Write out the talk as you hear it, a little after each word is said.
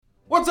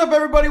up,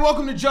 everybody?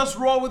 Welcome to Just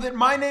Roll With It.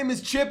 My name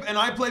is Chip, and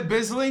I play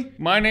Bisley.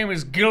 My name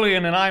is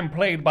Gillian, and I'm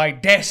played by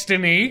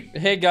Destiny.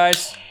 Hey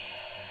guys,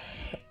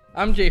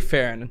 I'm Jay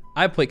Ferin.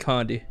 I play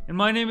Condi. And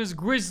my name is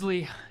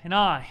Grizzly, and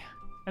I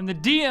am the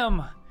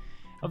DM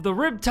of the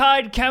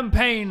Riptide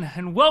campaign,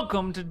 and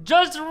welcome to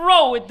Just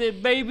Roll With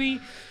It,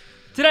 baby.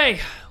 Today,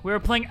 we're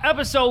playing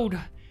episode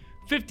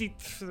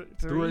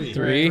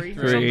 53.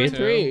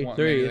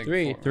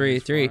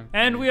 Three.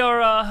 And we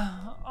are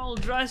all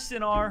dressed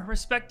in our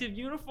respective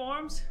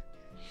uniforms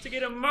to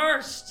get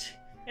immersed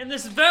in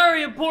this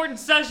very important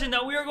session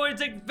that we are going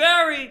to take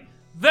very,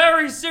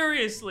 very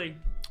seriously.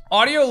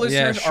 Audio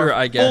listeners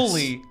I guess.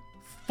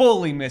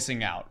 fully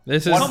missing out.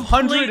 This is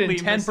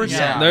 110%.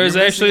 Yeah, There's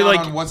you're actually missing out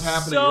like on what's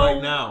happening so-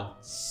 right now.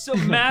 So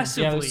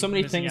massively. there's so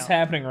many missing things out.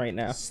 happening right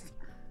now.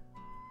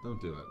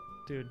 Don't do it.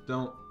 Dude.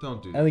 Don't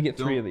do that. I only get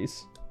Don't- 3 of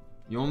these.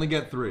 You only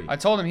get 3. I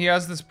told him he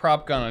has this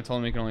prop gun. I told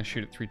him he can only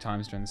shoot it 3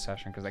 times during the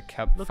session because I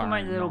kept Look at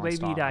firing my little baby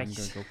nonstop.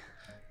 dice.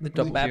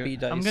 Little Cute. baby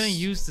dice. I'm gonna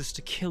use this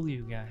to kill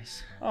you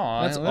guys.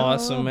 Oh, That's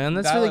awesome, man.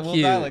 That's really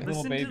cute. Like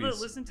little Listen to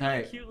babies. the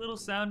Hey. cute little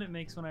sound it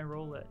makes when I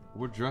roll it.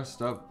 We're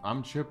dressed up.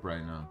 I'm Chip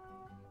right now.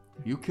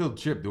 You killed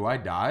Chip. Do I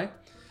die?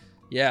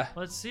 Yeah.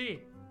 Let's see.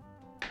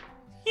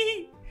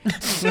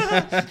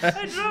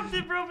 I dropped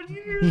it, bro, but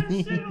you hear that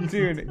shit? It was so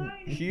Dude, tiny.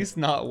 he's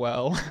not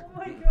well. Oh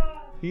my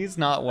god. He's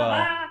not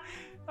well.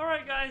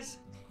 Alright, guys.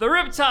 The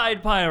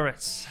Riptide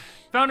Pirates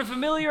found a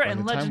familiar and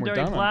the time we're legendary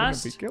done, I'm gonna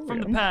blast be killing from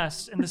the him.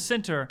 past in the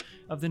center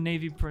of the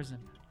Navy prison.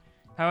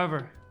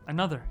 However,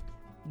 another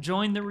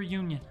joined the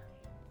reunion.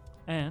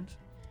 And,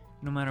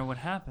 no matter what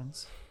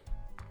happens,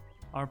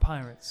 our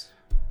pirates,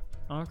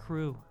 our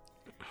crew,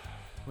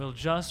 will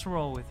just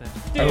roll with it.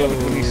 Oh,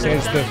 he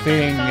says the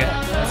thing.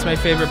 That's my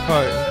favorite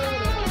part.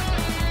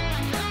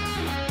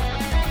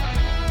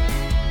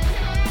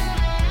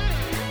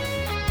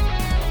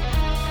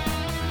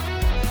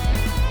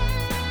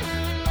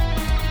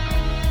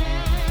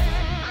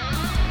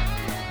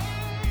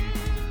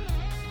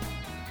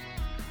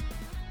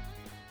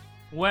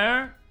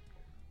 Where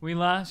we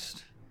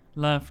last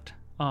left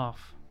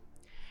off.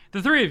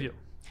 The three of you,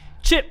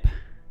 Chip,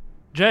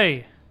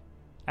 Jay,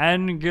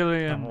 and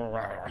Gillian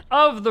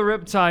of the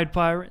Riptide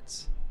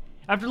Pirates.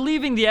 After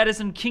leaving the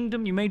Edison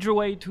Kingdom, you made your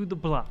way to the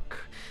Block,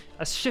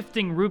 a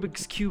shifting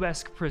Rubik's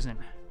Cube-esque prison.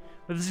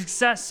 With the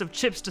success of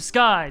Chip's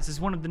disguise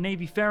as one of the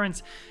Navy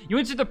Ferins, you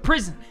entered the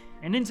prison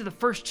and into the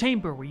first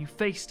chamber where you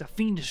faced a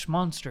fiendish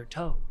monster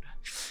Toad.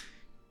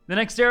 The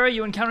next area,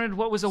 you encountered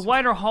what was a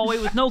wider hallway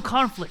with no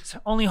conflict,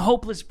 only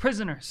hopeless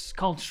prisoners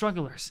called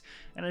strugglers,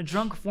 and a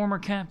drunk former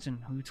captain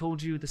who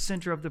told you the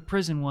center of the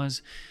prison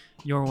was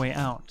your way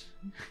out.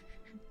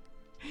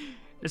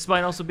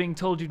 Despite also being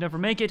told you'd never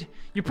make it,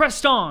 you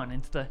pressed on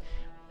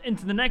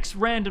into the next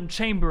random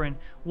chamber and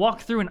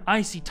walked through an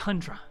icy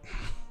tundra.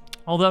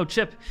 Although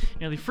Chip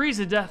nearly froze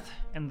to death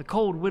and the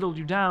cold whittled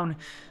you down,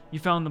 you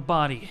found the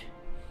body,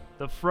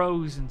 the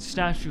frozen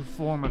statue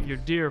form of your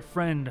dear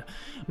friend,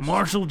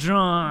 Marshal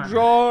John.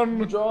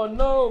 John,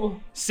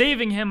 no.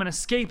 Saving him and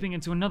escaping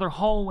into another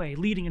hallway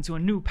leading into a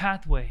new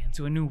pathway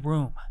into a new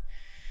room.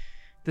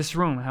 This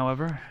room,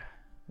 however,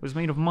 was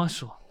made of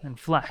muscle and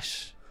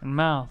flesh, and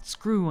mouths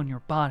grew on your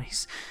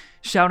bodies,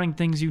 shouting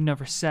things you'd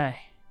never say.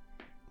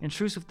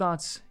 Intrusive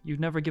thoughts you'd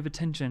never give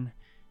attention,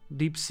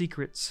 deep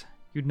secrets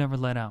you'd never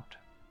let out.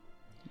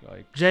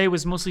 Like, Jay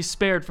was mostly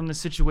spared from the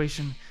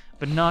situation,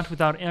 but not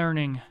without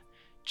earning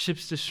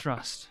Chip's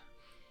distrust.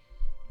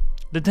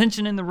 The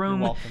tension in the room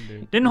welcome,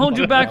 dude. didn't hold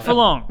you back for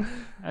long,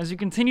 as you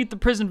continued the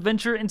prison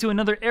venture into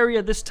another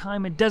area, this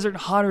time a desert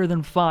hotter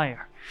than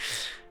fire.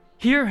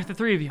 Here, the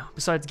three of you,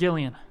 besides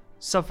Gillian,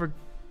 suffered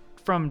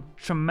from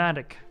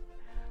traumatic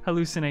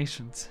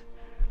hallucinations,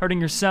 hurting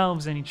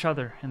yourselves and each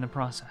other in the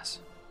process.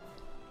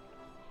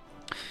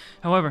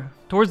 However,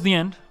 towards the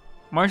end,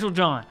 Marshal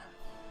John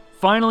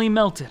finally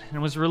melted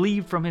and was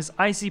relieved from his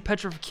icy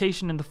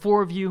petrification, and the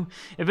four of you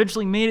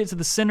eventually made it to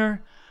the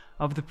center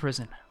of the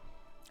prison.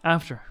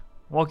 After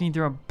walking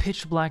through a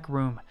pitch-black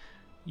room,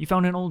 you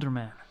found an older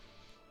man,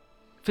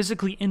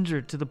 physically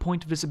injured to the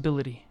point of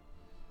disability,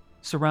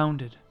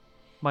 surrounded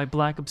by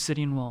black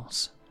obsidian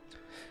walls,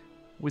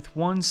 with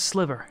one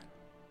sliver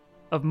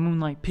of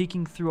moonlight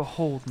peeking through a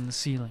hole in the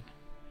ceiling.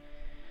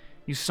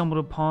 You stumbled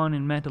upon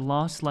and met a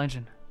lost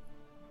legend,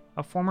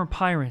 a former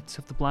pirate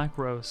of the Black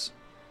Rose,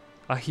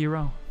 a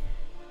hero,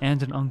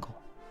 and an uncle,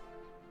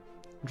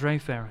 Dre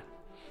Ferin.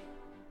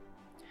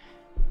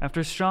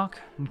 After shock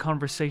and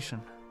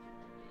conversation,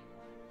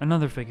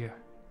 another figure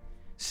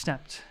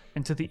stepped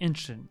into the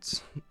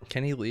entrance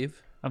Can he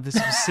leave? of this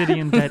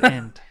obsidian dead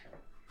end,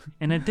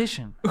 in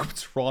addition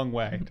oops, wrong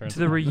way. to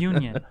the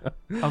reunion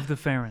of the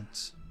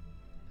Ferins.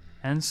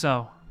 And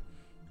so,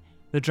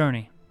 the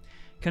journey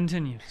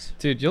continues.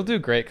 Dude, you'll do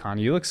great, Con.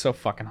 You look so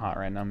fucking hot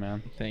right now,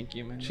 man. Thank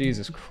you, man.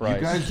 Jesus You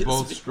Christ. guys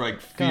both strike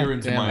fear God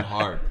into damn my it.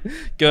 heart.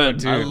 Good.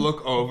 Dude. I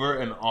look over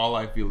and all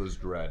I feel is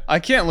dread. I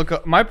can't look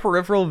up. My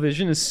peripheral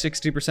vision is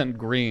 60%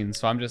 green,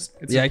 so I'm just.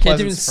 It's Yeah, a I can't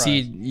pleasant even surprise. see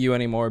you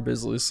anymore,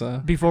 Bisley, so.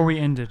 Before we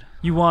ended,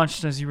 you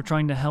watched as you were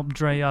trying to help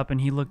Dre up,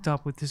 and he looked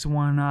up with his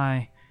one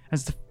eye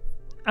as the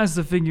as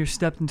the figure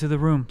stepped into the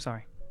room,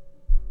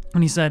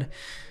 and he said,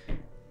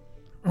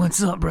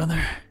 "What's up,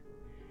 brother?"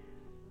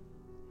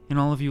 And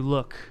all of you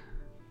look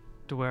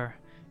to where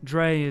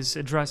Dre is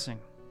addressing.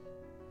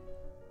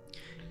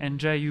 And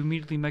Jay, you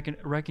immediately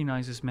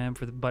recognize this man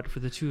for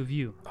the two of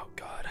you. Oh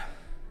God.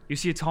 You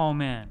see a tall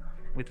man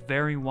with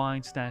very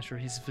wide stature,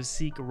 his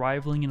physique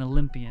rivaling an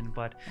Olympian,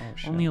 but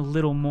only a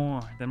little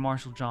more than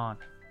Marshall John.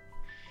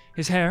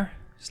 His hair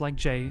is like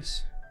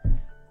Jay's,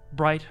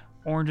 bright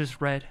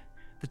orangish red,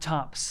 the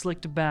top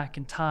slicked back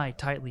and tied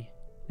tightly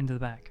into the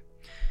back.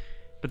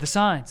 But the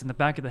sides and the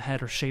back of the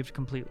head are shaved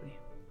completely.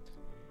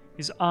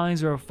 His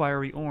eyes are a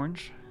fiery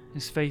orange,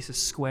 his face is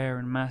square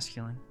and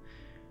masculine,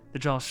 the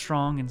jaw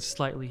strong and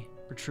slightly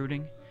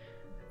protruding,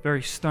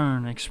 very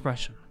stern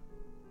expression.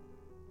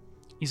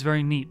 He's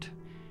very neat,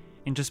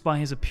 and just by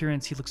his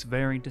appearance, he looks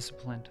very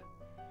disciplined.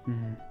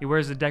 Mm-hmm. He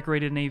wears a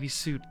decorated navy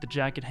suit, the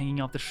jacket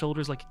hanging off the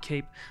shoulders like a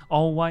cape,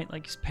 all white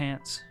like his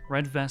pants,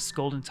 red vest,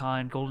 golden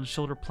tie, and golden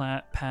shoulder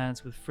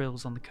pads with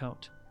frills on the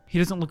coat. He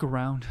doesn't look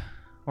around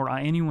or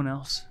eye anyone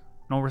else,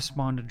 nor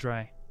respond to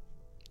Dre.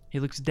 He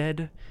looks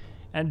dead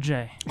at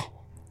Jay,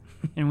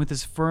 and with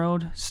his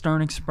furrowed,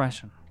 stern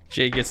expression.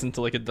 Jay gets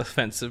into like a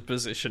defensive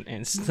position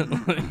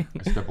instantly.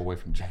 I step away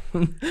from Jay.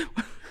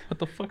 What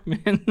the fuck,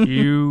 man?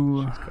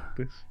 You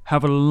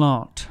have a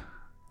lot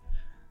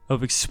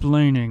of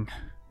explaining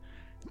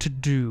to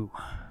do.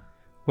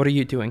 What are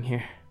you doing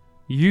here?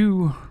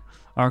 You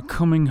are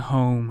coming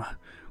home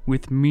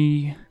with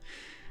me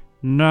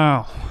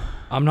now.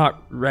 I'm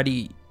not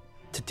ready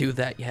to do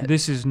that yet.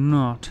 This is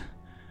not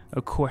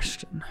a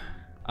question.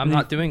 I'm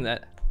not doing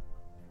that.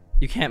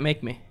 You can't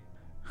make me.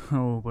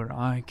 Oh, but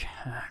I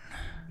can.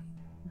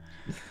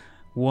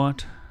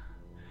 What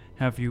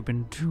have you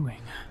been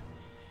doing?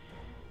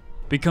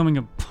 Becoming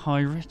a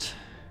pirate?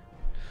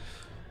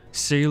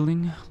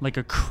 Sailing like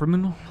a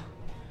criminal?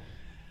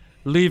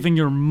 Leaving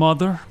your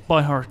mother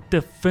by her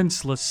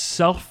defenseless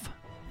self?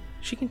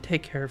 She can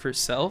take care of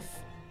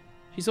herself.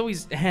 She's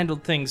always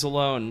handled things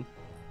alone.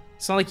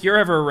 It's not like you're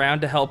ever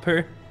around to help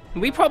her.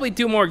 And we probably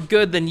do more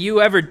good than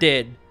you ever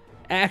did,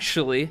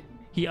 actually.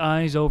 He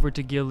eyes over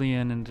to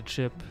Gillian and to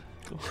Chip.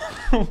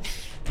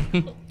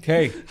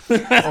 Okay.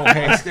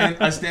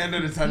 I stand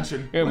at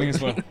attention. Yeah, me as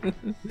well.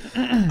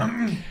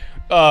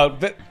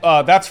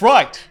 That's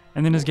right.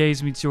 And then his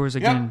gaze meets yours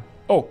again. Yep.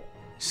 Oh,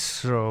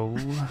 So,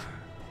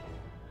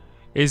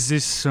 is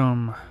this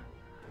some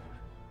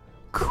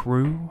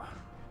crew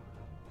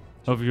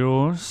of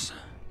yours?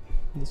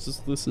 This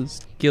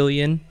is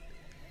Gillian.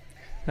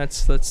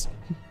 That's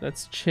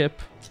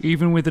Chip.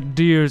 Even with a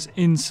deer's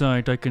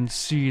insight, I can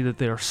see that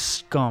they are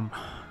scum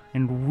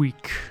and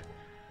weak.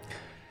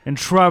 And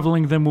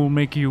traveling them will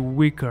make you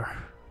weaker.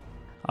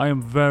 I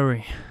am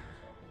very,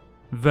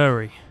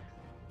 very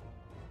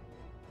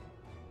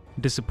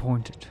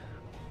disappointed.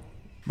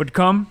 But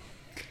come,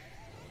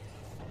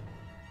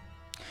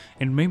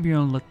 and maybe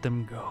I'll let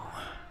them go.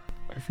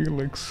 I feel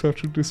like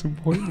such a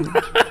disappointment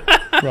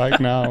right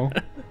now.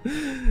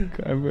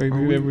 I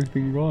did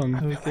everything wrong.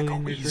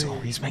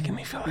 He's making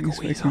me feel like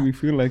He's making me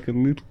feel like a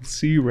little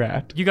sea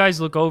rat. You guys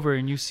look over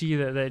and you see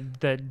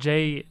that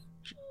Jay,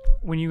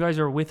 when you guys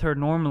are with her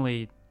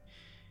normally,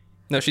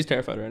 No, she's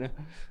terrified right now.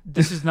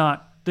 this is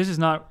not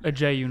a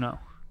Jay you know.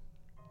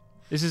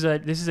 This is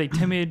a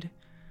timid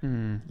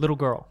little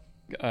girl.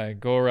 I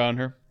go around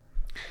her.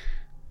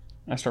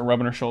 I start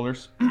rubbing her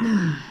shoulders.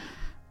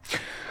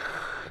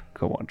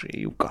 Come on, Jay,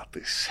 you've got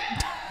this.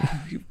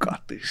 You've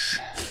got this.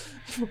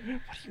 What do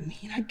you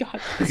mean I got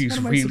this? He's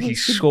really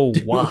so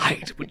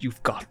wide, but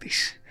you've got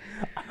this.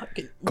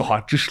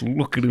 God, just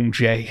look at him,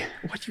 Jay.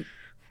 What you?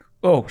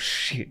 Oh,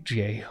 shit,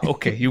 Jay.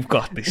 Okay, you've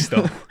got this,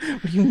 though.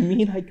 What do you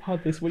mean I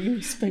got this? What are you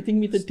expecting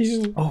me to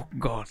do? Oh,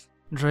 God.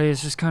 Dre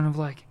is just kind of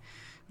like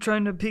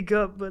trying to peek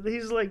up, but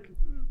he's like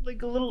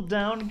a little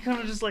down,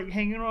 kind of just like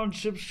hanging on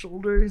Chip's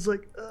shoulder. He's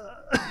like,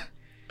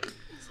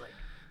 he's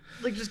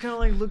like just kind of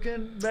like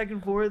looking back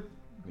and forth.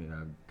 Yeah, I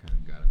kind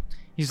of got it.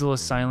 He's a little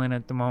silent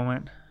at the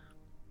moment.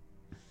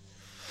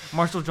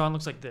 Marshall John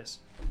looks like this.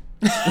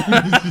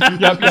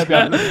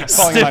 Yep.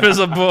 Stiff as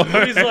a board.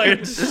 He's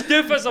like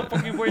stiff as a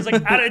fucking board. He's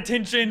like out of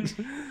attention.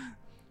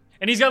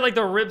 And he's got like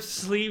the ripped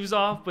sleeves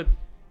off, but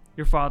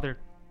your father,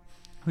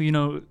 who you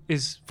know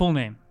is full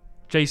name,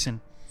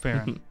 Jason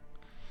Ferin,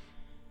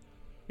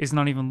 is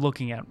not even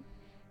looking at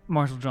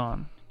Marshall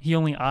John. He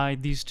only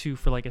eyed these two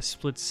for like a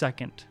split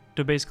second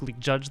to basically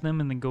judge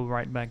them and then go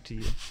right back to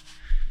you.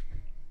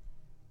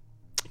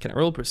 Can I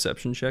roll a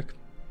perception check?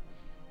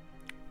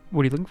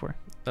 What are you looking for?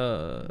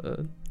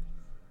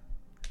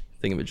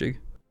 Thingamajig.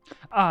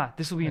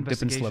 This will be A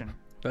dip and slip. investigation.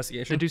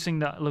 Investigation. Deducing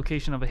the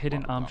location of a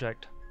hidden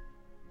object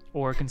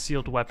or a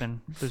concealed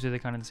weapon. Those are the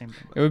kind of the same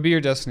thing. It would be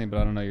your destiny, but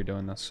I don't know you're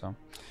doing this, so.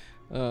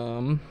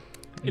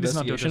 It is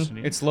not your investigation?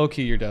 destiny. It's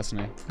low-key your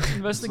destiny.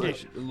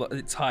 Investigation.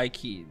 It's high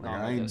key. Like,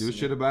 I ain't do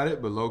shit about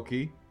it, but low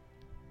key.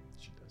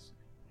 She does.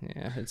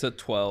 Yeah, it's a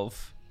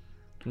 12.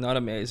 Not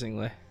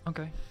amazingly.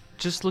 Okay.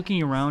 Just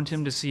looking around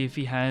him to see if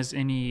he has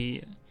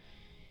any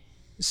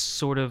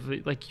sort of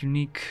like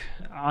unique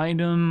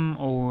item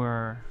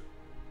or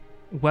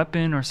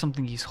weapon or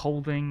something he's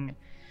holding.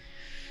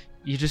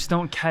 You just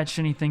don't catch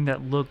anything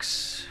that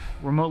looks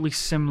remotely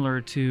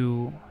similar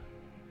to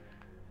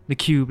the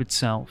cube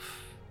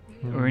itself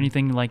or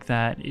anything like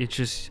that. It's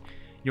just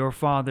your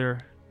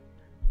father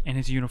in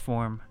his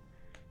uniform,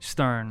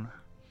 stern,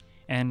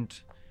 and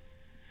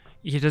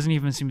he doesn't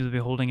even seem to be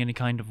holding any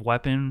kind of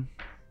weapon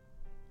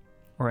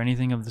or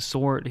anything of the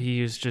sort.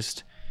 He is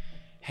just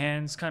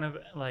hands kind of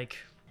like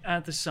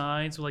at the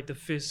sides, with like the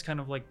fists kind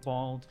of like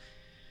balled.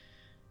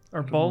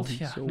 Or bald?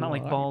 Yeah, so not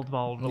like wide. bald,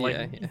 but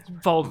like Yeah.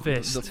 bald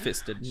fist. The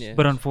fisted, yeah.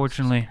 But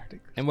unfortunately,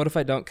 And what if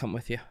I don't come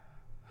with you?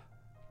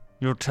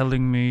 you're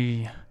telling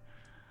me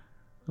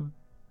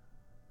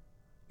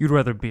you'd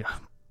rather be a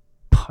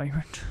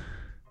pirate?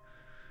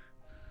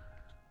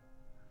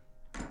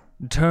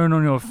 Turn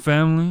on your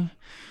family?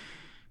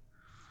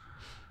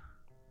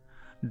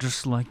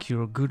 Just like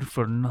your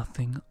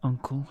good-for-nothing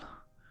uncle?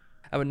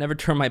 I would never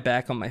turn my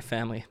back on my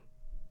family.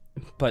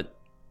 But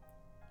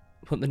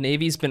what the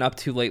Navy's been up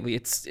to lately,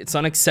 it's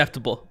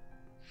unacceptable.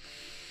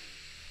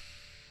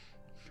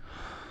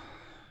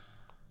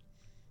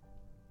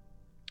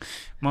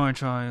 My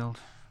child.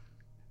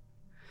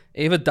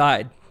 Ava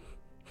died.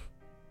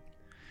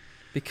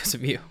 Because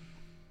of you.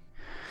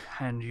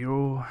 And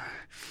you're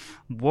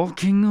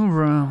walking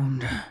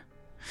around,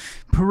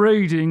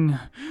 parading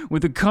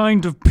with the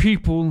kind of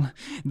people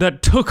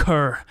that took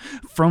her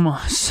from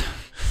us.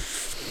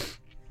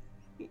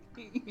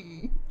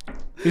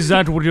 Is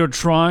that what you're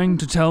trying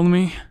to tell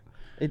me?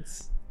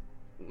 It's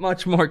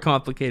much more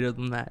complicated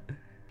than that.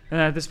 And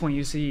at this point,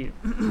 you see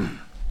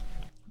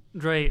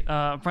Dre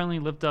finally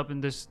lift up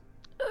and this.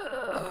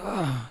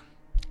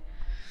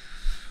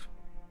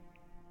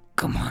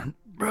 Come on,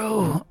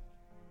 bro.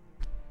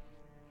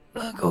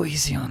 Go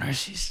easy on her.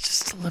 She's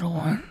just a little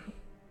one.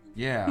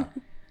 Yeah.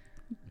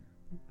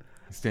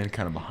 Stand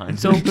kind of behind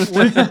So, me.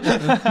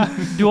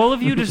 do all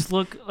of you just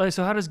look?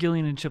 So, how does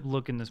Gillian and Chip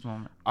look in this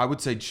moment? I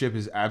would say Chip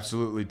is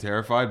absolutely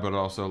terrified, but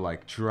also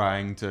like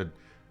trying to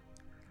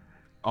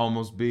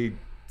almost be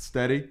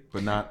steady,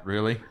 but not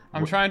really.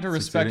 I'm trying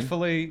to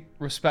Succeeding.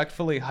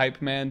 respectfully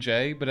hype man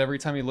Jay, but every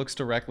time he looks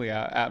directly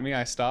at me,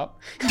 I stop.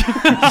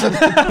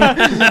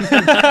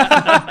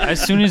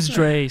 As soon as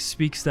Dre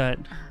speaks that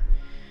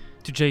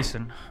to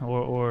Jason,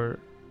 or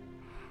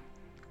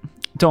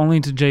to only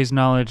to Jay's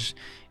knowledge,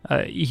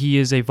 he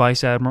is a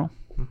vice admiral,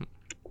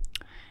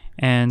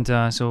 and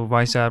so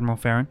Vice Admiral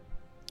Ferin,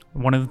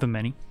 one of the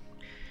many.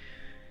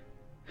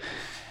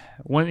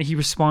 When he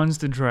responds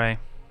to Dre,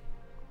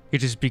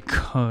 it is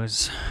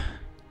because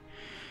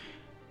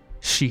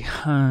she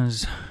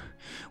has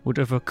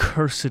whatever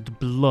cursed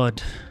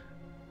blood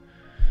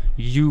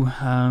you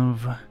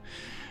have,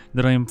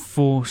 that I am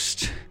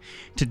forced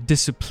to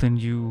discipline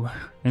you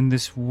in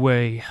this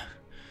way.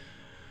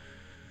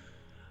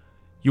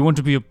 You want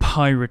to be a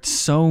pirate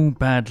so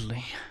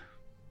badly.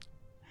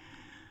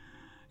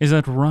 Is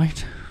that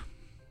right?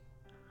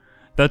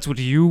 That's what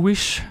you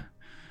wish?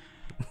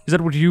 Is that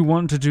what you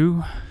want to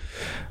do?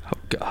 Oh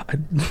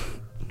God.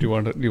 Do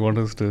you want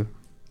us to?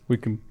 We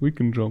can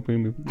jump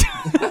in.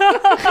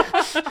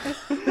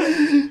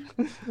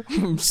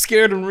 I'm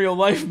scared in real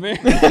life, man.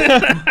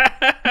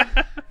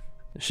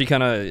 She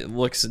kind of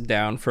looks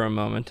down for a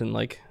moment and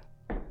like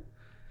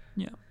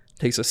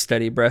takes a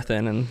steady breath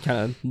in and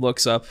kind of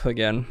looks up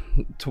again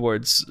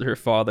towards her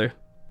father.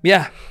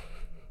 Yeah.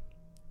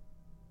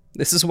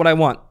 This is what I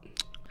want.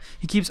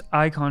 He keeps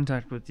eye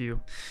contact with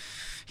you.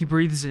 He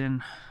breathes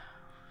in.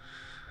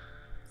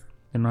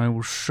 And I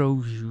will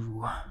show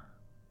you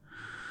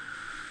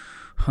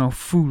how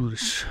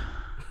foolish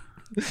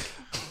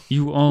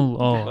you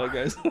all are.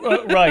 guys.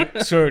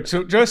 Right, sir.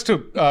 So just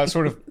to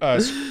sort of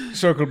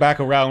circle back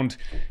around,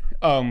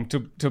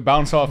 to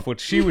bounce off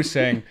what she was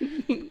saying.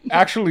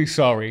 Actually,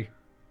 sorry.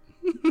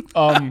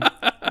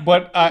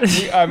 But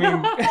I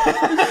mean,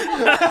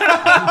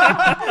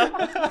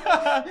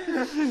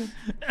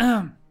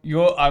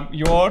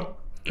 your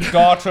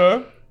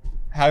daughter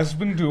has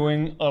been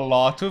doing a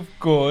lot of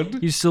good.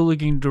 He's still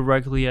looking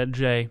directly at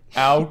Jay.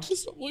 Out.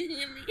 Stop looking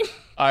at me.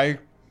 I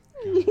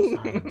don't do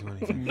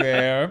anything.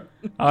 there.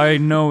 I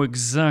know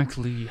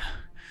exactly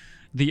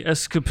the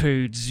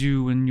escapades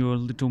you and your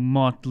little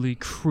motley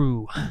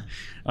crew.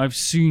 I've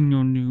seen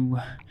your new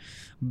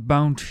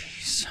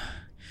bounties.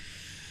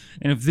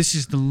 And if this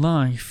is the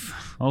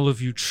life all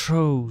of you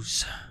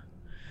chose,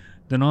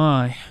 then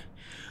I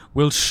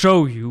will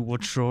show you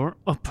what you're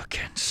up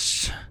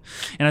against.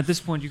 And at this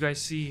point, you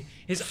guys see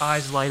his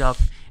eyes light up,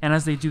 and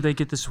as they do, they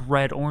get this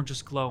red,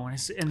 orange glow, and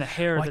the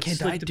hair Why that's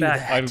can't I slicked do back.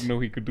 that? I didn't know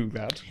he could do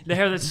that. The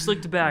hair that's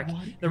slicked back.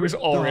 It was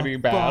already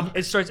bad.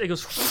 It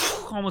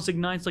goes, almost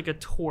ignites like a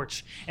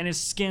torch, and his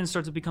skin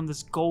starts to become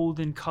this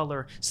golden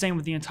color. Same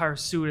with the entire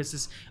suit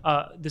as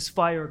this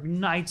fire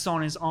ignites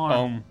on his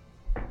arm,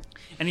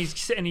 and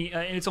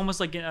it's almost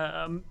like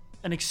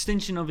an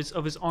extension of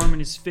his arm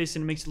and his fist,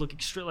 and it makes it look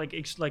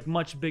like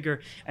much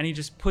bigger. And he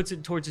just puts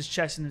it towards his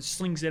chest and then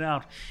slings it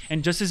out.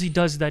 And just as he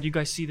does that, you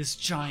guys see this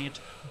giant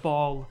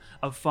ball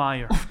of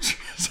fire.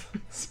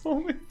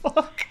 Holy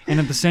fuck. And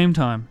at the same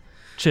time,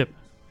 Chip,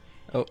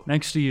 Oh.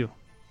 next to you,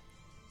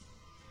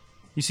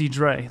 You see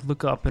Dre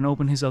look up and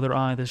open his other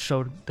eye that's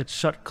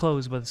shut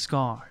closed by the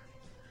scar.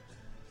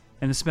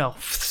 And the smell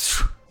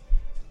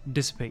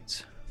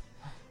dissipates.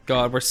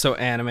 God, we're so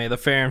anime. The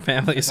Ferin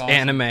family is awesome.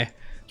 anime.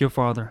 Your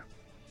father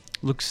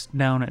looks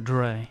down at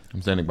Dre,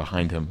 I'm standing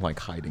behind him, like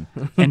hiding.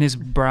 and his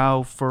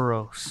brow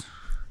furrows.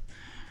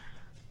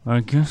 I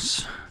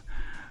guess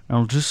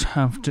I'll just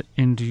have to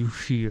end you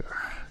here.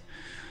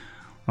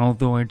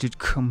 Although I did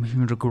come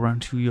here to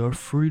grant you your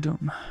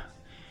freedom,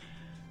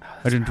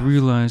 I didn't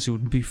realize it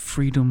would be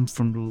freedom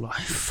from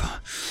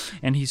life.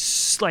 And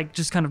he's like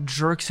just kind of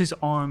jerks his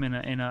arm in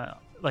a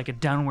like a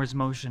downwards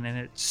motion, and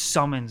it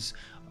summons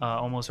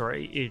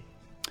it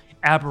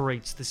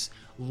aberrates this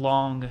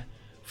long,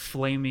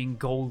 flaming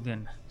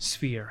golden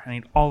sphere. I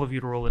need all of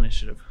you to roll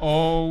initiative.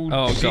 Oh,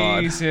 Oh,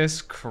 God.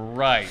 Jesus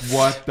Christ.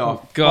 What the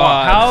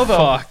God, How the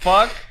fuck.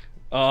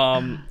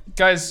 fuck?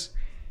 Guys,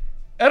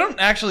 I don't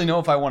actually know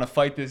if I want to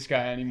fight this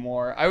guy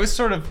anymore. I was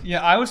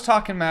I was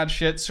talking mad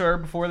shit, sir,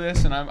 before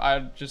this, and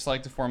I'd just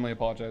like to formally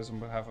apologize on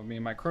behalf of me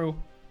and my crew.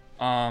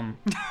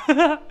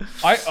 I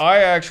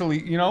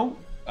actually, I'll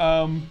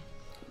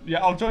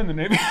join the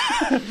Navy.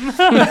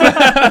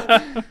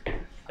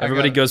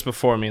 Everybody goes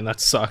before me, and that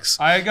sucks.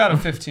 I got a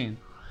 15.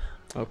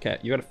 Okay,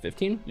 you got a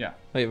 15? Yeah.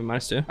 Oh, you have a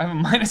 -2? I have a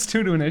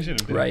 -2 to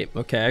initiative. Dude. Right,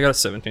 okay, I got a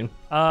 17.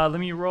 Let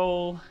me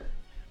roll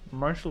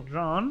Marshall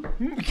John.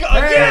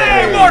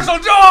 Hey, Marshal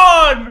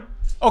John!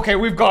 Okay,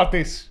 we've got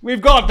this.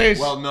 We've got this.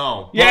 Well,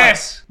 no.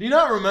 Yes. Do you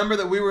not remember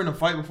that we were in a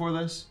fight before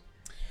this?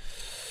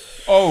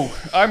 Oh,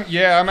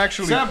 I'm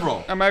actually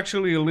Several. I'm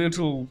actually a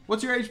little.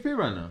 What's your HP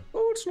right now?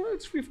 Oh,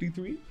 it's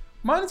 53.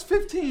 Mine is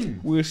 15.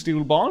 We're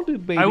still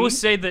bonded, baby. I will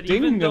say that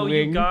even though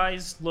you Ding-a-ling.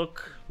 guys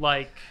look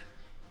like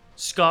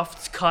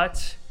scuffed,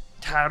 cut,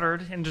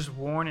 tattered, and just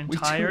worn and We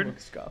do tired, look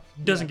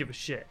scuffed. doesn't give a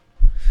shit.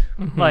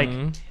 Like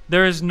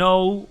there is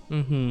no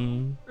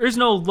there's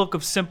no look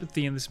of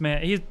sympathy in this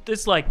man.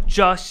 It's like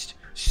just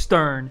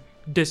stern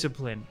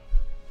discipline.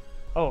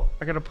 Oh,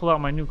 I gotta pull out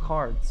my new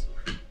cards.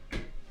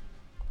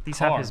 These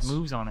have his Cards?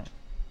 moves on it.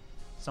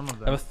 Some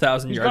of I have them.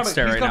 1,000-yard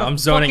stare he's right got now. a I'm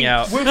zoning fucking-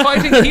 out. We're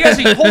fighting. He has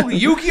a whole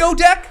Yu-Gi-Oh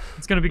deck.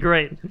 It's gonna be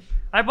great.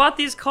 I bought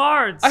these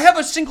cards. I have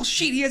a single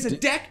sheet. He has a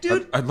deck,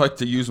 dude. I'd like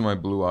to use my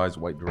blue eyes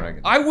white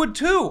dragon. I would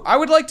too. I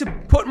would like to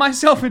put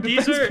myself in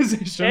These defense are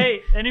position.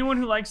 hey, anyone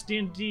who likes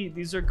D&D,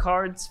 these are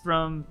cards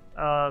from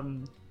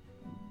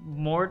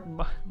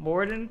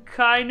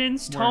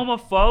Mordenkainen's Tome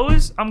of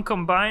Foes. I'm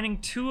combining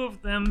 2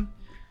 of them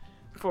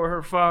for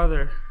her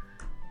father.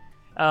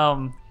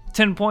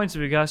 10 points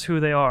if you guess who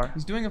they are.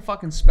 He's doing a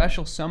fucking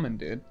special summon,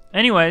 dude.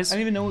 Anyways, I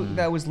didn't even know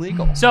that was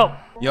legal. so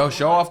Yo,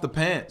 show off the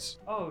pants.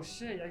 oh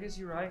shit, I guess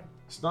you're right.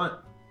 Stunt.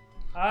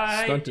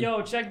 Stunted.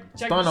 Yo, check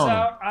Stun this on him.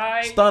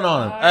 out. Stun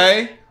on him.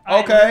 Hey,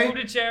 okay. Move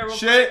the chair real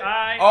Shit. quick.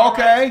 Okay.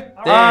 Alright.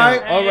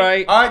 Alright. All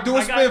right. All right, do a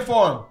I got- spin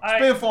for him. I-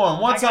 Spin for him.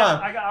 One I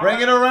got- time. I got-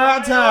 Bring it alright.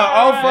 around town.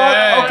 Alright, Oh, fuck.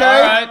 alright,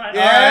 Okay. alright,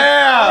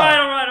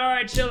 Yeah. All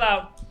right.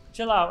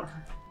 Chill out.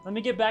 Let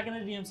me get back in the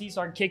DMC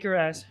so I can kick your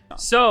ass.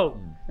 So,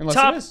 Unless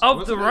top it is. of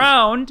Unless the it is.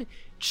 round,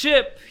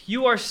 Chip,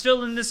 you are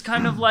still in this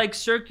kind of like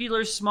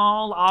circular,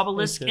 small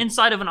obelisk, Okay.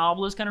 inside of an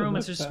obelisk kind of room.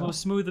 It's just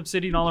smooth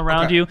obsidian all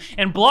around Okay. you.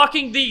 And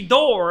blocking the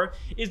door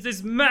is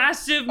this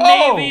massive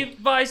Oh! Navy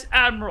Vice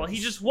Admiral. He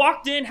just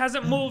walked in,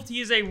 hasn't moved. He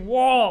is a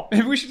wall.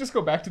 Maybe we should just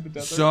go back to the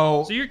desert.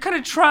 So, So you're kind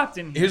of trapped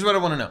in here. here's what I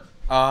want to know.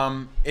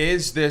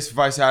 Is this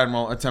Vice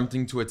Admiral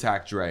attempting to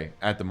attack Dre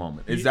at the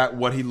moment? Is that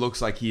what he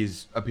looks like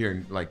he's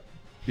appearing, like,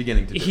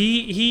 beginning to do?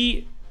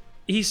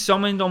 He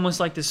summoned almost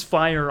like this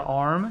fire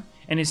arm,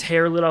 and his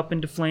hair lit up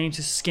into flames.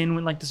 His skin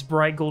went like this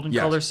bright golden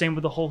Yes. color. Same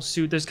with the whole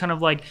suit. There's kind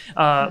of like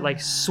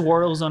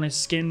swirls on his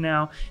skin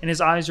now, and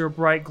his eyes are a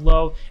bright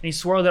glow. And he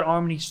swirled that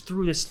arm, and he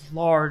threw this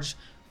large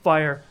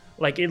fire.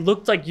 Like it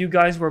looked like you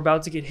guys were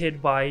about to get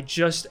hit by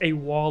just a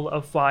wall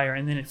of fire,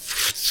 and then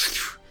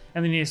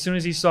and then as soon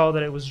as he saw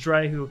that it was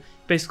Dre who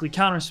basically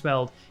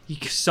counterspelled, he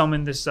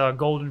summoned this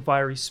golden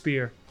fiery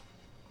spear,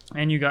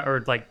 and you got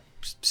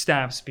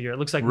stab spear. It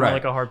looks like more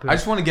like a harpoon. I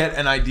just want to get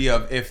an idea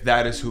of if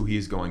that is who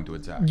he's going to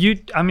attack.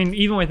 I mean,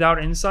 even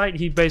without insight,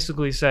 he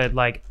basically said,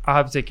 like, I'll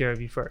have to take care of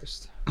you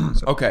first.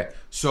 Okay,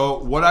 so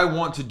what I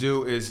want to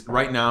do is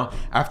right now,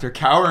 after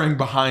cowering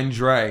behind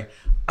Dre,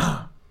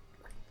 I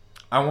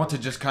want to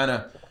just kind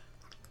of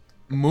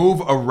move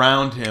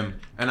around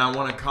him, and I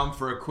want to come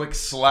for a quick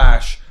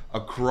slash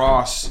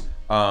across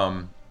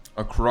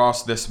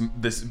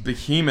this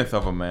behemoth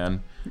of a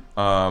man.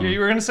 Yeah, you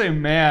were gonna say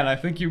man. I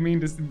think you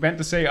meant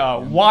to say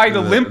wide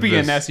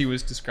Olympian, this- as he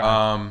was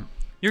described.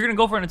 You're going to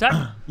go for an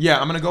attack? Yeah,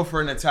 I'm gonna go for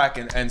an attack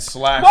and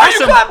slash. Why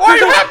are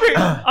you happy?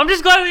 I'm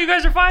just glad that you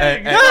guys are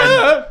fighting.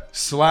 and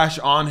slash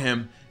on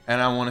him,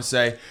 and I want to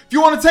say, if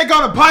you want to take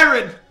on a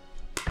pirate,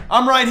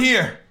 I'm right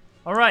here.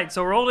 All right,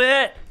 so roll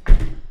it.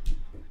 And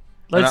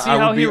Let's see I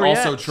how would he be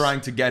reacts. also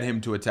trying to get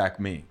him to attack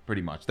me,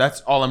 pretty much.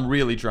 That's all I'm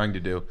really trying to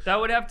do. That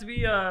would have to be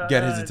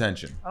Get his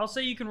attention. I'll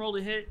say you can roll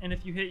to hit, and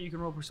if you hit, you can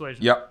roll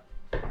persuasion. Yep.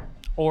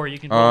 Or you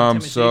can roll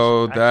intimidation.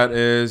 So that actually.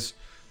 is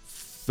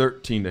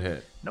 13 to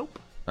hit. Nope.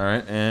 All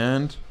right,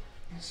 and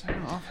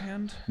Second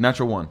offhand.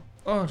 natural 1.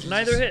 Oh, Jesus.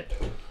 Neither hit.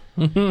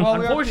 Well,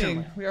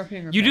 Unfortunately, we are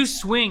peeing. you do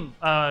swing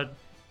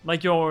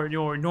like your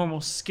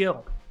normal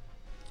skill.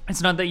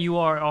 It's not that you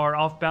are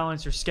off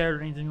balance or scared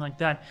or anything like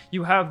that.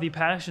 You have the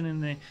passion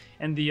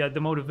and the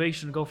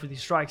motivation to go for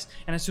these strikes.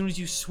 And as soon as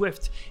you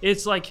swift,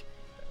 it's like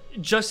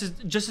just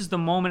as the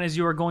moment as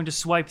you are going to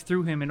swipe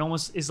through him, it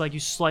almost is like you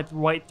swipe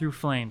right through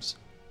flames.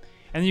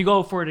 And then you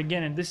go for it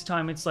again, and this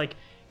time it's like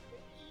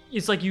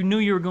you knew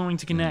you were going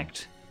to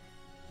connect,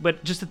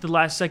 but just at the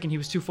last second he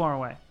was too far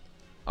away.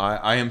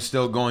 I am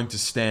still going to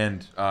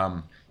stand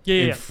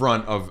in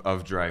front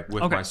of Dre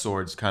with my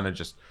swords kind of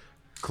just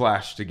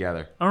clashed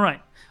together. All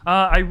right.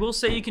 I will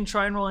say you can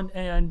try and roll an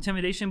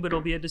intimidation, but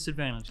it'll be a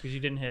disadvantage because you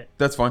didn't hit.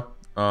 That's fine.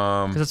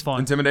 That's fine.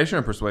 Intimidation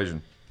or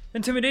persuasion?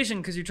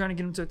 Intimidation, because you're trying to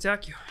get him to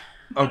attack you.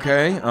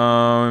 Okay.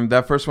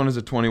 That first one is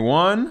a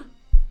 21.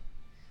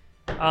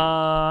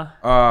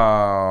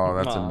 Oh,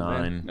 that's a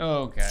 9.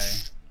 Okay.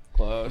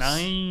 Close.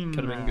 9.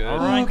 Could have been good. All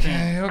right,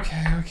 then.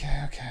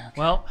 Okay.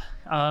 Well,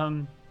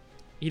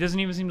 he doesn't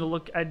even seem to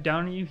look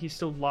down at you. He's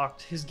still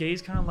locked. His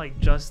gaze kind of like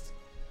just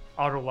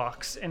auto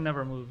locks and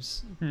never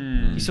moves.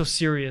 He's so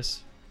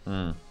serious.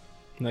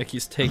 Like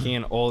he's taking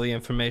in all the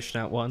information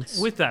at once.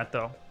 With that,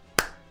 though,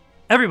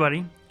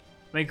 everybody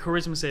make a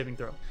charisma saving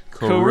throw.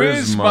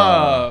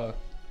 Charisma.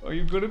 Are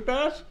you good at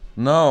that?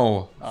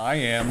 No. I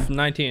am.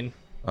 19.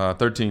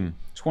 13.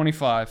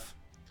 25.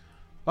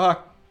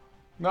 What?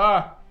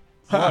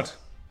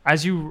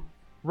 As you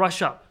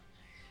rush up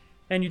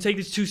and you take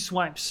these 2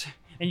 swipes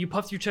and you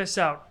puff your chest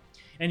out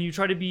and you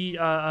try to be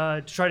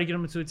try to get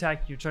him to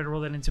attack you, try to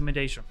roll that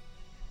intimidation.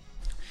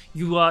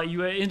 You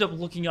end up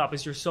looking up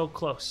as you're so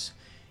close,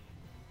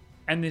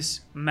 and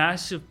this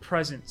massive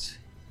presence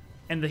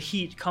and the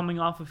heat coming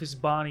off of his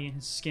body and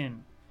his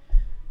skin.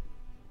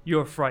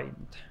 You're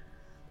frightened.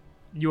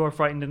 You are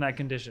frightened in that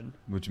condition.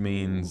 Which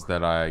means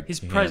that His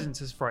presence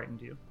has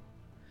frightened you.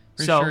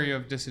 Pretty So sure you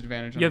have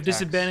disadvantage on you have attacks.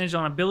 disadvantage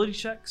on ability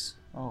checks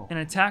Oh. and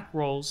attack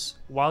rolls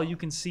while you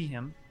can see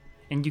him,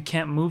 and you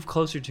can't move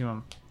closer to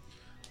him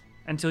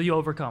until you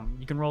overcome.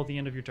 You can roll at the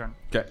end of your turn.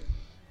 Okay.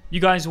 You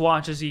guys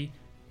watch as he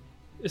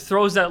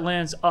throws that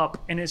lance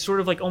up, and it sort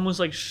of like almost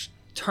like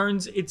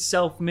turns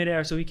itself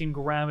midair so he can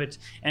grab it,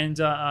 and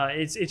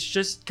it's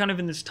just kind of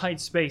in this tight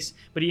space,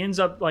 but he ends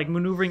up like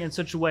maneuvering in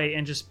such a way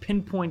and just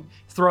pinpoint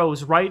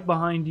throws right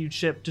behind you,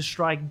 Chip, to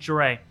strike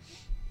Dre.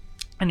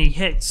 And he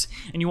hits,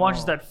 and you watch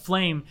as that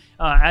flame,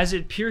 as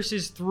it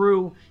pierces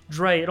through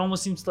Dre, it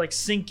almost seems to like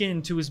sink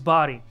into his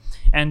body.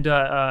 And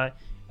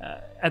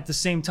at the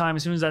same time,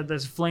 as soon as that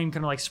this flame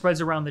kind of like spreads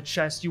around the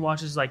chest, you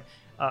watch as like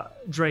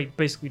Dre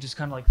basically just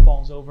kind of like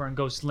falls over and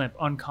goes limp,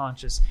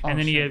 unconscious. And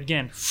then he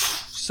again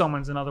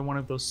summons another one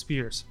of those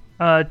spears.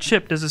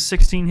 Chip, does a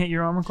 16 hit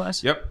your armor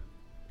class? Yep.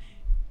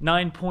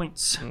 9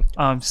 points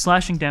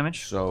slashing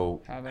damage.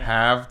 So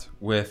halved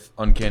with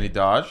uncanny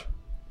dodge,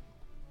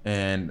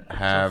 and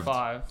halved. So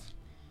 5.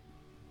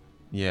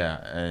 Yeah,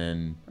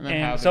 and And then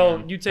And halved so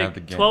again. you Halved take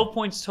again. 12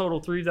 points total,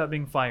 3 of that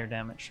being fire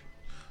damage.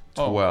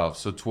 12.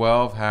 So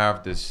 12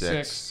 halved is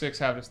 6. 6. 6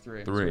 half is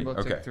 3. 3. So we both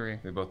Okay. take 3.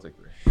 We both take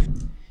 3.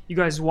 You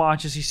guys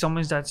watch as he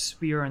summons that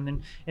spear and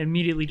then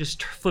immediately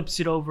just flips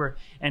it over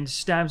and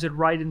stabs it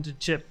right into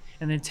Chip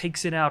and then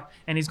takes it out,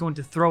 and he's going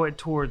to throw it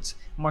towards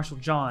Marshal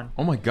John.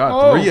 Oh my god,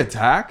 Oh. 3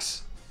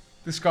 attacks?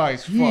 This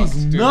guy's He's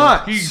fucked, dude.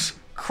 nuts. He's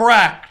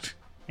cracked.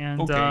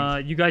 And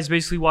Okay. you guys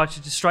basically watch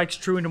it. Just strikes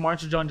true into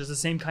Marshal John, does the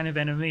same kind of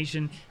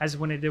animation as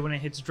when it did when it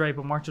hits Dre,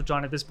 but Marshal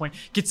John at this point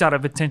gets out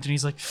of attention.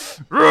 He's like,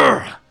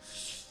 "Urgh!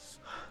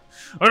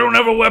 I don't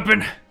have a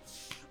weapon,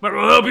 but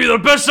I'll help you the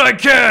best I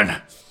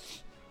can.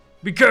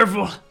 Be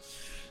careful.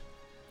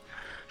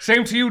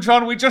 Same to you,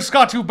 John. We just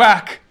got you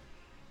back.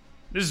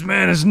 This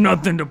man is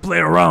nothing to play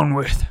around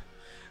with.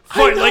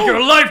 Fight like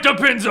your life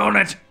depends on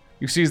it."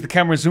 You see as the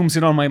camera zooms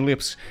in on my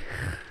lips.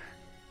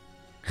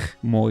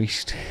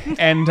 Moist.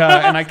 And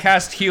I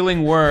cast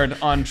Healing Word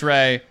on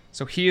Dre.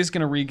 So he is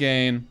going to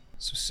regain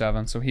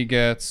 7. So he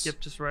gets... Yep,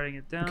 just writing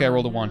it down. Okay, I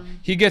rolled a 1.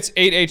 He gets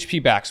 8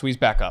 HP back, so he's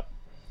back up.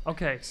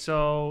 Okay,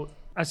 so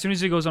as soon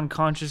as he goes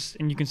unconscious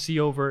and you can see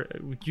over,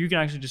 you can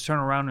actually just turn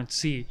around and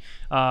see.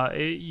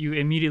 You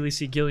immediately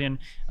see Gillian.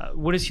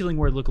 What does Healing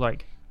Word look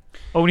like?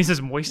 Oh, when he says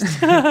moist.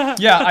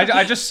 Yeah,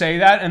 I just say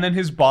that, and then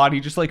his body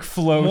just like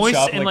floats Moist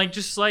up. and like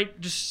just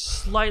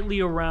slightly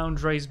around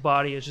Dre's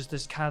body is just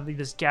this kind of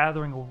this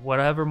gathering of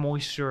whatever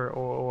moisture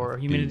or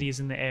humidity is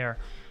in the air,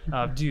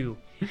 dew,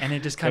 and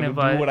it just kind of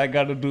do what I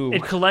gotta do.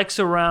 it collects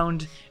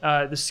around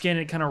the skin.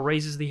 It kind of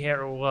raises the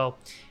hair. Well,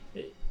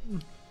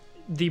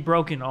 the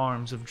broken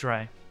arms of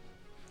Dre.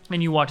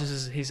 And you watch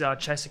as his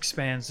chest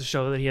expands to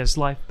show that he has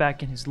life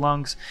back in his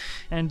lungs.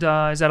 And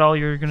is that all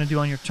you're going to do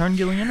on your turn,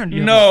 Gillian? Or do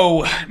you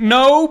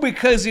No,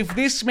 because if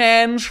this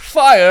man's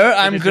fire,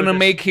 I'm is gonna what it is.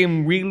 make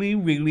him really,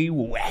 really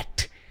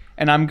wet.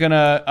 And I'm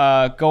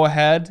gonna go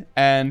ahead,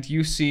 and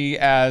you see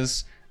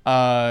as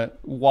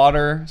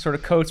water sort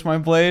of coats my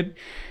blade,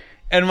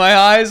 and my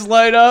eyes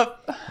light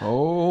up,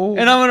 Oh.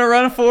 and I'm gonna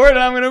run forward, and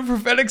I'm gonna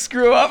prophetic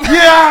screw up.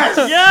 Yes!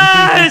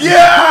 Yes!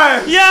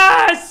 Yes!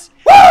 Yes!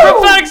 Woo!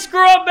 Prophetic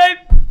screw up, babe!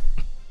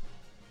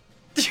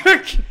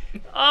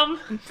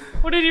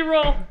 What did you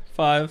roll?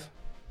 5.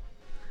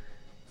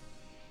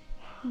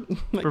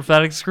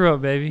 Prophetic screw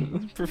up, baby.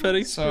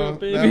 Prophetic So screw,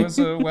 baby. that was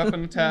a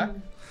weapon attack,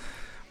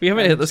 We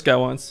haven't hit this guy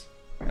once.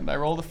 and I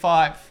rolled a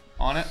 5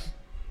 on it.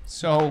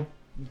 So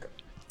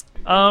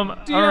All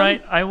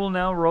right, I will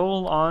now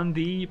roll on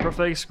the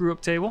prophetic screw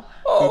up table,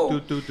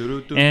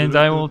 and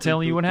I will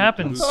tell you what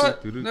happens.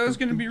 that was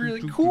gonna be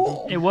really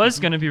cool. It was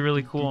gonna be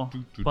really cool,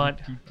 but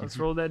let's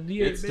roll that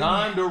D8. It's baby.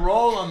 time to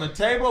roll on the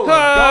table. Go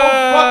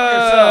fuck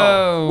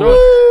yourself.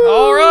 Oh.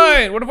 All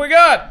right, what have we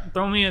got?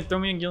 Throw me a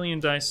Gillian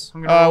dice.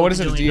 I'm gonna roll What the is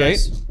it? A Gillian D8?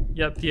 dice.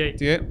 Yep, D8.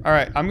 D8. All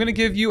right, I'm gonna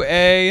give you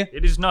a.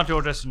 It is not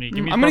your destiny.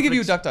 Give me I'm gonna give you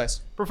a duck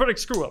dice. prophetic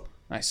screw up.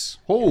 Nice.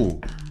 Oh,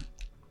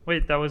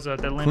 Wait, that was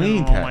that landed Queen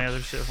on all catch. my other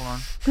shit. Hold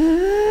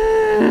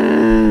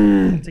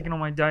on. Taking all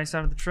my dice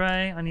out of the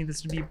tray. I need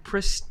this to be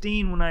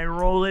pristine when I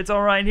roll it.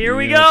 All right, here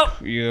we go.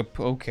 Yep.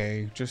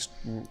 Okay. Just.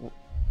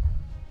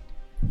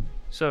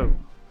 So,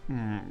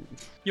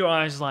 your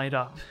eyes light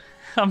up.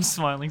 I'm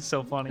smiling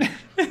so funny.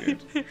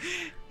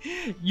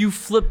 You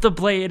flip the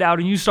blade out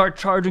and you start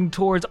charging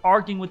towards,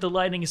 arcing with the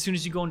lightning as soon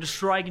as you go into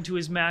strike into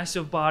his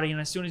massive body. And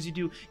as soon as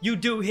you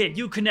do hit,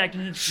 you connect,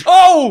 and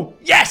Oh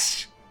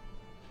yes.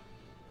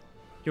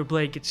 your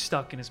blade gets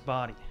stuck in his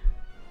body,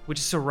 which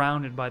is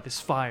surrounded by this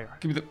fire.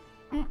 Give me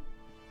the.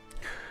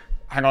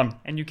 Hang on.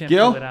 And you can't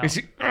Gil? pull it out. Is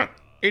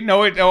he?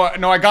 No,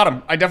 I got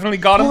him. I definitely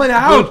got him. Pull it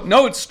out.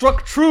 No, it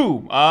struck true.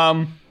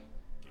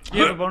 Do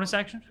you have a bonus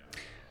action?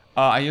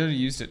 I already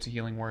used it to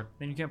healing word.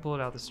 Then you can't pull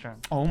it out this turn.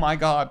 Oh my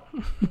god.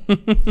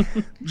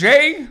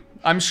 Jay,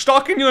 I'm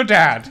stalking your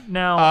dad.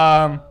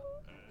 Now,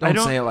 don't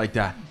don't- say it like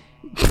that.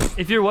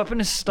 if your weapon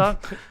is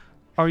stuck,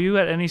 are you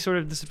at any sort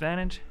of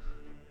disadvantage?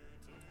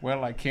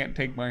 Well, I can't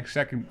take my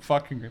second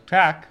fucking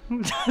attack.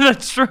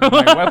 That's true.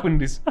 My weapon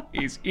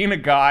is in a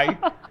guy.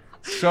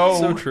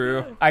 So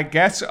true. I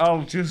guess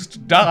I'll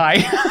just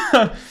die.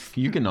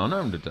 You can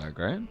unarmed attack,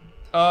 right?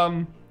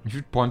 Can You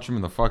should punch him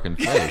in the fucking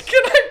face.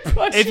 I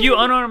punch If him? you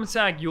unarmed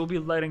attack, you'll be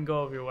letting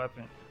go of your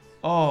weapon.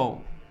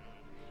 Oh,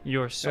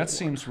 Your sword. that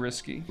seems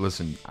risky.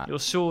 Listen, Your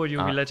sword,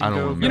 you'll be I letting don't go.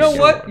 wanna of miss You your know it.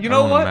 sword. what? You I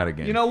know don't wanna what?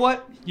 metagame. You know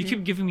what? You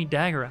keep giving me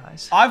dagger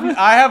eyes.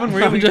 I haven't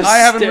really just I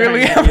haven't staring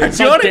really at ever you. It's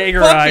like done it.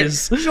 dagger Fuck it.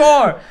 eyes.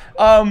 Sure.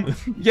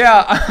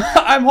 Yeah,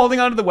 I'm holding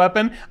onto the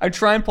weapon. I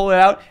try and pull it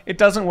out. It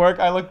doesn't work.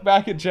 I look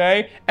back at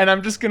Jay, and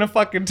I'm just gonna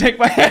fucking take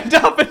my hand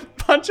up and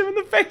punch him in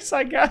the face,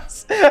 I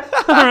guess.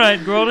 All right,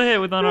 roll to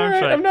hit with unarmed All right,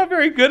 strike. I'm not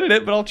very good at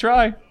it, but I'll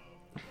try.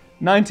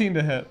 19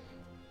 to hit.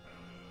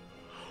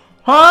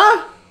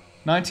 huh?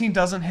 19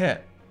 doesn't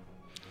hit.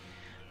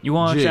 You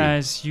watch Gee.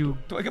 as you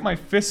Do I get my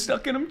fist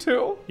stuck in him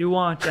too?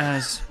 watch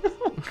as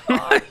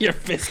Your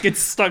fist gets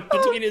stuck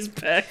between his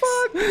pecs.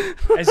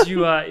 as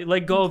you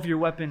let go of your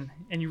weapon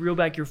and you reel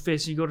back your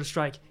fist and you go to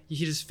strike. You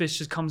hit his fist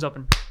just comes up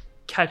and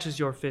catches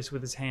your fist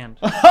with his hand,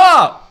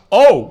 Ha!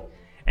 Oh!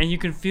 and you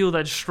can feel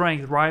that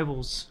strength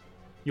rivals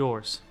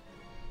yours.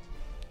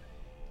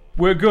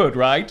 We're good,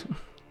 right?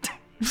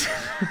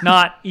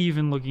 Not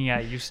even looking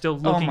at you, still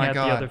looking at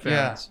the other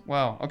Yeah. Ferins.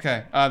 Wow.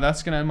 Okay.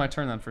 That's gonna end my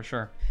turn then for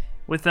sure.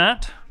 With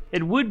that,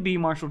 it would be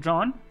Marshal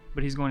John,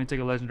 but he's going to take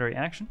a legendary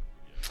action.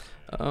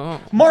 Oh.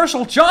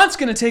 Marshal John's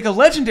gonna take a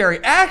legendary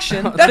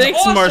action. That's Thanks,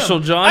 awesome. Marshal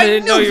John. I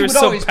didn't knew know you he were would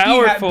so always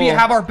powerful.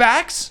 have our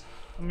backs.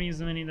 Let me use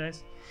the mini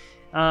dice.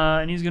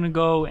 And he's going to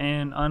go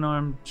and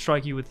unarmed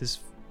strike you with this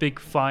big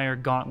fire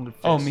gauntlet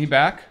fist. Oh, me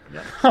back?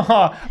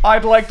 Yeah.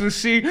 I'd like to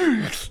see.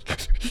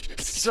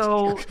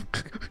 So,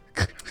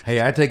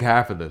 Hey, I take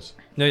half of this.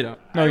 No, you don't.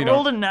 No, you I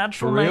rolled don't. a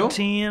natural For real?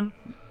 19.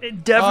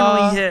 It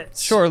definitely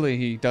hits. Surely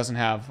he doesn't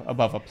have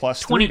above a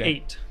plus 3 to-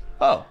 28.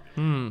 Oh,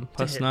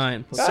 Plus hit.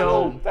 9. Plus,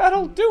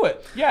 that'll do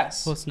it.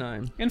 Yes. plus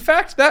 9. In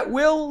fact, that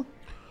will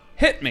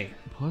hit me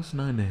Plus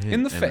 9 to hit.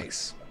 in the and-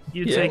 face.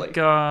 You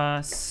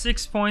Yeah. take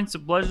 6 points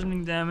of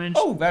bludgeoning damage,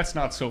 Oh, that's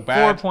not so 4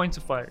 bad. points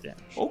of fire damage.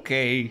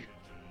 Okay,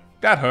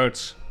 that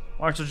hurts.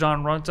 Marshal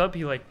John runs up.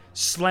 He like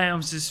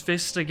slams his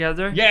fists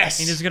together. Yes!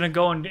 And he's gonna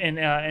go and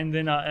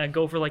then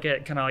go for like a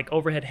kind of like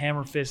overhead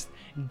hammer fist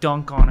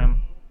dunk on him.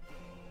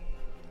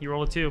 He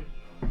rolled a 2.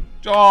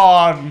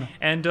 John.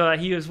 And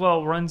he as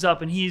well runs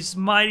up, and he's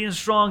mighty and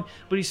strong,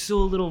 but he's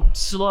still a little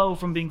slow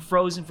from being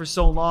frozen for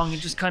so long,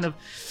 and just kind of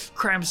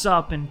cramps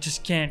up and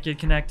just can't get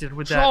connected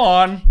with that.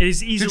 John. It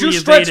is easily Did you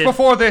stretch evaded.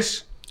 before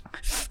this?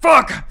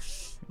 Fuck!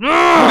 You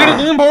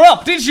didn't limber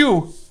up, did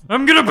you?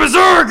 I'm gonna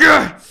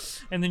berserk!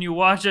 And then you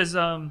watch as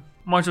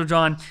Marshal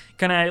John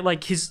kind of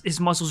like his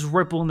muscles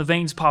ripple and the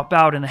veins pop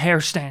out and the hair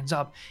stands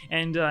up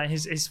and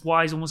his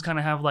eyes almost kind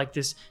of have like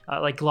this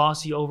like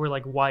glossy over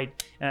like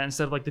white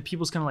instead of like the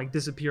pupils kind of like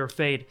disappear or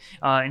fade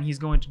and he's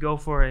going to go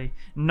for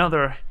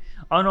another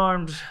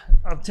unarmed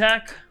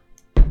attack,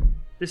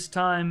 this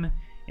time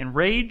in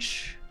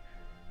rage.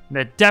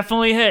 That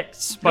definitely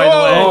hits, by the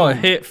way. Oh, it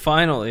hit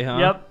finally, huh?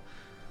 Yep.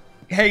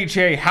 Hey,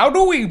 Jay, how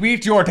do we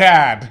beat your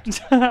dad?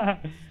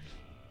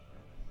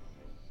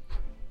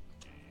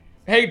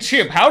 Hey,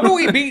 Chip, how do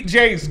we beat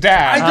Jay's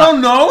dad? I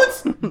don't know.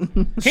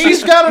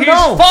 He's gotta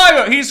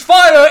know. He's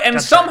fire,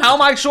 and somehow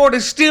my sword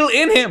is still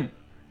in him.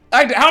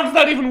 How does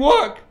that even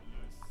work?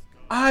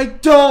 I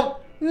don't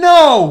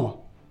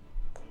No!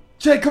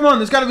 Jay, come on,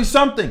 there's gotta be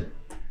something.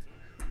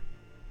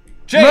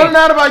 Jay, I'm running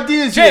out of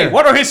ideas Jay, here.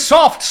 what are his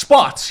soft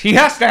spots? He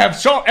has to have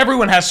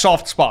everyone has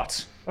soft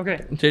spots.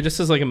 Okay. Jay just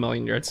has like a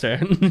million yard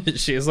stare.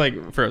 She is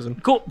like frozen.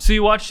 Cool. So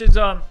you watch his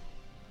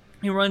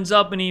he runs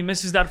up and he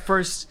misses that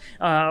first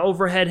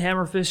overhead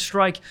hammer fist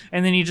strike,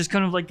 and then he just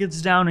kind of like gets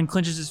down and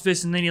clenches his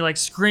fist, and then he like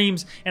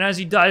screams, and as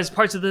he dies,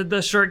 parts of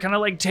the shirt kind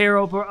of like tear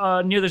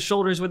up near the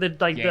shoulders where the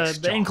like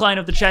the incline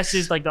of the chest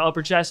is, like the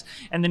upper chest,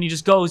 and then he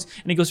just goes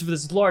and he goes for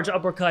this large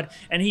uppercut,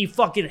 and he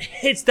fucking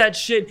hits that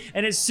shit,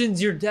 and it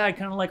sends your dad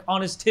kind of like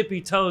on his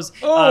tippy toes,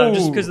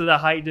 just because of the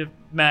height of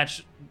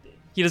match.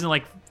 He doesn't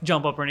like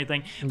jump up or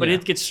anything, but Yeah.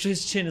 it gets,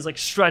 his chin is like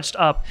stretched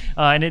up,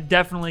 and it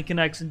definitely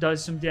connects and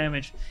does some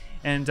damage.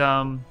 And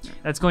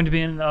that's going to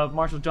be in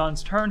Marshall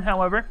John's turn,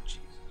 however.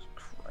 Jesus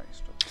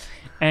Christ.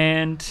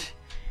 And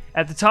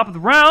at the top of the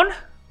round,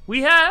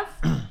 we have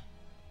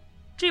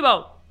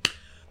Chibo.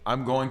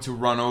 I'm going to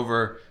run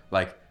over,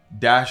 like,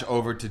 dash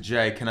over to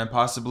Jay. Can I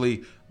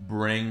possibly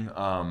bring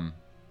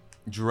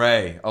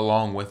Dre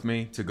along with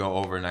me to go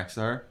over next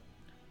to her?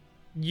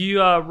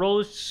 You roll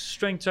a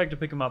strength check to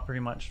pick him up, pretty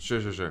much.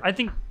 Sure. I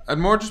think I'd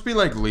more just be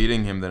like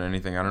leading him than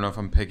anything. I don't know if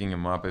I'm picking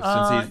him up.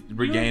 Since he's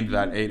regained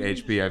that 8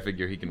 HP, I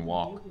figure he can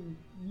walk.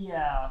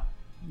 Yeah.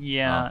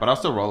 But I'll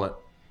still roll it.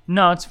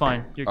 No, it's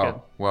fine. You're good.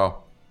 Oh,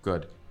 well,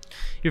 good.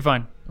 You're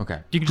fine. Okay.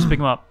 You can just pick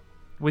him up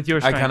with your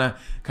I strength.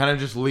 kind of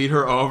just lead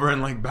her over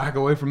and like back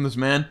away from this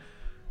man.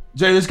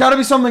 Jay, there's got to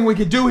be something we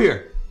could do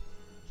here.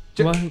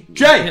 What?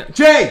 Jay, Yeah.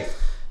 Jay,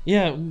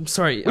 Yeah, I'm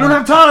sorry. we don't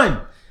have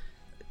time.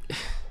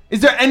 Is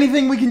there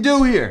anything we can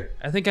do here?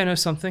 I think I know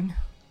something.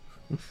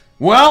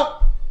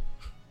 Well,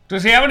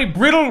 Does he have any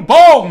brittle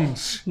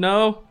bones?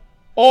 No.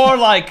 Or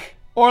like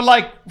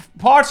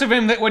parts of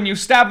him that when you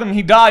stab him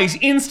he dies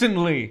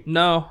instantly?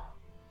 No.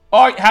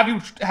 Or have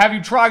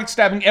you tried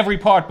stabbing every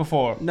part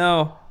before?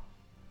 No.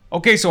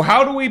 Okay, so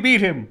how do we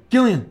beat him?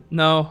 Gillian,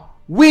 No.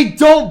 we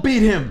don't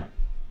beat him.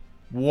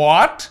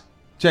 What?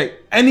 Jay,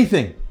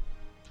 anything.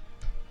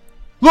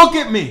 Look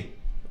at me.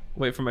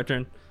 Wait for my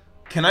turn.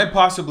 Can I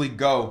possibly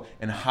go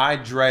and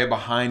hide Dre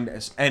behind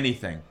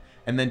anything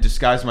and then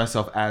disguise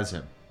myself as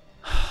him?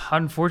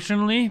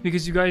 Unfortunately,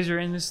 because you guys are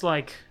in this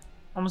like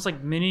almost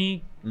like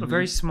mini, a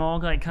very small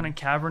like kind of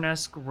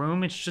cavern-esque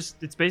room. It's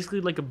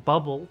basically like a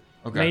bubble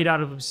made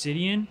out of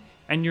obsidian,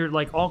 and you're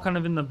like all kind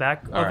of in the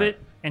back of right.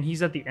 it, and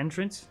he's at the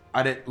entrance.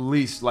 I'd at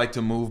least like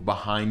to move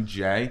behind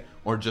Jay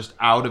or just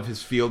out of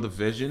his field of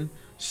vision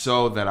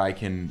so that I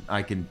can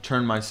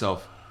turn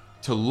myself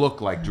to look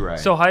like Dre.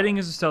 So hiding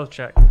is a stealth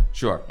check,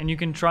 Sure. and you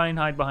can try and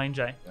hide behind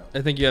Jay.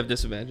 I think you have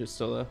disadvantage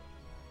still though.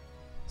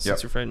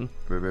 Since you're frightened.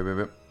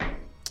 Wait.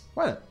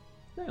 What?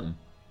 Damn.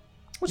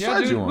 What Yeah,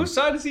 side dude, you on? whose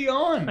side is he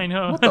on? I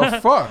know. What the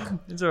fuck?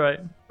 It's all right.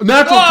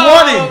 Natural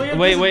Oh, 20!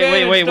 we have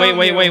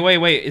disadvantage, don't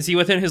you? Wait. Is he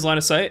within his line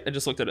of sight? I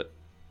just looked at it.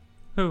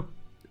 Who?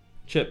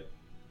 Chip.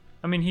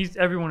 I mean,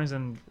 everyone is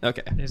in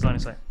Okay. his line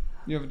of sight.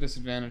 You have a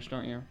disadvantage,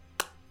 don't you?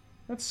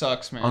 That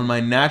sucks, man. On my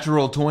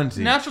natural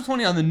 20. Natural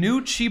 20 on the new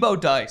Chibo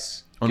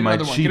dice. On Get my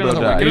another one, Chibo get another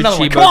one, dice. get another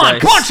one. Chibo Come on,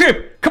 dice. come on,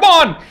 Chip! Come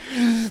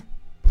on!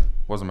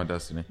 Wasn't my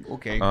destiny.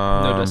 Okay.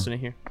 No destiny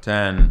here.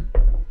 10.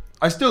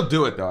 I still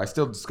do it though. I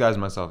still disguise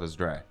myself as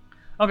Dre.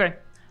 Okay.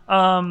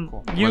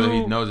 Whether he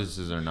You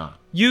notices or not.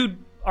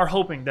 are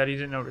hoping that he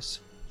didn't notice,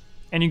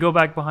 and you go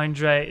back behind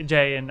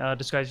Jay and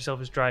disguise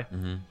yourself as Dre,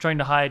 trying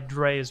to hide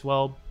Dre as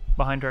well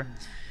behind her.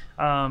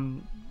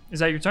 Is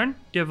that your turn? Do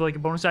you have like a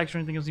bonus action or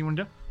anything else you want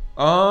to do?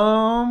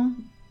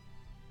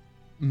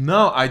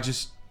 No, I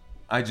just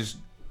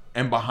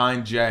am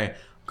behind Jay.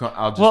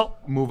 I'll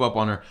just move up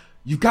on her.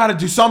 You got to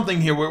do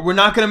something here. We're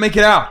not gonna make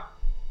it out.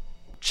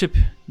 Chip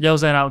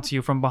yells that out to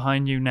you from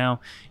behind you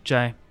now,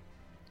 Jay.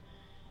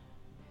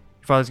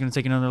 Your father's gonna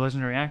take another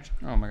legendary action.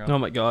 Oh my god. Oh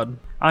my god.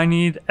 I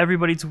need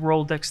everybody to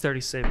roll dexterity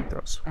saving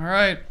throws.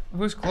 Alright,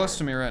 who's close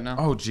to me right now?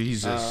 Oh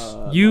Jesus.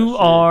 You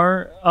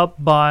are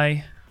up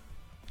by.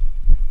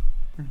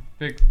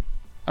 Big.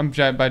 I'm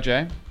by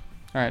Jay.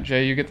 Alright,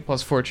 Jay, you get the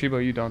 +4.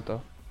 Chibo, you don't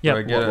though. Yeah. Do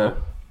I get a-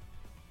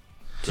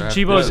 Do I have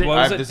Chibo's- to- What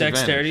I was have it? disadvantage.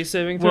 Dexterity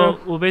saving throw?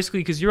 Well,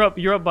 basically, because you're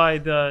up by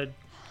the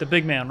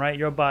big man, right?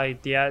 You're up by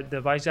the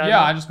vice admiral.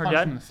 Yeah, I just her punched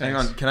dad? him in the face. Hang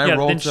on. Can I Yeah,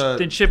 roll then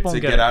to Chip won't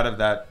to get get it. out of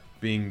that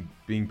being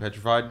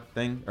petrified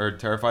thing or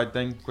terrified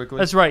thing quickly?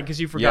 That's right, because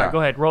you forgot. Yeah. Go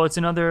ahead, roll. It's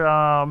another.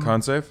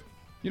 Con save.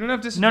 You don't have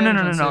No. disadvantage.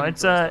 on saving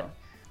It's throws,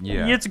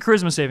 Yeah. It's a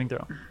charisma saving throw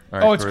All right,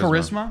 though. Oh, it's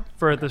charisma?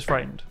 for this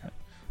frightened.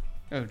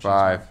 Oh, Jesus.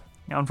 5.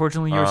 Yeah,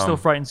 unfortunately, you're still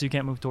frightened, so you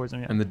can't move towards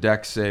him yet. And the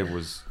dex save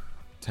was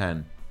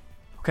 10.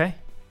 Okay.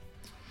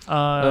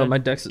 My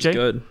dex is Jay?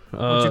 good.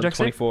 What's your dex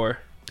save? 24.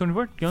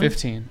 24. Gillian?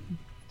 15.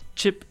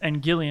 Chip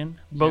and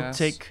Gillian both Yes.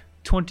 take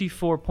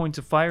 24 points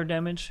of fire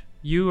damage.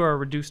 You are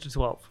reduced to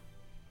 12.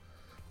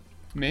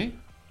 Me?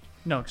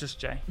 No, just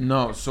Jay.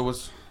 No, so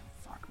it's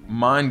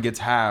mine gets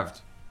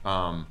halved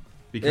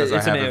because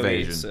It's I an have AoE,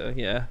 evasion. so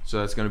yeah. So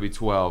that's going to be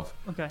 12.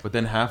 Okay. But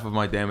then half of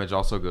my damage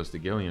also goes to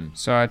Gillian.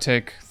 So I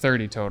take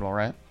 30 total,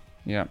 right?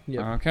 Yeah.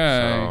 Yep. Okay.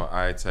 So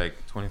I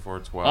take 24,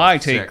 12, I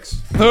take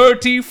 6.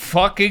 30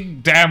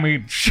 fucking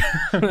damage.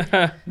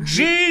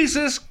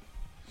 Jesus.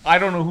 I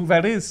don't know who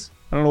that is.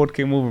 I don't know what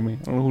came over me.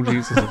 I don't know who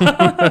Jesus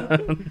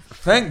is.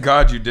 Thank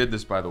God you did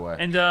this, by the way.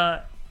 And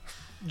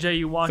Jay,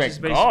 you watch this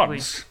Thank basically. God.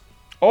 Well,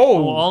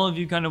 Oh. all of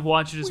you kind of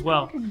watch it as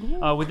well.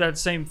 With that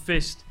same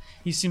fist,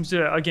 he seems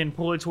to again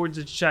pull it towards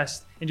his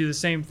chest and do the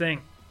same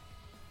thing.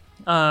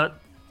 But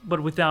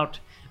without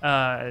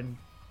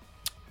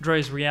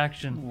Dre's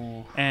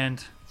reaction,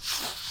 and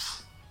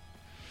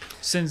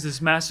sends this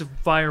massive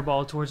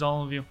fireball towards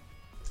all of you.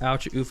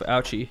 Ouch, oof,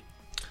 ouchie.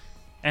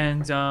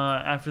 And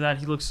after that,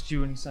 he looks at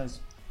you and he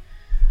says,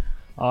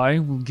 I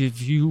will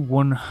give you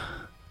one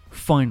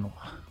final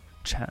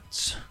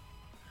chance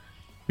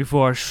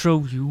before I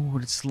show you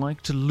what it's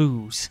like to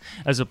lose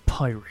as a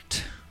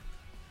pirate.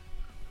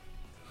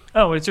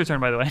 Oh, it's your turn,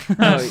 by the way.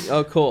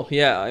 Oh, cool.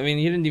 Yeah, I mean,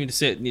 you didn't even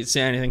need to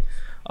say anything.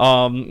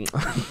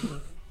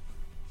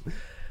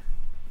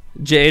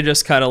 Jay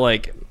just kind of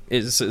like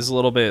is a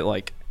little bit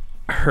like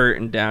hurt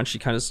and down. She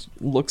kind of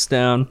looks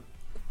down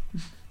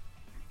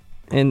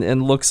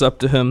and looks up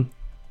to him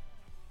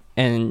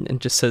and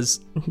just says,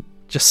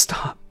 "Just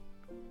stop.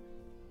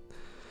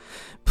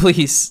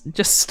 Please,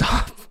 just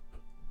stop.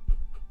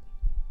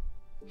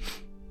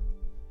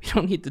 We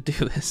don't need to do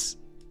this.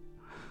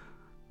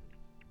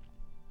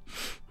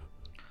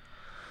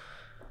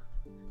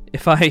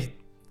 If I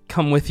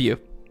come with you,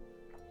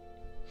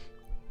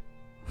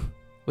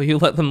 will you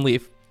let them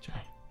leave?"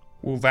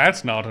 Well,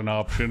 that's not an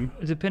option.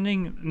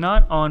 Depending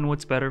not on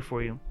what's better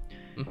for you,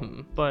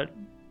 Mm-hmm. but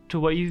to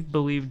what you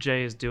believe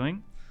Jay is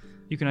doing,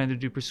 you can either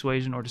do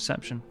persuasion or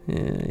deception.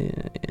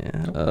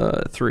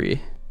 Yeah.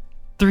 3.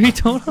 3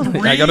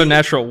 total? I got a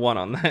natural 1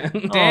 on that.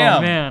 Damn.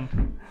 Oh,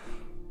 man.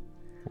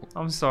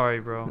 I'm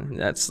sorry, bro.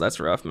 That's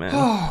rough, man.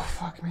 Oh,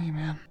 fuck me,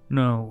 man.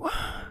 No.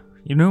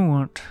 You know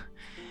what?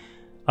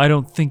 I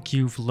don't think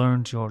you've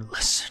learned your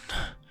lesson.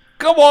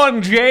 Come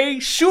on, Jay.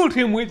 Shoot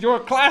him with your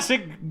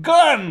classic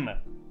gun.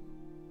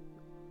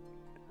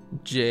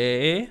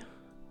 Jay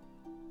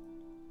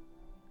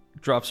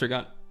drops her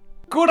gun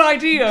Good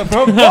idea.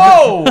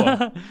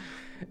 Bravo.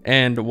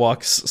 and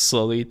walks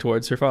slowly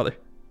towards her father.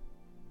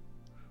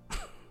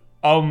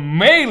 A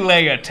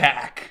melee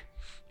attack.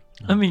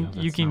 I mean, that's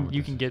you not can what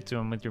you this can get to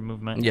him with your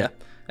movement. Yeah.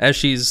 As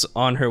she's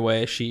on her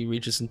way, she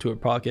reaches into her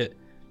pocket,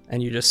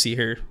 and you just see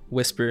her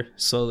whisper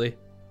slowly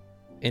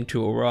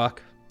into a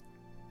rock.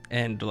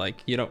 And,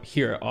 like, you don't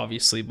hear it,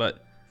 obviously,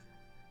 but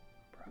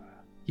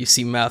you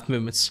see mouth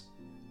movements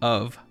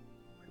of...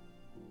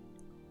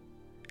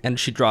 And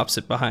she drops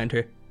it behind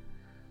her.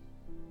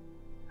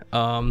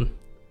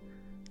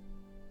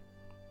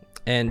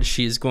 And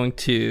she's going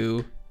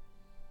to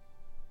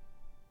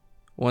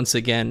once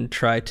again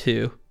try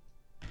to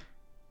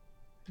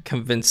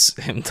convince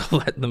him to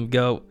let them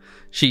go.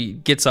 She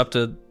gets up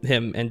to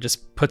him and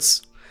just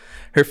puts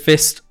her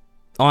fist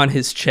on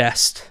his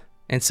chest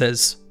and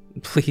says,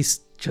 "Please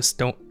just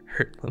don't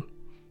hurt them."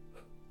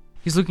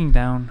 He's looking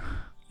down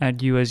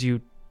at you as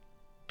you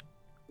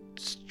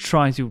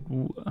try to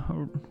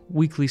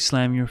weakly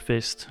slam your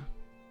fist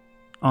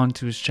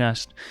onto his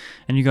chest,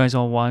 and you guys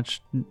all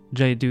watch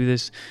Jay do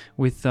this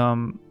with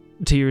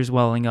tears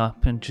welling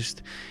up and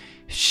just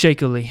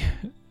shakily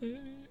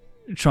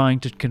trying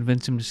to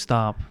convince him to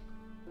stop.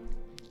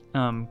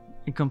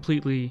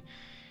 Completely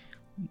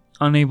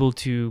unable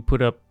to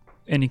put up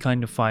any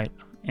kind of fight,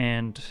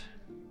 and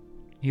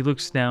he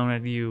looks down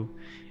at you,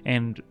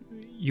 and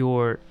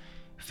your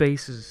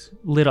face is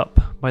lit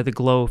up by the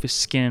glow of his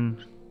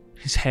skin,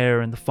 his hair,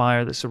 and the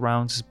fire that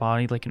surrounds his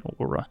body like an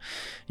aura.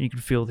 And you can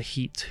feel the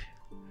heat.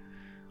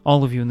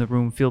 All of you in the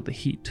room feel the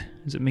heat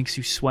as it makes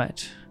you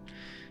sweat.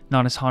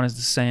 Not as hot as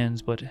the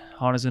sands, but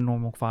hot as a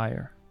normal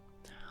fire.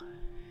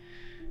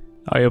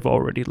 I have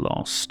already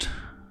lost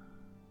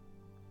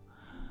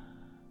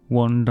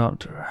one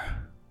daughter.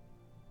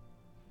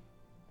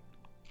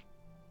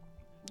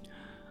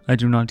 I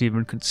do not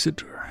even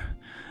consider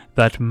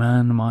that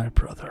man my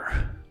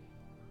brother.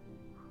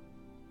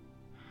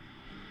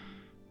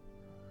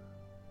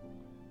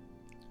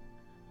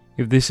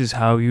 If this is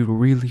how you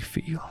really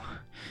feel,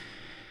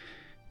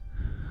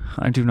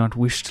 I do not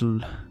wish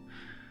to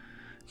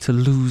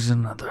lose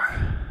another.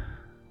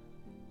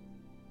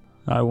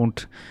 I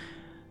won't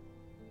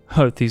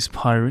hurt these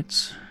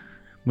pirates,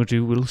 but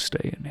you will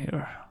stay in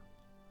here.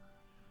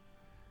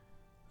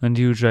 And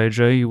you,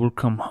 JJ, you will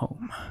come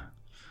home.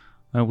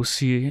 I will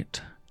see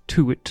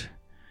to it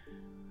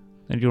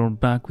that you're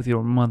back with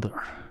your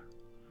mother,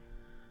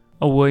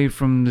 away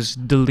from this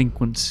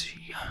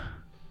delinquency,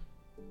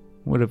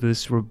 whatever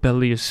this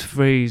rebellious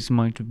phase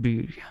might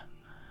be.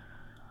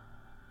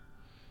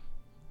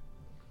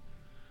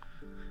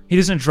 He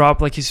doesn't drop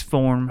like his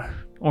form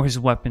or his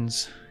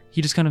weapons.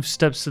 He just kind of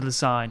steps to the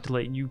side to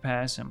let you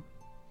pass him.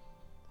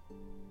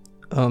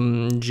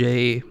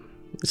 Jay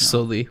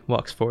slowly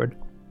walks forward.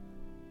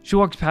 She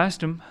walks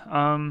past him.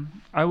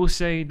 I will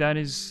say that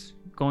is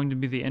going to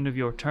be the end of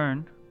your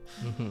turn.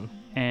 Mm-hmm.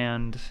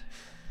 And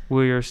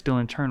we are still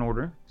in turn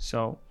order.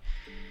 So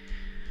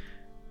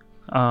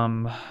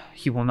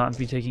he will not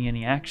be taking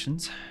any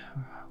actions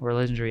or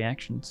legendary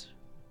actions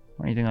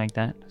or anything like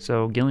that.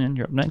 So, Gillian,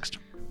 you're up next.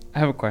 I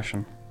have a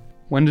question.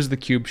 When does the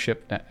cube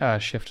shift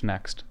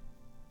next?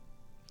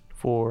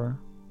 For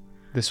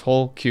This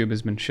whole cube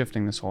has been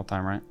shifting this whole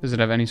time, right? Does it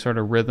have any sort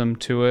of rhythm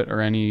to it or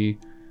anything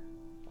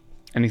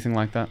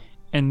like that?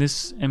 in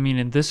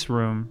this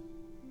room,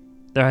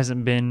 there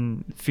hasn't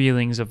been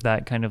feelings of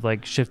that kind of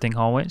like shifting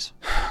hallways.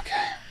 Okay.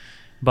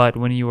 But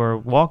when you were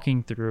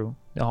walking through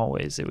the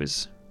hallways, it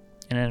was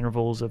in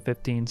intervals of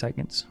 15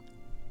 seconds,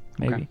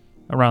 maybe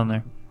around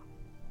there.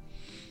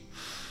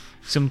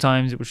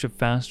 Sometimes it would shift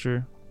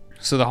faster.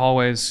 So the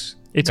hallways...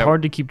 It's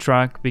hard to keep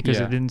track because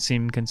Yeah. it didn't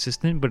seem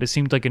consistent, but it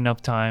seemed like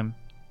enough time.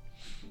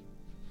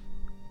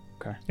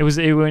 Okay. It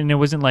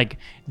wasn't like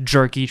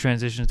jerky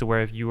transitions to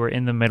where if you were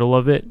in the middle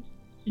of it,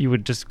 you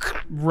would just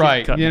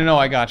Right. cut. No,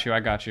 I got you.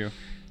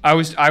 I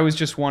was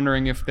just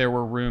wondering if there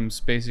were rooms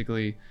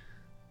basically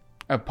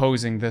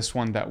opposing this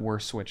one that were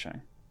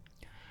switching.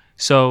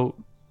 So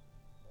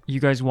you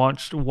guys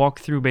walk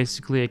through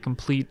basically a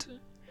complete,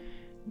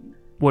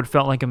 what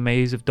felt like a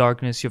maze of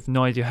darkness. You have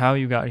no idea how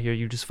you got here.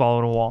 You just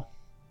followed a wall.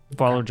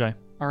 Followed Jay.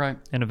 All right.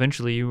 And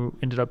eventually you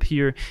ended up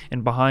here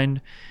and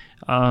behind.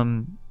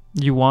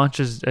 You watch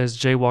as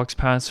Jay walks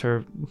past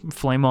her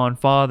flame on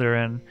father,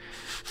 and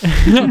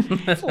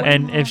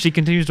and if she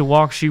continues to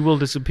walk, she will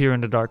disappear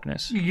into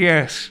darkness.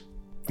 Yes.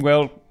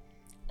 Well,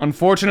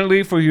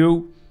 unfortunately for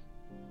you,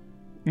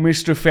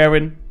 Mr.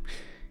 Ferin,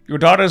 your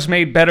daughter's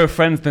made better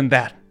friends than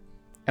that.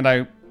 And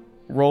I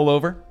roll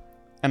over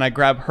and I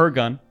grab her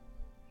gun.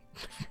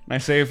 And I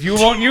say, if you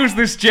won't use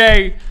this,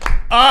 Jay,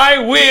 I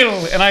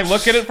will. And I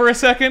look at it for a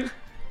second.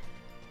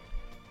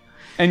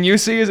 And you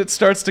see as it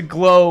starts to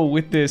glow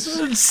with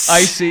this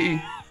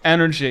icy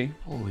energy.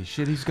 Holy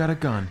shit, he's got a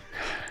gun.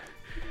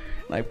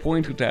 And I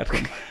point it at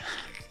him.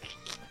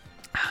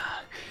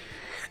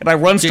 And I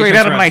run straight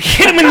at him and I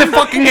hit him in the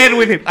fucking head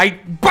with it. I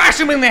bash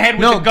him in the head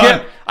with the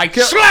gun. I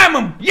slam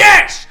him.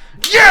 Yes!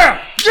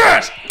 Yeah!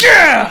 Yes!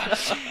 Yeah!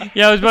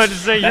 Yeah, I was about to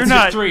say you're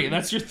not.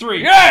 That's your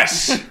three.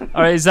 Yes!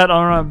 All right, is that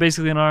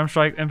basically an arm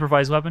strike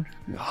improvised weapon?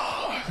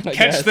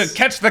 Catch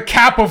the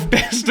cap of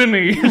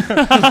destiny.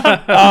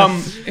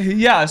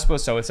 Yeah, I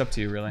suppose so. It's up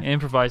to you, really.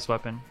 Improvised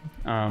weapon.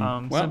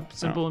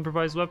 Simple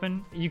improvised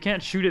weapon. You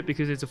can't shoot it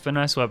because it's a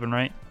finesse weapon,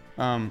 right?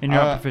 And you're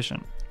not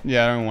proficient.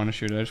 Yeah, I don't want to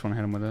shoot it. I just want to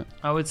hit him with it.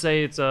 I would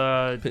say it's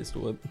a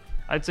Pistol whip.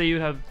 I'd say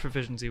you'd have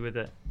proficiency with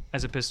it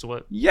as a pistol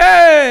whip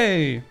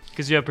Yay!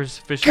 because you have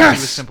proficiency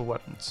Yes! with simple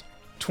weapons.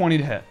 20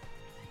 to hit.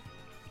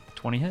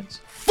 20 hits.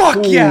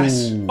 Fuck Ooh.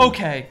 yes!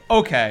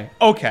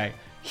 Okay.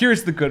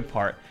 Here's the good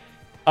part.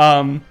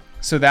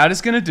 So that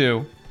is gonna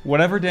do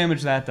whatever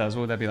damage that does.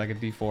 What would that be, like a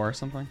D4 or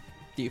something?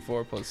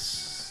 D4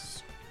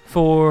 plus.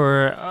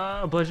 For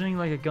bludgeoning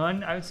like a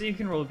gun, I would say you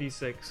can roll a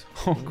d6.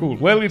 Oh, cool.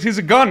 Well, it is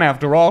a gun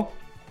after all.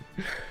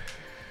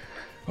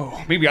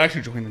 Oh, maybe I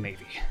should join the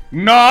Navy.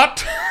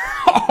 Not!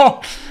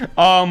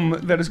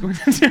 That is going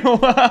to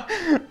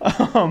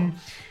do,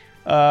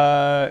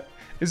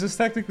 is this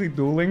technically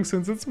dueling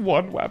since it's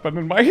one weapon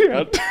in my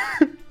hand?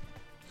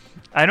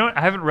 I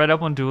haven't read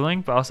up on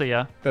dueling, but I'll say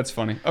yeah. That's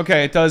funny.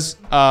 Okay, it does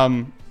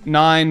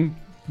 9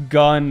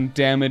 gun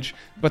damage,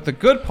 but the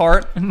good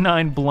part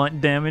 9 blunt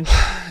damage.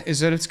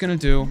 is that it's gonna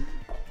do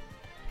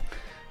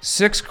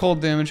 6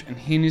 cold damage, and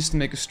he needs to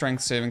make a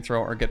strength saving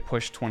throw or get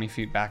pushed 20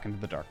 feet back into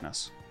the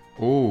darkness.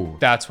 Ooh.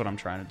 That's what I'm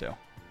trying to do.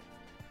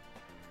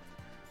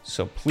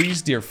 So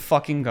please, dear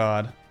fucking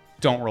God,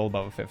 don't roll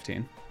above a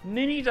 15.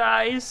 Mini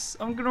dice.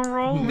 I'm gonna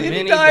roll.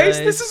 Mini dice.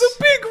 This is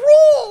a big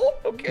roll.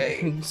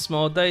 Okay.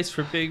 Small dice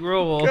for big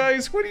roll.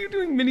 Guys, what are you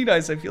doing mini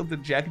dice? I feel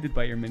dejected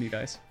by your mini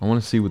dice. I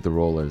want to see what the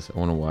roll is. I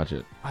want to watch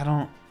it. I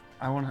want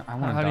to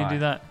How do you do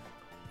that?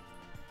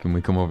 Can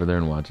we come over there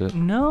and watch it?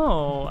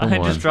 No, Come I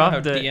on. just dropped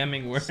How it.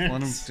 DMing works. Let him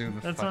do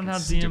the That's fucking not how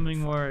stupid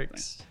DMing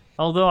works.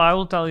 Although I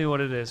will tell you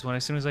what it is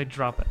as soon as I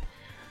drop it.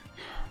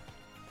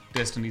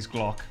 Destiny's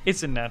Glock.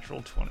 It's a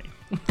natural 20.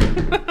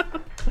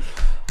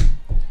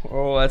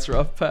 Oh, that's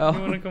rough, pal.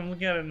 You want to come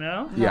look at it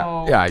now?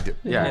 Yeah. Yeah, I do.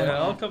 Yeah. Yeah,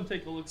 I'll come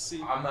take a look.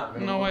 See. I'm not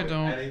gonna No, look I at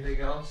don't. Anything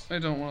else? I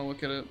don't want to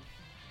look at it.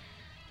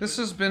 This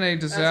has been a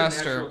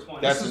disaster.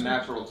 That's a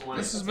natural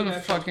 20. This has been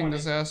a fucking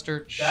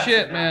disaster. That's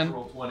Shit, a man.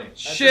 natural 20.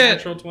 Shit.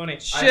 Natural 20.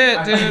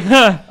 Shit, dude.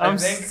 I'm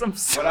think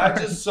sorry. What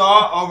I just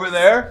saw over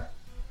there,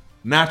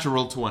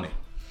 natural 20.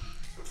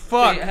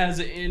 Fuck. It has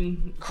it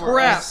in. for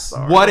Crap. us.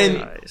 What in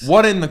guys.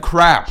 what in the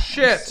crap?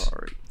 Shit.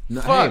 Sorry.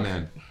 No, hey Fuck.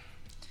 man,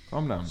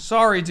 calm down.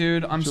 Sorry,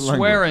 dude. I'm your language.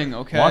 swearing,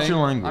 okay? Watch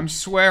your language. I'm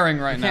swearing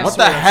right now. What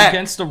the It's heck?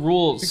 against the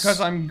rules. Because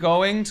I'm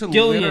going to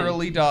Gillian,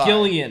 literally die.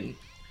 Gillian,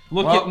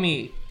 look Well- at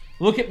me.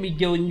 Look at me,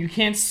 Gillian. You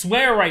can't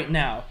swear right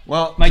now.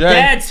 Well, My Jay,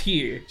 dad's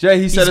here. Jay,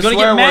 he said He's a gonna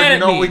swear get mad word. You at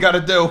know me. what we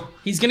gotta do?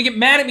 He's gonna get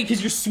mad at me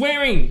because you're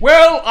swearing.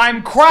 Well,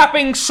 I'm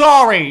crapping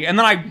sorry. And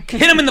then I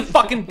hit him in the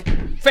fucking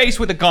face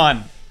with a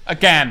gun.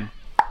 Again.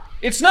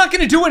 It's not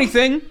gonna do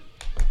anything.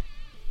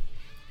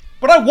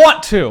 But I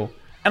want to.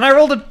 And I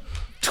rolled a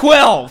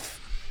 12.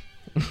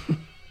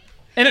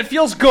 And it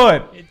feels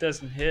good. It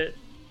doesn't hit.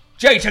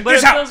 Jay, check But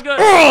this it out. feels good.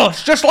 Ugh,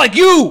 it's just like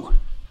you.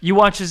 You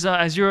watch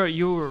as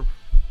you're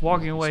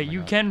walking away.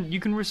 You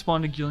can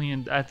respond to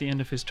Gillian at the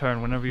end of his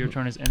turn. Whenever your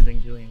turn is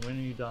ending, Gillian. When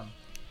are you done?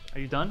 Are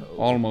you done?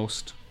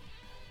 Almost.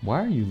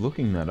 Why are you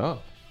looking that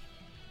up?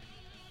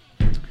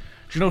 Do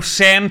you know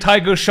sand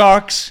tiger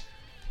sharks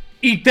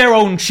eat their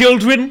own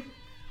children?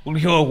 Well,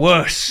 you're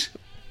worse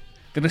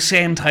than a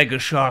sand tiger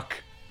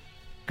shark.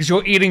 Because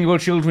you're eating your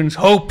children's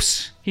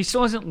hopes. He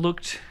still hasn't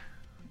looked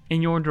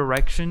in your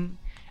direction.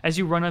 As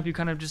you run up, you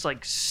kind of just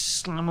like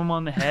slam him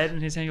on the head,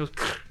 and his hand goes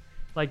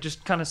like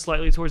just kind of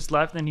slightly towards the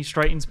left, and then he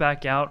straightens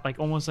back out, like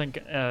almost like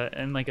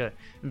in like a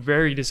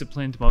very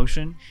disciplined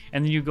motion.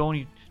 And then you go and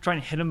you try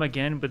and hit him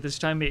again, but this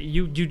time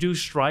you do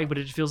strike, but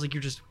it feels like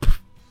you're just.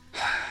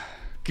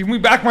 Give me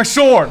back my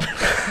sword.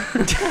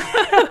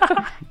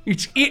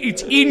 It's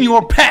in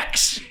your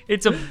pecs.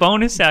 It's a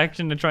bonus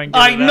action to try and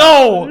get I it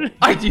know.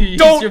 I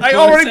I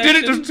already did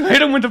it to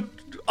hit him with the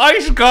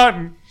ice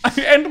gun. I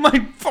end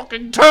my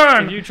fucking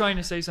turn. Are you trying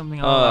to say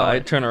something? I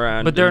turn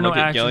around, but there are and no look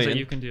at actions Gillian, that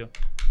you can do.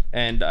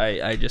 and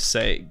I just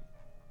say,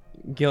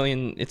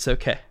 Gillian, it's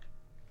okay.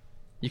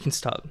 You can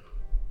stop.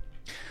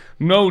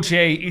 No,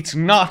 Jay, it's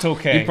not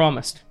okay. You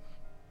promised.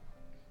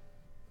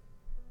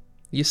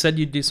 You said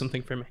you'd do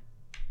something for me.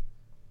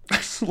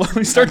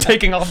 Slowly start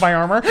taking off my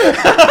armor.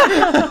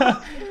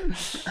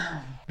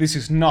 This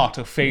is not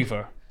a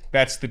favor.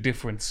 That's the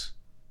difference.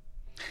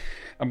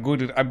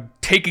 I'm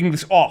taking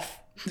this off.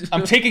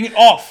 I'm taking it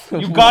off.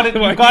 You got it.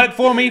 You got it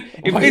for me.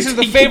 If this is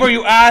the favor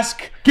you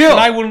ask, then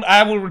I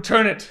will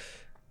return it.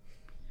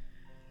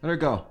 Let her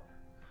go.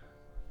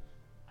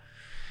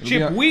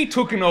 Chip, we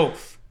took an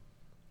oath.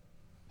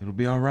 It'll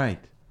be all right.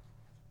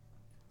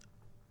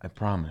 I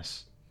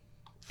promise.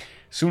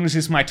 As soon as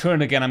it's my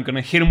turn again, I'm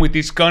gonna hit him with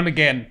this gun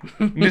again.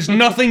 And there's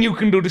nothing you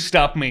can do to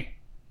stop me.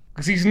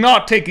 Because he's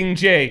not taking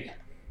Jay.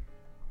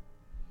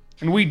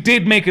 And we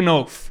did make an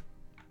oath.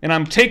 And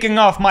I'm taking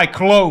off my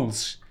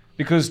clothes.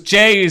 Because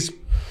Jay is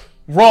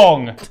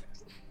wrong.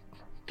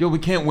 Gil, we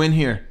can't win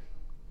here.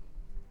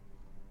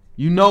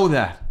 You know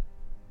that.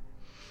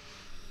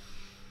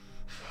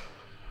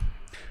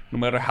 No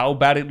matter how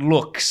bad it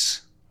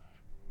looks.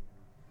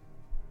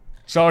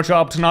 It's our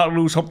job to not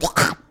lose hope.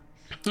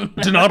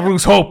 To not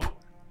lose hope.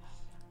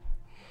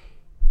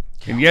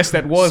 And yes,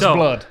 that was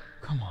blood.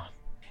 Come on.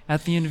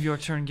 At the end of your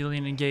turn,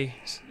 Gillian and Jay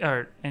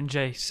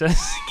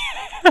says,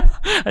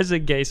 I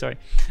said gay, sorry.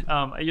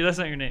 That's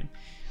not your name.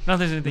 Not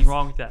that there's anything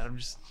wrong with that. I'm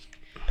just.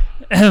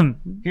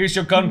 Here's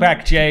your gun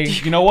back, Jay.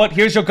 You know what?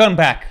 Here's your gun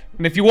back.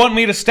 And if you want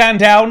me to stand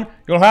down,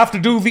 you'll have to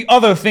do the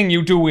other thing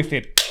you do with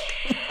it.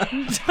 What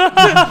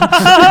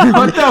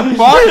the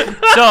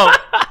fuck? So,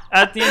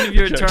 at the end of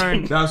your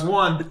turn, That's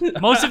one.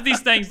 most of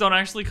these things don't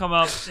actually come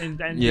up and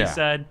be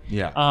said.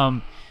 Yeah.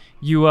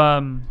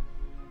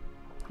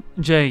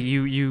 Jay,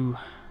 you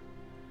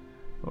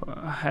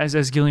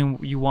as Gillian,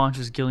 you watch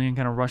as Gillian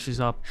kind of rushes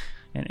up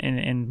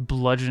and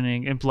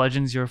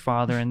bludgeons your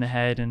father in the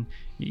head, and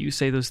you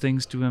say those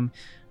things to him.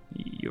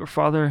 Your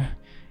father,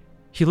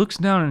 he looks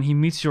down and he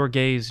meets your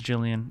gaze,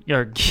 Gillian.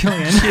 Yes,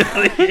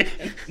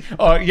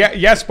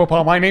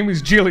 Papa, my name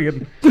is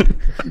Jillian.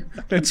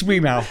 That's me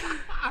now.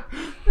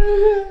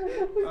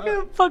 I'm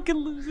gonna fucking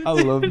lose it. I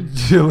love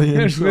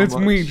Jillian so That's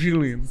much. me,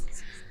 Jillian.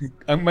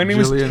 My name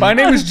is Jillian.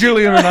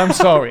 Jillian, and I'm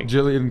sorry.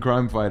 Jillian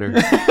crime fighter.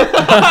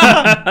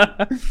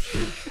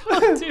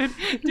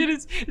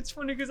 dude, it's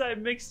funny because I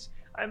mixed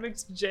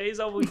Jay's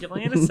up with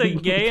Gillian to say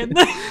gay, and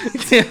then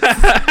Dude,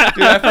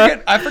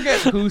 I forget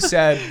who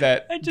said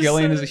that I just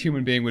Gillian said as a it.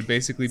 human being would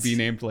basically be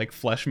named like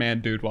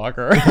Fleshman Dude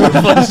Walker.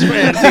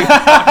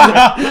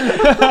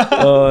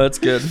 Oh, that's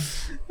good.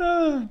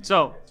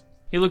 So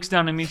he looks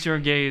down and meets your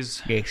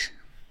gaze, Yes.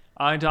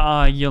 eye to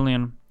eye,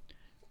 Gillian,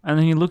 and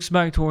then he looks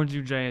back towards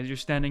you, Jay, as you're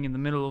standing in the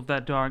middle of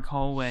that dark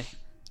hallway,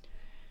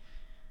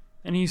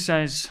 and he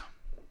says,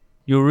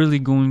 "You're really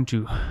going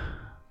to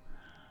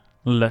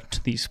let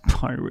these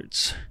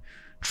pirates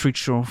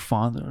treat your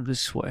father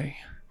this way?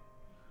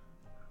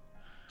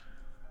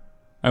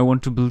 I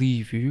want to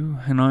believe you,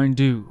 and I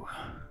do.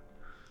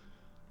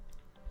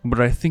 But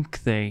I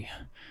think they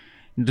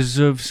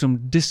deserve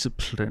some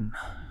discipline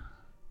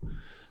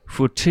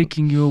for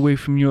taking you away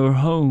from your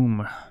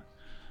home.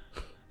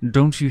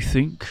 Don't you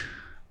think?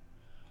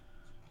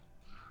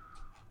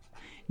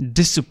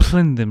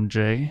 Discipline them,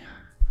 Jay."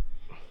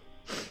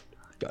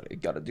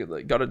 Gotta do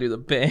the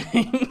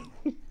bang.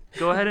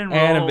 Go ahead and roll.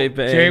 Anime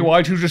bang. Jay,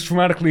 why'd you just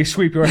dramatically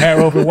sweep your hair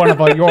over one of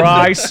your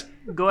eyes?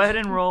 Go ahead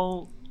and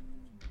roll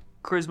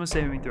charisma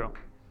saving throw.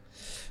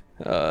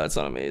 That's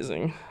not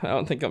amazing. I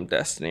don't think I'm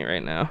Destiny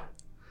right now.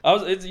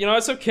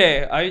 It's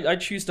okay. I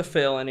choose to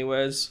fail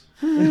anyways.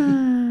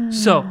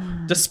 So,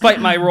 Despite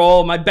my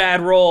roll, my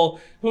bad roll.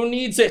 Who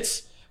needs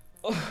it?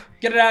 Ugh,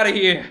 get it out of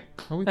here.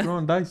 Are we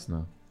throwing dice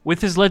now?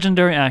 with his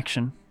legendary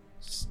action,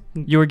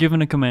 you are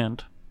given a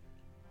command,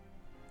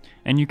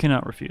 and you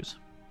cannot refuse.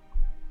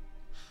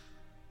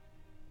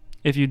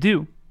 If you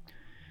do,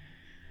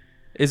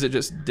 Is it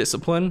just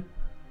discipline?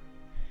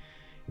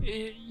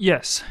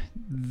 yes,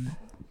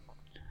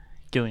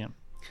 Gillian.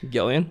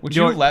 Gillian? Would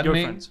Your- you let your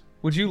me? friends.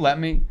 Would you let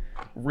me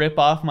rip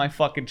off my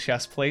fucking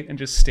chest plate and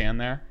just stand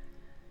there?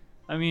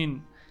 I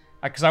mean,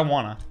 Because I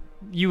wanna.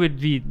 you would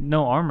be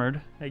no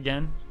armored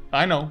again.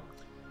 I know.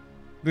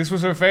 This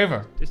was her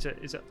favor. Is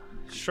it?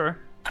 Sure.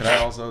 Could I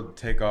also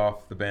take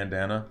off the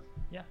bandana?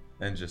 Yeah.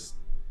 And just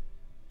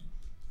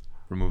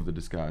remove the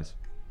disguise?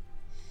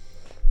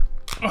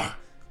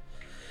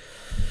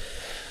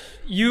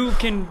 You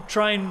can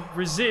try and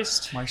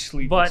resist, My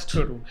sleeveless but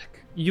turtleneck.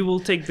 you will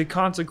take the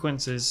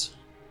consequences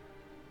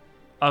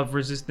of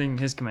resisting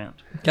his command.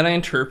 Can I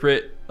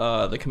interpret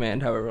the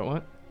command however I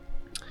want?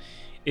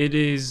 It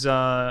is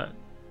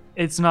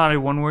it's not a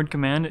one-word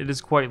command. It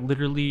is quite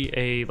literally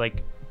it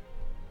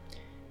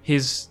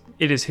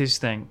is his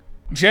thing.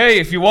 Jay,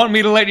 if you want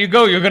me to let you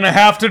go, you're gonna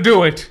have to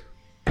do it.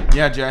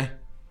 Yeah, Jay.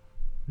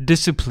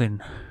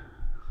 Discipline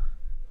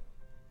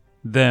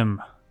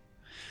them.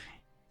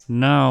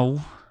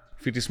 Now,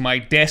 If it is my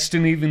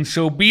destiny, then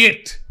so be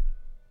it.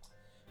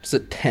 Does a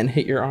 10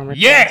 hit your armor?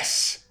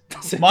 Yes!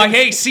 My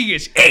AC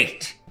is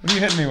 8. What are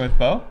you hitting me with,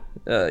 Bo?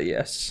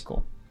 Yes.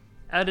 Cool.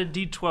 add a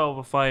d12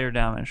 of fire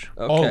damage.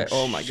 Okay.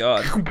 Oh my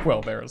god.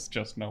 Well, there's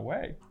just no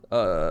way.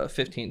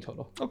 15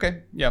 total.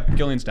 Okay, yeah,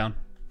 Gillian's down.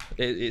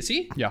 Is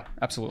he? Yeah,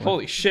 absolutely.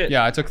 Holy shit.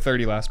 Yeah, I took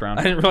 30 last I round.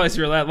 didn't realize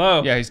you were that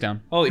low. Yeah, he's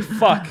down. Holy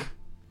fuck.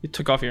 You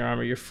took off your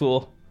armor. You're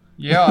fool.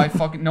 Yeah, I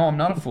fucking... No, I'm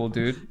not a fool,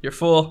 dude. You're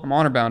fool. I'm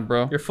honor bound,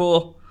 bro. You're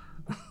fool.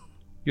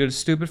 You had a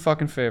stupid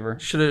fucking favor.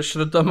 Should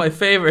have done my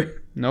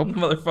favor. Nope.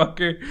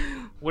 Motherfucker.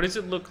 What does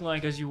it look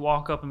like as you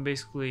walk up and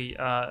basically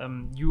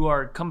you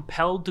are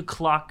compelled to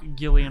clock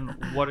Gillian?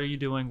 What are you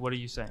doing? What are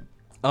you saying?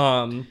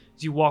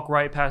 As you walk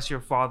right past your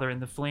father, and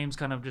the flames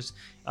kind of just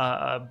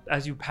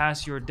as you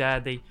pass your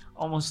dad, they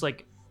almost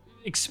like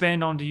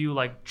expand onto you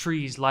like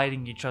trees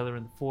lighting each other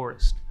in the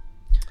forest.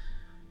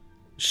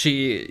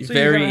 She So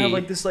very you kind of have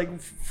like this like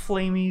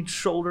flamey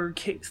shoulder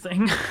cape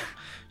thing.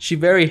 she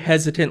very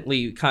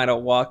hesitantly kind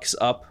of walks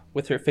up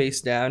with her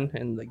face down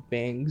and like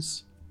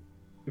bangs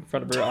in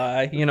front of her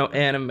eye. You know,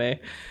 anime,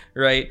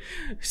 right?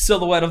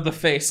 Silhouette of the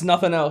face,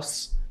 nothing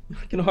else.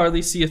 I can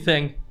hardly see a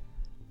thing.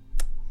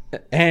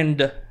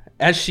 And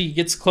as she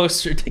gets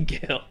closer to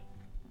Gil,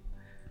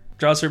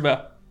 draws her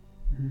bow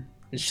and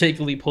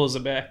shakily pulls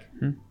it back.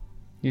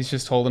 He's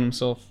just holding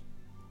himself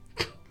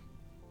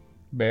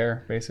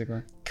bare,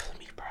 basically. Kill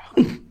me,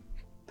 bro.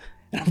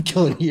 And I'm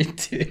killing you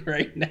too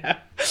right now.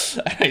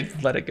 I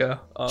let it go.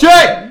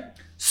 Jay!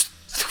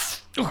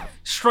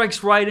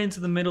 Strikes right into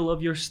the middle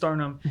of your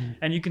sternum,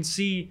 and you can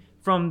see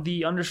from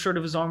the undershirt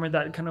of his armor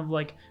that kind of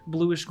like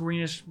bluish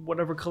greenish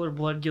whatever color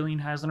blood Gillian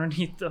has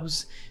underneath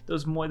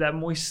that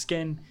moist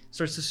skin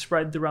starts to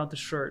spread throughout the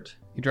shirt,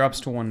 He drops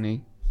to one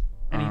knee,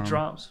 and he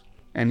drops.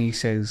 and he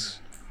says,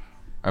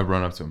 I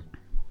run up to him.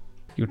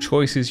 your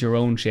choice is your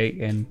own, Jay,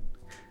 and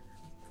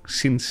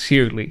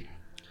sincerely,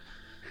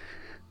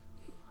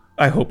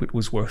 I hope it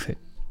was worth it.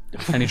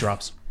 And he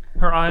drops.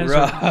 Her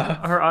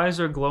eyes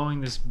are glowing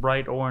this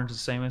bright orange, the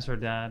same as her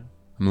dad.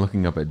 I'm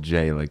looking up at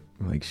Jay like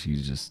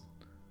she's just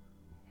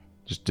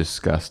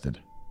disgusted.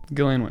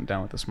 Gillian went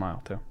down with a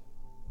smile, too.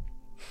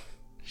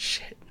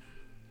 Shit.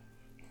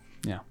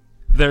 Yeah.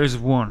 There's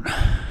one.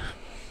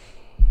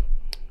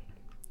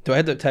 Do I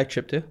have to attack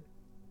Chip too?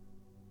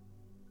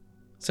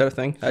 Is that a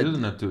thing? She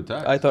doesn't have to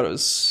attack. I thought it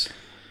was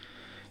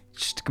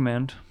Just a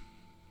command.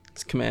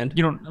 it's command.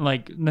 You don't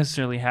like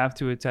necessarily have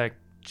to attack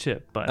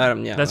Chip, but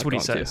Yeah, that's I'm what he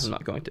not going to. says. I'm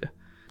not going to.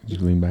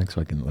 Just lean back so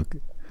I can look.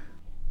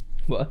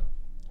 What?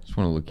 Just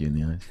want to look you in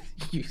the eyes.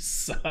 You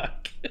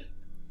suck.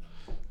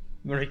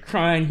 I'm already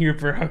crying here,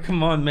 bro.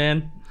 Come on,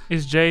 man.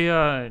 Is Jay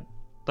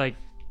like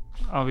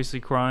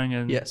obviously crying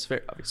and Yes,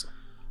 very obviously.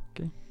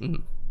 Okay.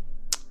 Mhm.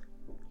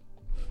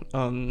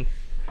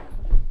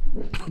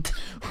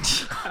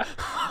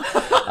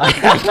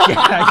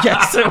 I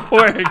guess it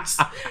works.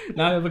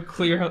 Now I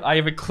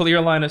have a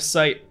clear line of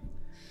sight.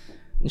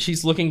 And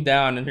she's looking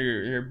down, and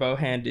her bow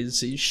hand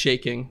is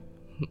shaking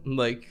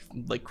like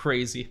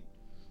crazy.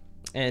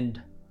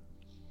 And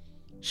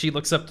she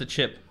looks up to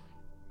Chip.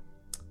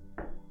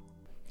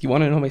 You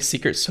want to know my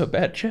secret so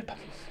bad, Chip?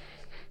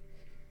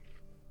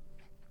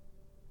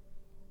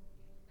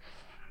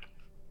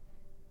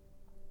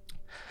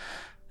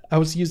 I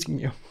was using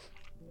you.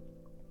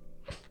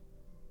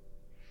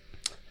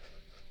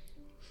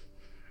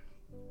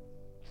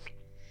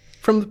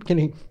 From the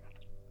beginning.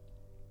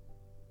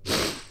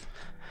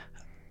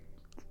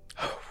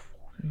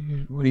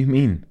 What do you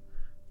mean?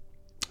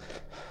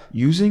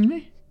 Using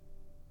me?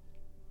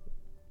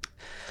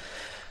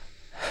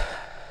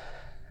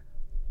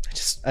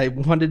 I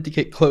wanted to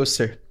get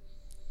closer.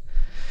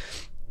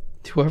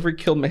 To whoever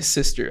killed my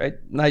sister,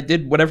 I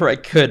did whatever I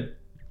could.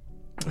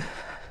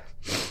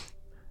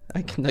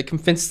 I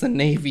convinced the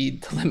Navy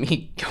to let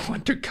me go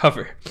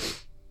undercover.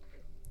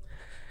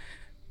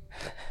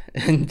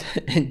 And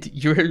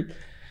you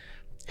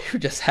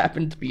just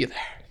happened to be there.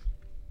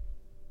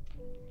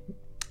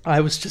 I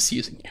was just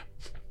using you.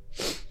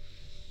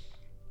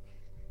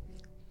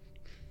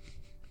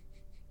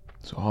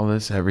 So all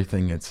this,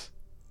 everything,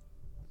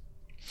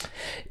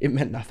 It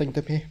meant nothing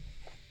to me.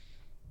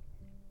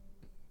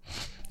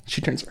 She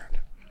turns around.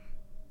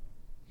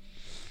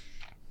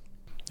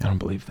 I don't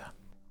believe that.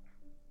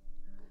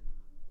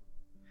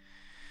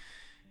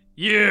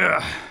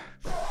 Yeah.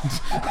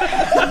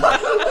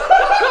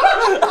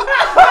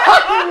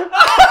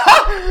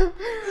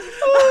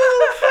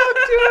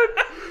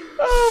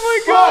 Oh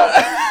my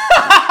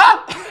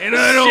god! And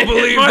I don't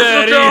believe Marshal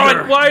that John,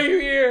 either. why are you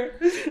here?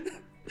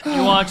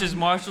 You watch as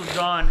Marshal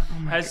John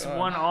has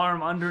one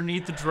arm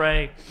underneath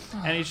Dre,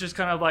 and he's just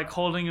kind of like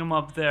holding him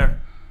up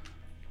there.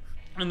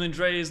 And then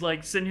Dre is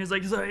like sitting here,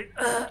 he's like,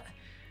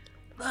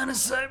 line of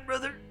sight,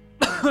 brother.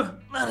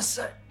 Line of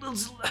sight, little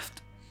to the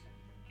left.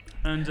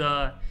 And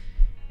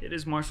it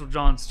is Marshal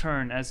John's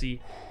turn as he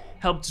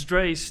helps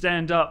Dre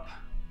stand up.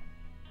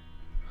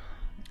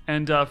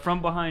 And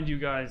from behind you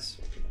guys.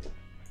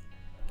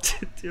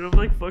 Dude, I'm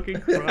like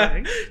fucking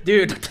crying.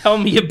 Dude, tell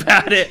me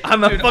about it.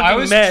 I'm a Dude, fucking I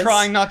was mess.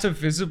 trying not to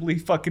visibly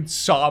fucking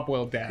sob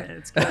while dead.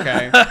 It's good.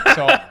 Okay,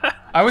 so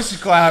I was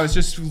just glad I was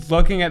just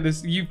looking at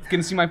this. You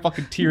can see my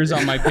fucking tears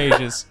on my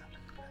pages.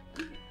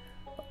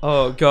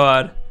 Oh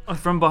god.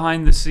 From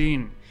behind the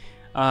scene,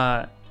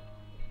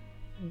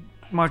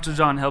 Marshal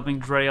John helping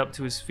Dre up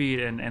to his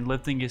feet and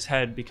lifting his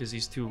head because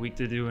he's too weak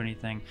to do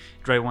anything.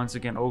 Dre once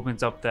again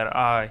opens up that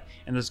eye,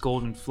 and this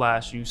golden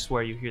flash, and you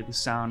swear you hear the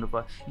sound of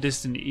a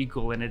distant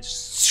eagle, and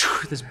it's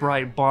this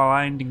bright,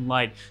 blinding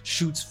light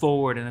shoots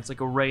forward, and it's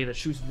like a ray that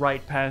shoots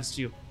right past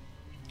you.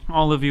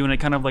 All of you, and a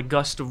kind of like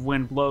gust of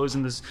wind blows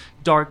in this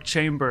dark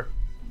chamber.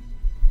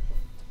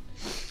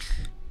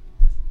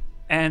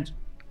 And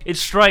it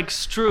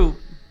strikes true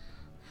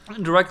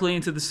directly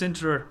into the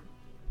center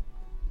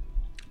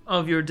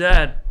of your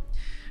dad,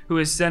 who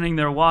is standing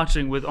there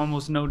watching with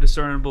almost no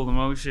discernible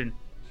emotion.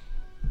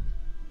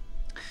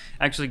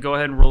 Actually, go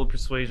ahead and roll a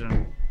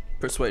persuasion.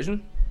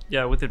 Persuasion?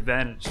 Yeah, with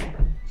advantage.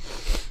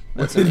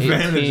 That's an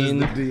Advantage is 18.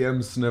 the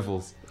DM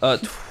sniffles.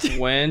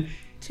 20.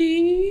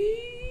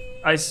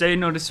 I say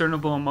no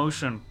discernible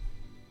emotion.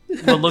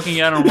 But looking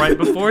at him right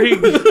before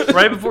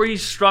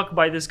he's struck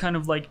by this kind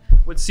of like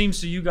what seems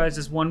to you guys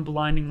as one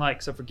blinding light,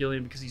 except for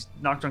Gillian because he's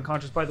knocked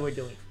unconscious. By the way,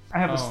 Gillian, I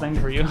have this thing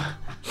for you.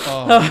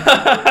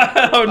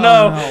 Oh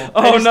no.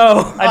 Oh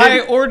no.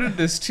 I ordered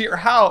this to your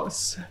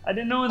house. I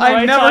didn't know when the I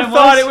right never time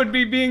thought was. it would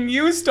be being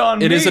used on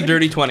me. It is a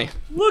dirty 20.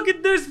 Look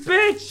at this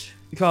bitch!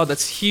 God,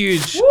 that's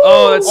huge.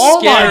 Oh, that's Oh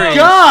scary. my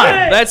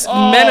god! That's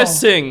Oh.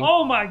 menacing.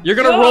 Oh my god! You're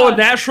gonna roll a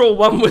natural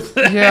one with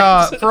that.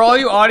 Yeah, for all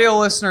you audio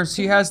listeners,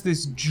 he has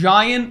this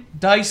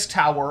giant dice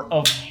tower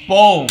of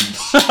bones.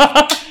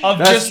 Of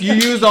just You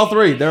used all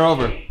three. They're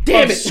over.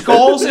 of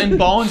skulls and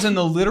bones and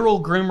the literal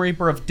Grim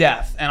Reaper of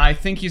death. And I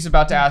think he's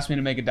about to ask me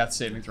to make a death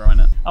saving throw in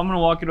it. I'm gonna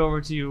walk it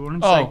over to you in a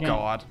Oh second.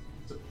 god.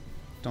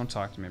 Don't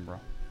talk to me, bro.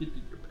 You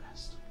did your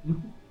best.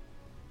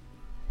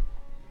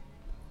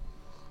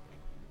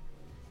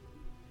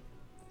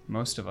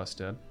 Most of us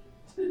did.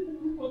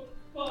 What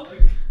the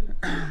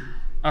fuck?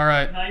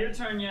 Alright. Not your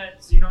turn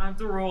yet, so you don't have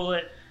to roll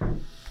it.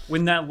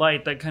 When that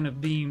light, that kind of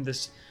beam,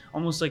 this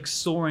almost like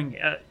soaring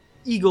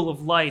eagle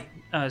of light,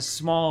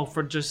 small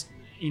for just,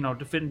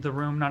 to fit into the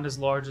room, not as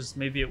large as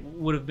maybe it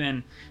would have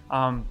been.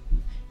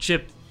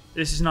 Chip,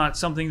 this is not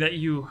something that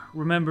you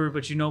remember,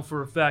 but you know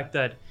for a fact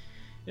that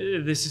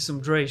this is some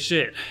Dre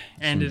shit.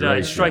 And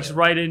it strikes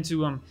right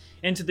into him,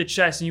 into the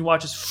chest, and you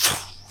watch us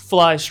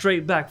fly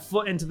straight back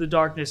into the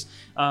darkness.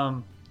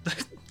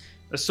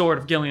 The sword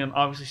of Gillian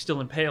obviously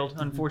still impaled,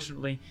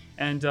 unfortunately,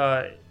 and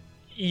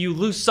you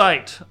lose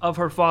sight of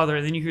her father,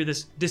 and then you hear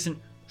this distant,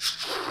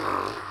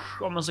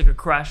 almost like a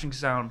crashing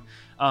sound,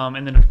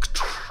 and then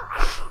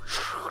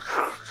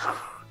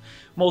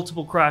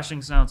multiple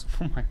crashing sounds.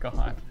 Oh my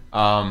god.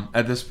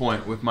 At this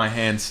point, with my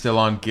hand still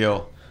on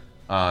Gil,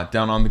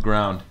 down on the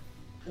ground,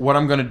 what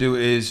I'm gonna do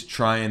is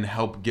try and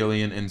help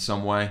Gillian in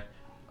some way.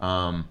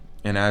 And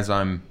as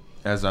I'm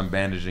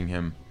bandaging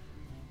him,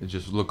 I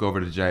just look over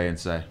to Jay and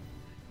say,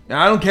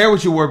 "I don't care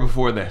what you were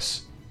before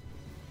this.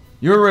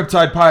 You're a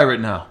Riptide pirate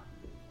now.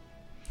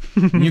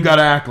 You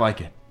gotta act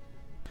like it."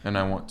 And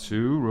I want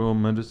to roll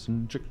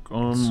medicine check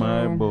on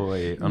my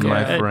boy, on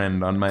my ahead.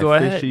 friend, on my Go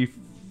ahead.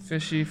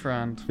 Fishy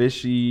friend.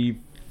 fishy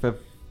F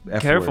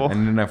Careful. word. I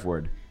need an F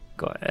word.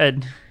 Go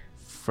ahead.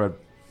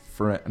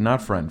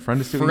 Not friend.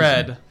 Friend is too easy.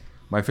 Fred.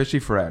 My fishy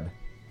Fred.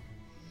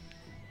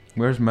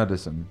 Where's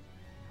medicine?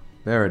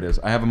 There it is.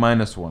 I have a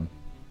 -1.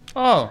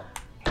 Oh.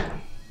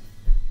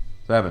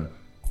 7.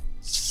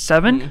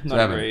 7? Not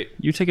 7. great.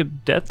 You take a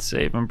death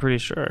save, I'm pretty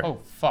sure. Oh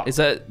fuck. Is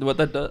that what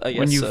that does? I guess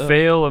when you so.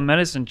 fail a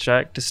medicine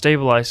check to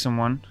stabilize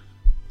someone.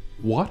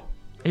 What?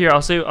 Here,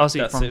 I'll say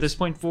Death from saves. this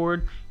point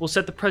forward, we'll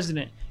set the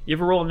precedent. You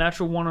ever roll a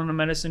natural 1 on a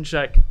medicine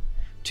check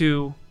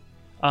to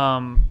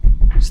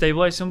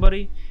stabilize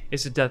somebody,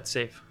 it's a death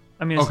save.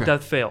 I mean, it's Okay. a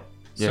death fail.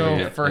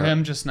 So for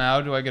him just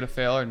now, do I get a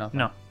fail or nothing?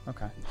 No.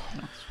 Okay.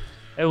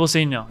 It will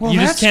say no. Well, You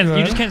that's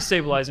good. just can't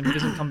stabilize him. He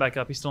doesn't come back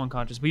up. He's still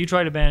unconscious. But you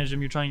try to bandage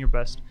him. You're trying your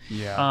best.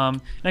 Yeah.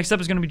 Next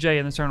up is going to be Jay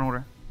in the turn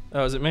order.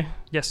 Oh, is it me?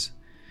 Yes.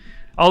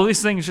 All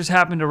these things just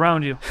happened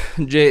around you.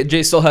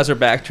 Jay still has her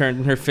back turned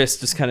and her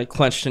fist is kind of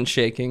clenched and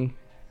shaking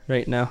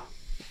right now.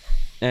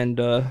 And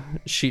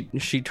she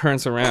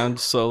turns around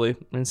slowly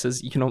and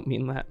says, "You don't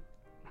mean that."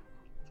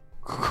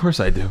 Of course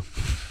I do.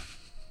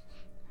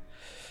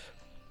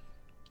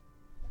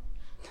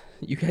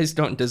 You guys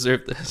don't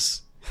deserve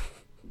this.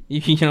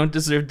 You don't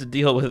deserve to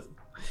deal with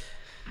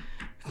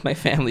my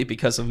family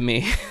because of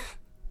me.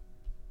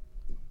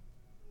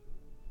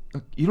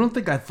 You don't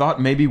think I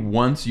thought maybe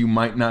once you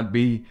might not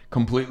be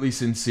completely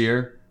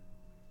sincere?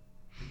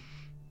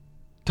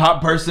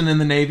 Top person in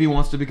the Navy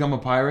wants to become a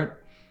pirate?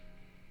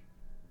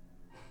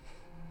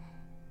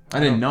 I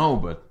didn't know,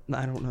 but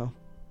I don't know.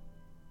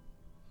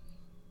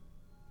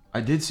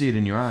 I did see it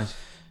in your eyes.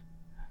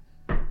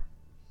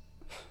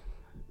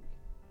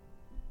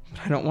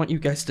 I don't want you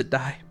guys to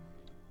die.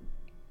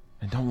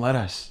 And don't let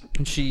us.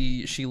 And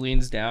she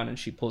leans down and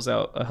she pulls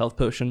out a health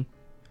potion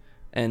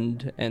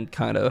and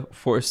kind of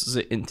forces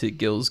it into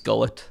Gil's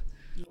gullet.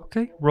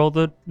 Okay, roll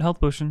the health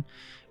potion.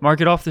 Mark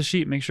it off the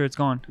sheet. Make sure it's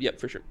gone. Yep,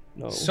 for sure.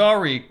 No.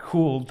 Sorry,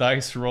 cool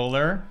dice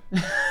roller.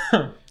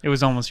 It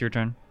was almost your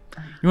turn.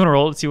 You want to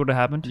roll it, see what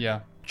happened?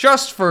 Yeah.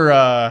 Just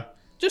for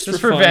just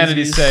for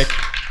vanity's sake.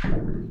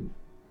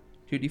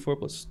 2d4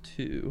 plus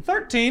 2.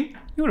 13.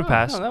 You would have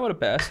passed. Oh, that would have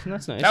passed.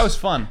 That's nice. That was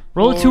fun.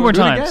 Roll it 2 more do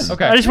it times. again.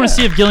 Okay. I just want to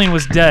see if Gillian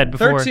was dead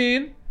before.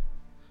 13.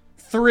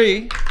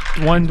 3.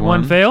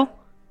 One fail.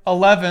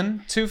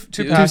 11. Two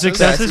Two passes. 2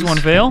 successes, 1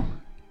 fail.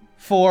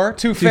 4.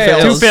 2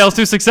 fails. 2 fails,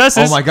 2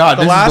 successes. Oh my god,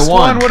 The this last is the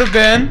one would have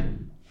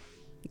been.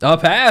 A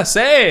pass.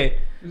 Hey.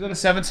 Is that a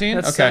 17?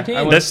 That's okay. 17.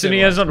 I went Destiny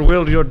to- has not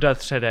willed your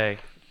death today.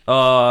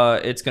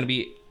 It's gonna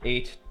be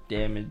 8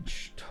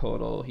 damage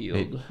total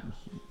healed.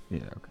 Yeah,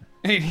 okay.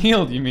 8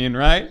 healed, you mean,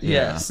 right?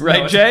 Yes.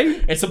 Right, No,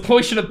 Jay? It's a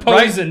potion of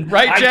poison.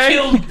 Right, Jay?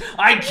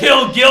 I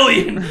killed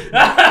Gillian.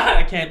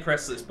 I can't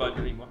press this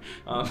button anymore.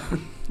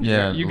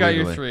 Yeah, You got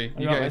your legally.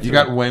 3. You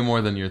got way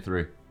more than your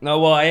 3. No,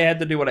 well, I had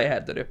to do what I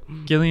had to do.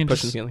 Gillian,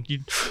 Pushing just, Gillian.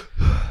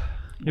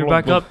 you're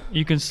back up.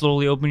 You can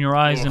slowly open your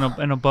eyes, and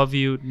above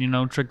you,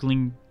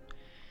 trickling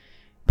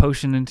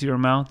potion into your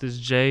mouth is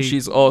Jay.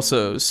 She's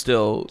also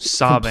still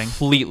sobbing.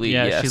 Completely,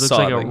 yeah, yeah, she looks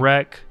sobbing. like a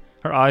wreck.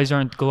 Her eyes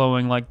aren't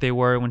glowing like they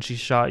were when she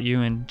shot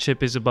you, and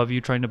Chip is above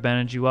you trying to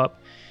bandage you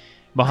up.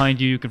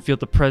 Behind you, you can feel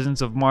the presence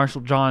of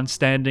Marshall John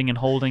standing and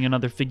holding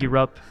another figure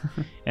up,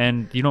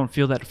 and you don't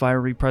feel that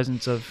fiery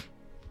presence of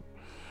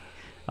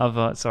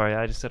sorry,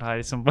 I just said hi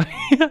to somebody.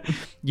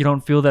 You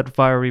don't feel that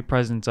fiery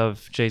presence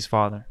of Jay's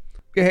father.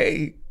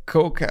 Hey,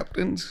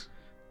 co-captains.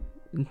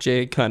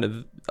 Jay kind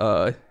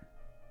of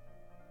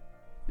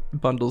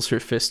bundles her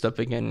fist up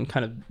again and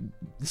kind of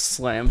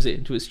slams it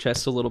into his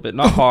chest a little bit.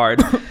 Not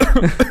hard.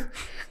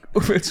 Oh,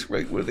 that's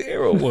right where the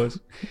arrow was.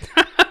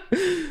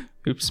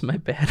 Oops, my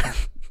bad.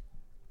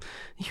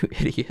 You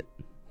idiot.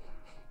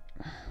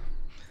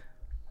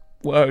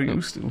 Why are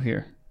you still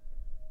here?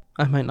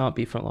 I might not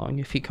be for long.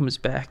 If he comes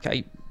back,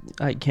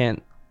 I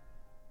can't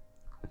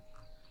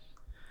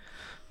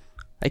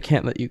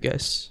let you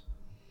guys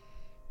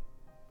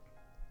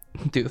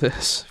do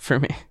this for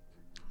me.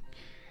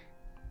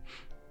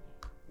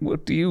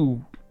 What do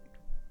you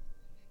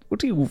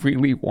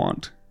really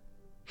want?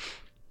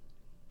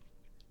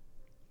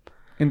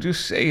 And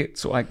just say it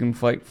so I can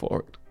fight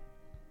for it.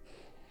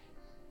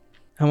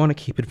 I want to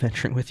keep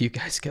adventuring with you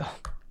guys, Gil.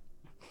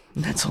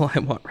 That's all I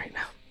want right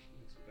now.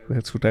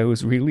 That's what I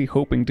was really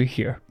hoping to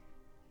hear.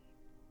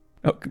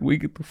 How can we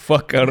get the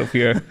fuck out of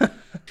here?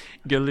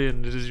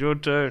 Gillian, it is your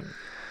turn.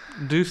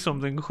 Do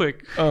something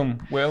quick.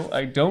 Well,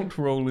 I don't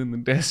roll in the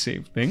death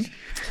save thing.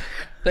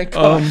 Thank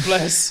God,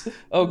 bless.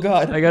 Oh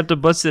God. I got to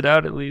bust it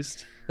out at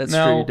least. That's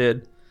Now- true, you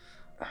did.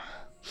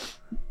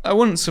 I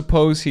wouldn't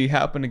suppose he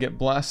happened to get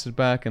blasted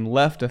back and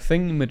left a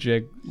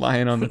thingamajig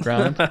lying on the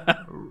ground.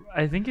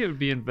 I think it would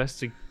be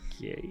investigation.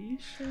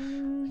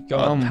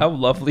 God, how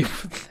lovely.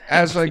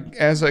 As I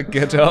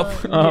get up,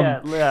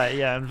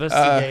 yeah,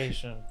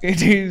 investigation.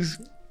 it is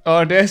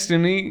our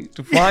destiny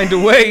to find a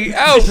way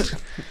out.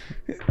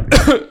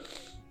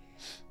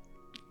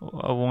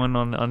 A 1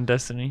 on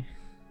Destiny.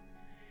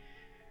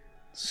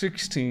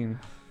 16.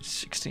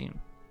 16.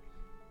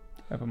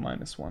 I have a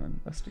 -1 in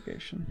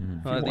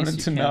investigation. Well, If at you least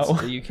wanted to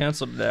know. you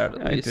canceled it out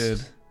at I least.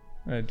 did.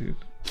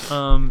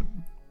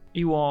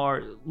 You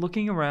are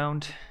looking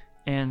around,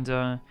 and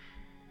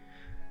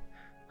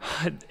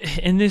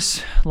in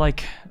this,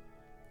 like,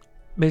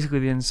 basically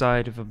the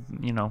inside of a,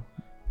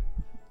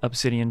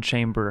 obsidian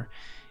chamber,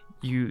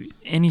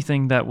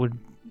 anything that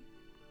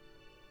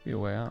Be a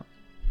way out.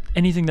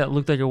 anything that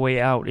looked like a way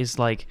out is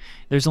like,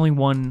 there's only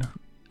one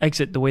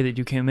exit the way that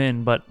you came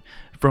in, but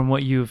from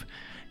what you've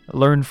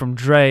learned from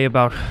Dre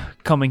about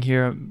coming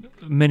here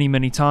many,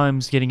 many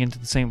times, getting into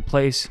the same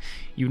place,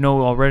 you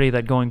know already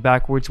that going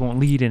backwards won't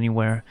lead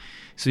anywhere.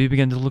 So you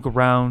begin to look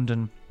around,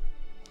 and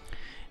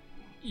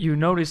you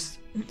notice,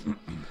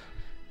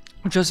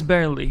 just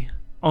barely,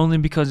 only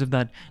because of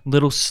that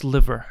little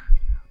sliver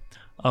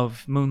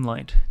of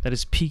moonlight that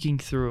is peeking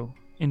through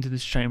into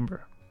this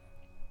chamber,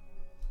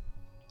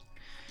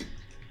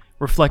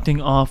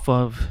 reflecting off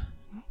of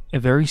a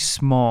very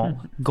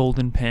small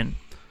golden pin,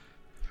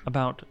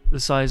 about the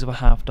size of a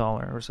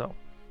 $50 or so,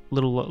 a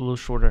little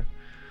shorter.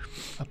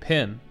 A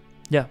pin.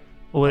 Yeah.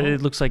 Well,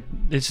 it looks like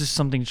it's just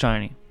something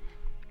shiny.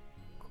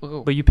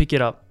 Whoa. But you pick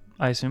it up,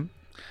 I assume.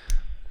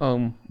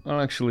 I'll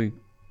actually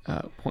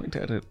point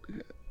at it.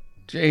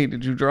 Jay,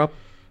 did you drop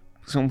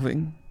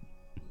something?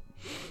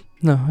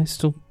 No, I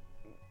still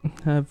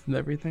have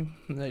everything.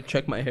 And I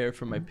check my hair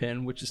for my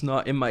pin, which is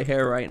not in my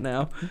hair right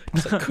now,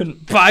 because I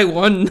couldn't buy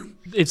one.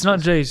 It's not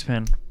Jay's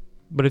pin,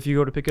 but if you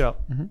go to pick it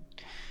up,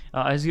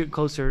 as you get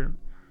closer,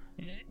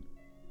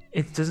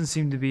 it doesn't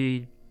seem to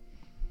be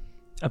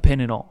a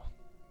pin at all.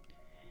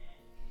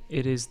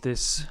 It is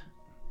this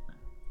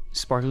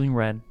sparkling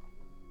red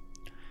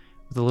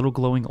with a little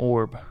glowing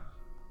orb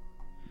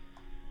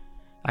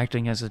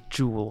acting as a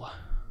jewel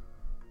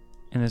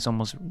in this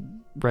almost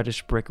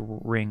reddish brick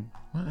ring.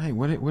 Hey,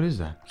 what is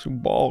that? It's a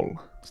ball.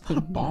 It's not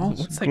a ball.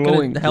 What's that glowing.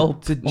 going to help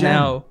It's a gem.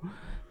 now? Do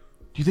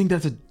you think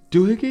that's a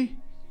doohickey?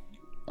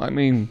 I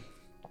mean,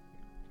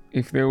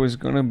 if there was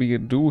gonna be a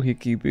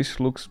doohickey, this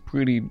looks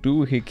pretty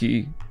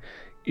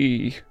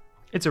doohickey-y.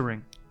 It's a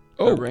ring.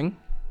 A ring?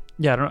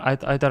 Yeah, I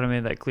thought I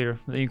made that clear.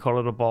 That you call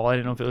it a ball. I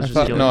didn't know if it was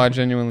just No, I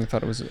genuinely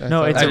thought it was.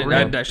 No, it's I a didn't, ring.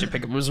 I didn't actually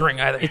pick up his ring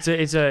either.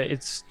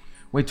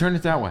 Wait, turn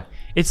it that way.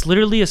 It's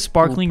literally a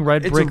sparkling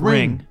red It's a brick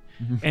ring.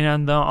 ring, and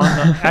on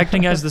the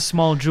acting as the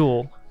small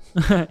jewel,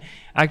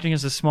 acting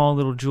as a small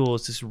little jewel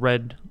is this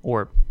red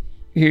orb.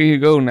 Here you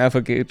go,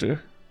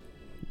 navigator.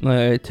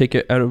 I take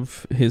it out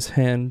of his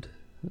hand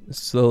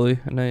slowly,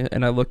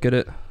 and I look at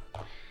it.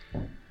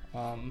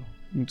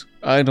 And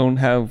I don't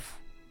have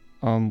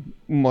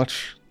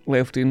much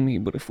left in me,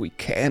 but if we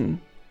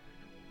can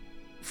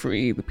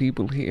free the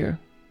people here.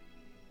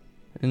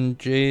 And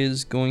Jay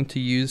is going to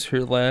use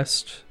her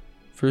last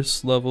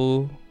first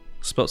level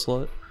spell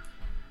slot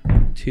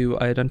to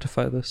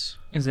identify this.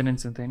 Is it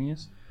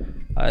instantaneous?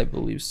 I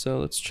believe so.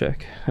 Let's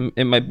check.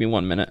 It might be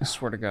 1 minute. I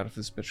swear to God, if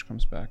this bitch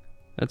comes back.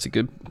 That's a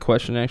good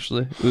question,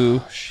 actually.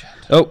 Ooh. Shit.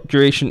 Oh,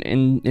 duration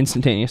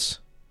instantaneous.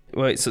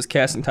 Wait, it says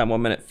casting time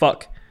 1 minute.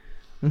 Fuck.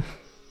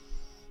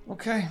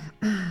 Okay,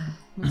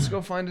 let's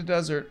go find a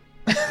desert.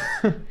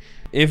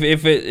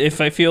 If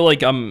I feel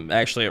like I'm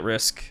actually at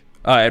risk,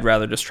 I'd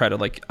rather just try to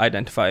like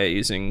identify it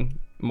using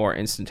more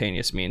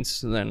instantaneous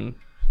means than.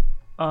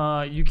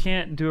 You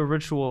can't do a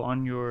ritual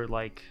on your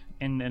like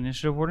in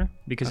initiative order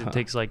because it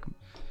takes like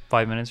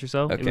 5 minutes or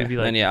so. Okay, It would be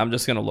like, then yeah, I'm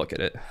just gonna look at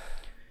it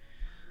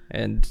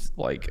and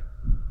like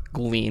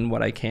glean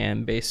what I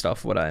can based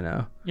off what I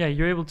know. yeah,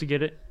 you're able to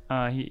get it.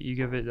 You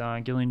give it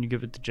Gillian. You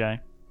give it to Jay,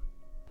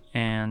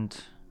 and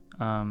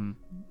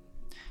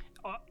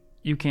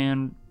you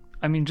can.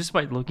 I mean, just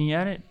by looking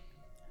at it.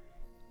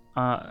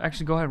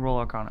 Actually, go ahead and roll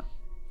Arcana.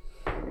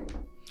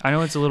 I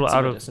know it's a little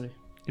out of. Destiny.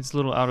 It's a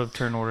little out of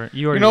turn order.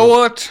 You know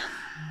what?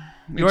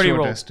 You already your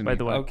rolled, destiny. by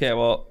the way. Okay,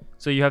 well,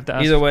 So you have to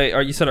ask. either way,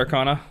 you said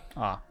Arcana.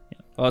 Ah.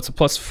 Well, it's a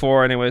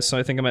 +4 anyway, so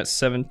I think I'm at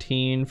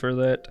 17 for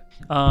that.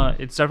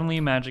 It's definitely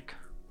a magic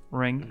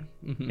ring.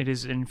 Mhm. It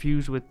is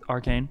infused with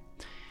arcane,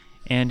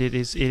 and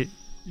it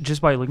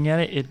just by looking at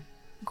it, it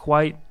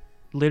quite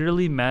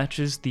literally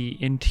matches the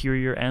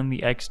interior and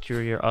the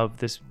exterior of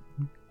this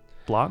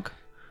block,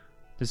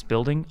 this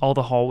building. All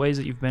the hallways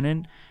that you've been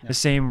in, the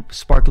same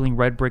sparkling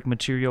red brick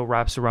material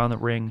wraps around the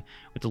ring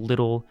with a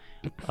little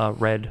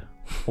red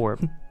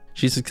orb.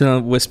 She's just gonna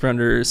whisper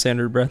under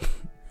her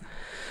breath.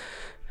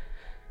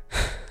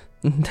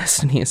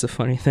 Destiny is a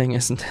funny thing,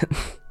 isn't it?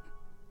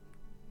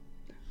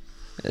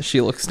 As she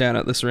looks down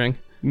at this ring.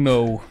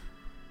 No.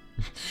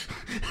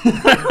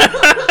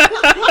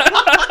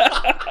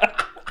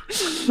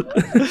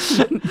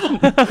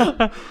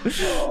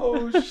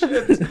 Oh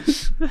shit!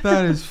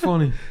 That is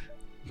funny.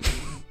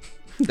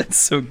 That's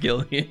so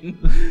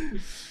Gillian.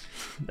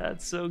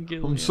 That's so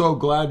Gillian. I'm so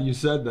glad you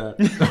said that.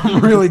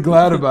 I'm really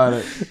glad about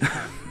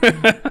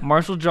it.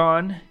 Marshall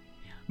John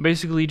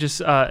basically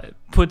just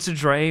puts a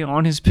tray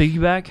on his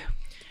piggyback,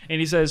 and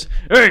he says,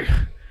 "Hey,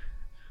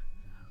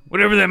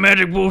 whatever that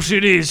magic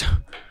bullshit is,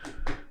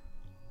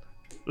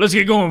 let's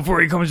get going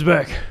before he comes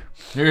back."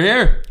 You're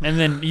here. And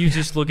then you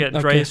just look at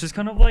Dre. Okay. It's just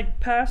kind of like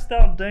passed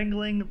out,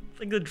 dangling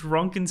like a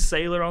drunken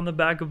sailor on the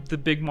back of the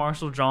big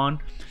Marshall John.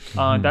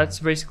 That's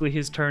basically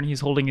his turn.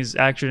 He's holding his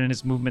action and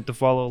his movement to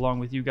follow along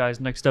with you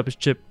guys. Next up is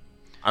Chip.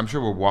 I'm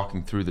sure we're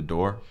walking through the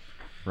door,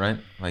 right?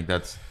 Like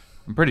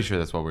I'm pretty sure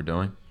that's what we're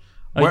doing.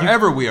 you-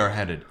 Wherever we are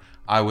headed,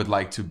 I would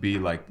like to be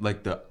like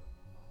the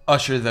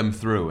usher them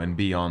through and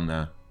be on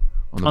the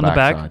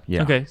back. side.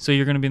 Yeah. Okay, so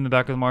you're gonna be in the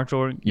back of the march,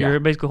 or Yeah. you're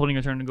basically holding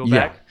your turn to go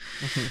Yeah. back.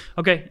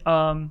 Okay.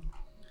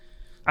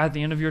 At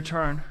the end of your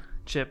turn,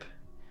 Chip,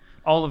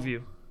 all of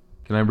you.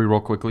 Can I re-roll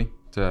quickly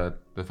to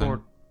the thing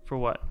For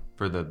what?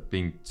 for the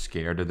being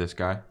scared of this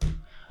guy?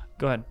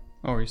 Go ahead.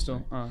 Oh, are you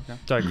still? Oh, okay.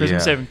 Sorry, charisma Yeah.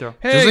 saving throw.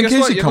 Hey, Just in guess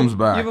case what? he You comes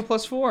have a, back. You have a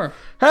 +4.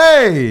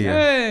 Hey!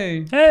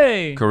 Hey.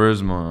 Hey,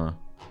 Charisma.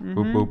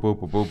 Boop, boop, boop,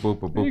 boop, boop, boop,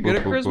 boop, Are you boop, good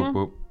at boop, charisma?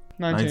 boop, boop.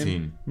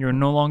 19. you're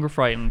no longer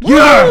frightened.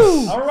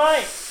 Yes! All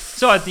right.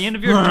 So at the end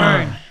of your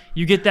turn,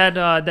 you get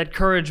that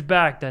courage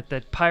back,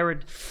 that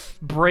pirate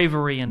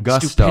bravery and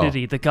Gusto.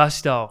 stupidity, the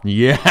gusto.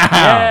 Yeah.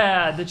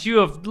 Yeah, that you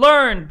have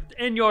learned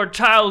in your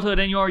childhood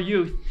and your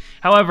youth.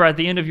 However, at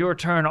the end of your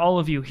turn, all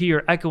of you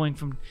hear echoing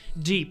from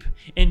deep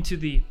into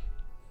the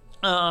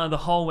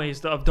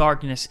hallways of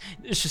darkness.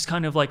 It's just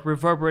kind of like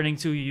reverberating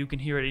to you. You can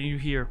hear it, and you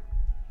hear,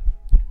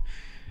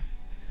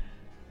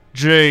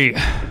 Jay,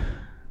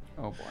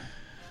 Oh boy.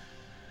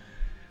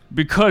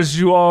 Because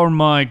you are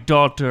my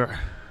daughter,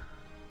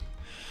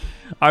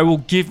 I will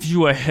give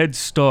you a head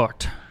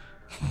start.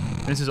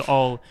 This is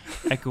all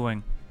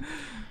echoing.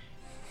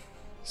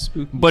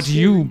 Spooky. But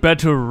you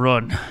better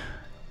run.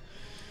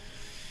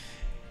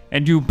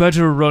 And you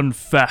better run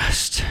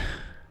fast.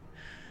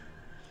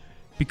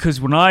 Because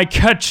when I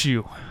catch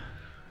you,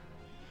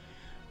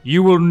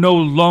 you will no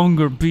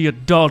longer be a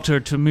daughter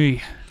to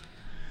me.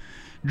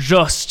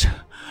 Just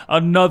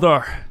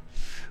another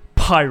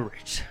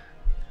pirate.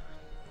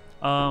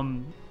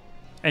 And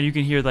you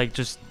can hear like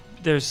just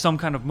there's some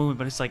kind of movement,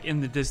 but it's like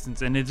in the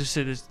distance, and it just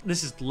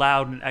this is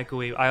loud and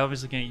echoey. I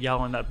obviously can't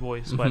yell in that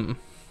voice, but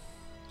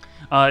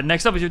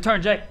next up is your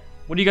turn, Jay.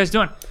 What are you guys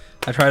doing?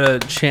 I try to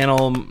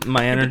channel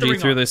my energy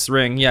through this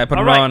ring. Yeah, I put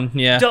it on.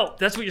 Yeah. Dope.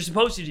 That's what you're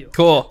supposed to do.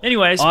 Cool.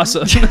 Anyways.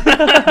 Awesome.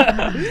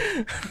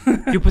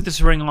 You put this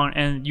ring on,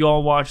 and you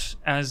all watch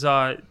as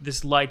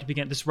this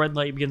red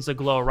light begins to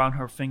glow around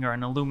her finger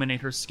and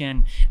illuminate her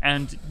skin,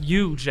 and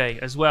you, Jay,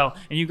 as well.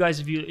 And you guys,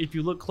 if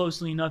you look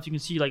closely enough, you can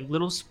see like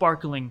little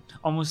sparkling,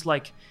 almost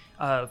like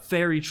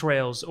fairy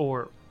trails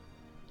or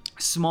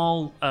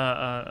small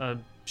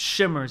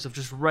shimmers of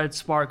just red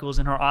sparkles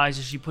in her eyes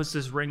as she puts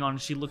this ring on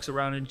and she looks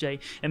around, and Jay,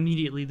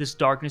 immediately this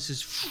darkness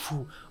is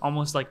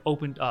almost like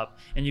opened up,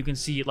 and you can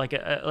see like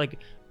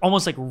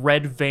almost like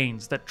red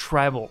veins that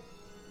travel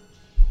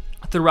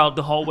throughout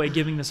the hallway,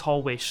 giving this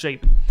hallway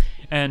shape,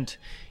 and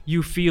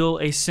you feel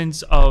a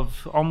sense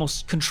of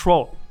almost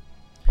control.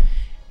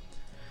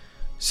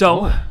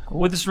 So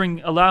what this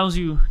ring allows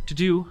you to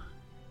do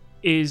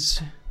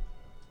is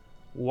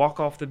walk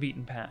off the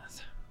beaten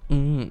path.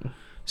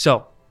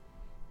 So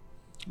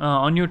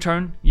on your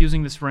turn,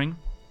 using this ring,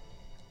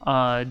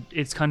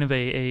 it's kind of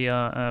a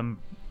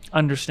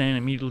understand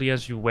immediately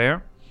as you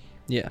wear.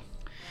 Yeah.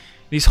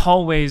 These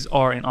hallways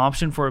are an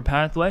option for a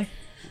pathway,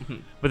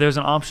 but there's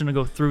an option to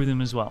go through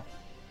them as well.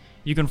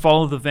 You can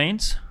follow the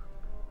veins,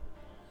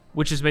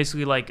 which is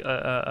basically like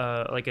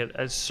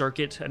a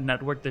circuit, a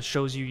network that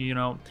shows you,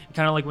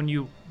 kind of like when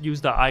you use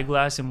the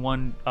eyeglass and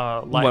one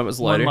line was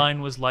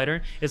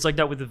lighter. It's like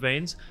that with the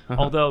veins,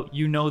 although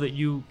you know that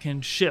you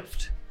can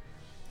shift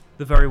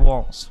the very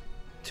walls.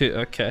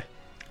 Okay.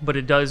 But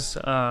it does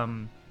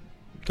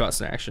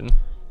Cost an action.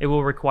 It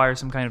will require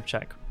some kind of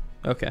check.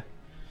 Okay.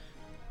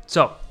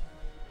 So,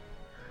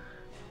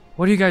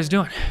 what are you guys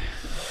doing?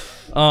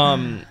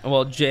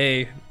 Well,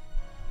 Jay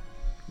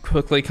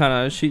quickly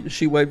kind of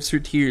she wipes her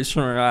tears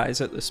from her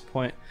eyes at this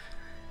point,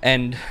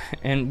 and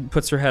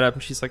puts her head up,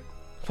 and she's like,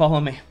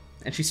 "Follow me,"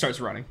 and she starts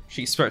running.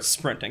 She starts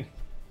sprinting.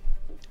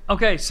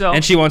 Okay, so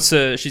and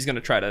she's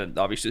gonna try to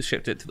obviously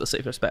shift it to the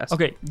safest path.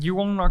 Okay, you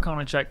roll an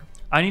Arcana check.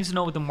 I need to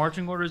know what the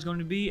marching order is going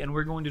to be, and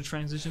we're going to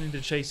transition into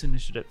chase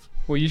initiative.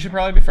 Well, you should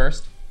probably be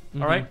first.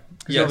 All right.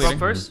 Yes. You're up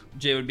first.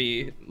 Jay would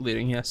be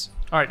leading. Yes.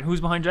 All right. Who's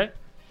behind Jay?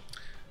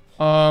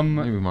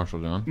 Maybe Marshall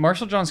John.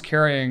 Marshall John's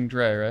carrying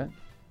Dre, right?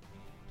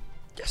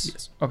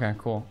 Yes. Okay,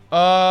 cool.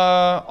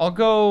 I'll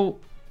go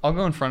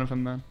in front of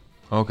him then.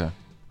 Okay. All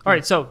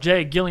right. So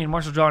Jay, Gillian,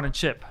 Marshall John, and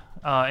Chip,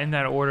 in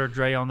that order.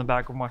 Dre on the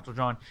back of Marshall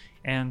John,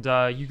 and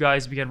you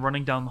guys begin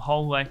running down the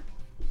hallway.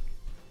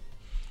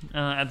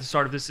 At the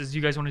start of this, is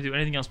you guys want to do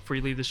anything else before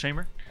you leave this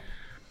chamber?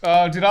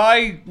 Was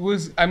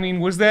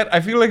that? I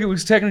feel like it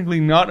was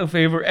technically not a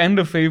favor and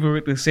a favor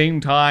at the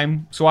same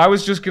time. So I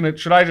was just gonna.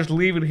 Should I just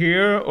leave it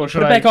here, or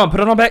should Put it back on? Put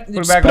it on back. Put it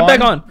Just back put on. it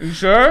back on. You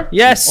sure?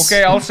 Yes.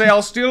 Okay, I'll say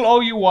I'll still owe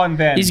you one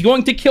then. He's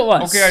going to kill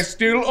us. Okay, I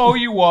still owe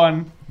you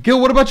one.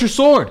 Gil, what about your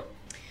sword?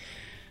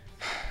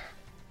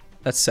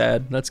 That's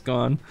sad. That's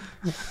gone.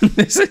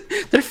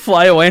 They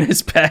fly away in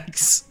his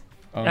bags.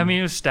 I mean,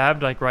 he was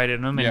stabbed like right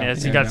in him, and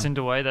as he got sent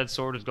away, that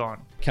sword is gone.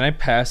 Can I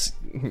pass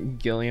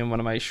Gilliam one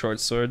of my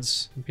short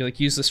swords? And be like,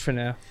 use this for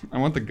now. I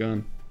want the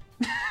gun.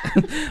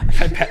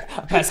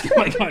 Pass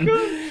my gun.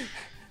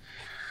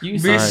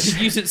 Use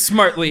it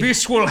smartly.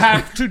 This will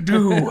have to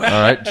do. All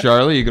right,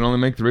 Charlie, you can only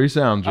make 3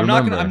 sounds. I'm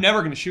Remember.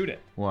 never gonna shoot it.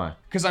 Why?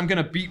 Because I'm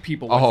gonna beat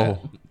people with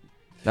it.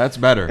 That's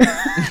better.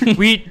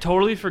 We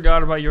totally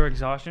forgot about your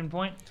exhaustion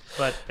point,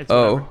 but it's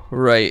whatever. Oh,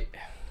 right.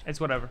 It's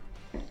whatever.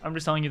 I'm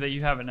just telling you that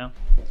you have it now.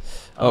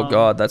 Oh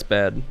God, that's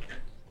bad.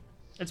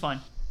 It's fine.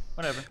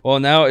 Whatever. Well,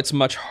 now it's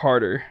much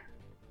harder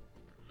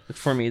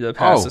for me to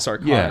pass this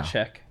Arcana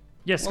check.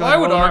 Yes. Well, I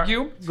would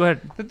argue Go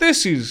ahead. that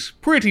this is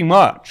pretty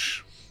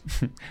much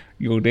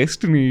your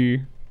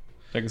destiny.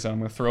 Take a second, I'm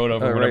gonna throw it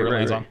over whatever it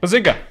lands on.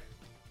 Bazinga!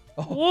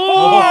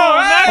 Whoa!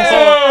 Nice!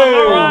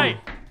 All right.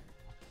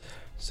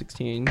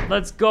 16.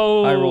 Let's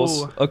go. I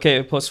rolls.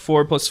 Okay, plus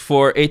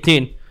 4,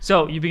 18.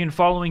 So you begin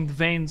following the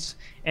veins,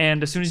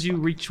 and as soon as you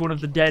reach one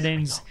of the dead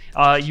ends,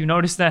 you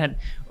notice that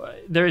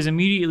there is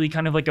immediately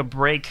kind of like a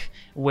break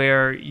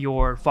where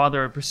your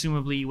father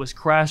presumably was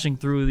crashing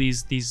through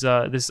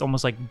this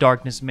almost like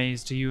darkness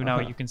maze to you. Now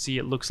you can see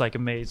it looks like a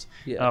maze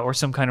or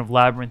some kind of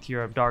labyrinth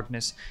here of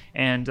darkness.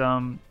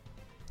 And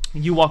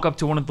you walk up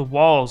to one of the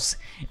walls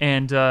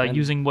and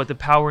using what the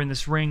power in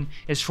this ring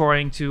is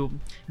trying to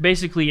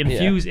basically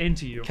infuse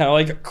into you. Kind of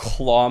like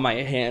claw my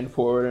hand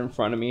forward in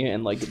front of me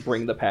and like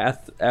bring the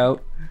path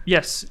out.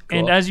 Yes, Cool.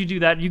 and as you do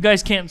that, you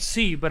guys can't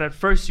see, but at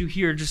first you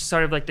hear just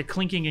sort of like the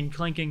clinking and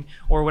clinking,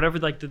 or whatever,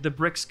 like the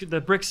brick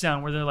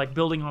sound where they're like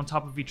building on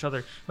top of each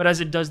other. But as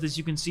it does this,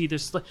 you can see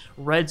this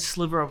red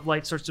sliver of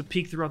light starts to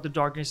peek throughout the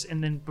darkness,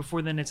 and then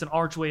before then it's an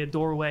archway, a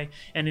doorway,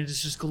 and it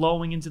is just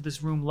glowing into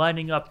this room,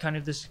 lighting up kind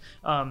of this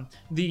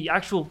the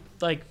actual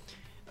like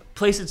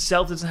place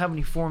itself doesn't have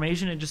any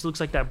formation. It just looks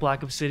like that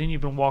black obsidian.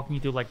 You've been walking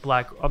through like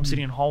black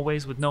obsidian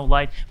hallways with no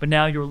light, but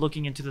now you're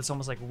looking into this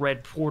almost like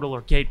red portal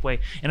or gateway,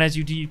 and as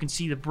you do, you can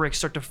see the bricks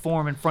start to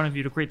form in front of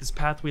you to create this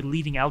pathway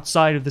leading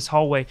outside of this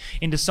hallway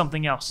into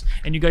something else.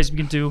 And you guys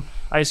begin to,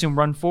 I assume,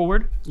 run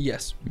forward.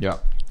 Yes. Yeah.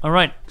 All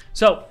right,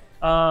 so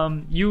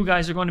you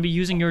guys are going to be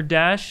using your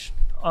dash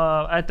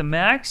at the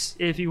max.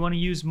 If you want to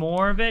use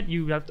more of it,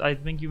 you have to, I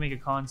think you make a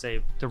con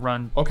save to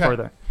run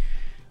further.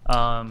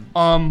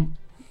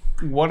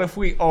 What if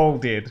we all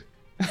did?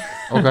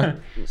 Okay.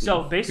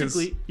 So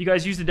basically, you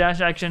guys use the dash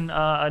action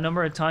a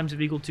number of times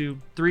of equal to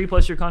 3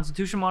 plus your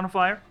Constitution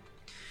modifier.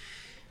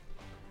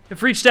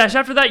 For each dash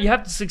after that, you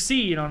have to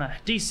succeed on a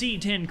DC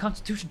 10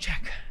 Constitution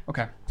check.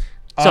 Okay.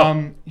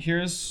 So-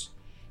 Here's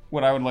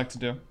what I would like to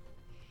do,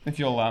 if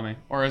you'll allow me.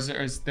 Or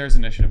there's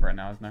initiative right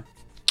now, isn't there?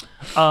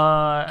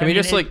 Can we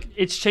just, like-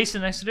 it's chase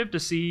initiative to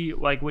see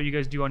like what you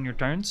guys do on your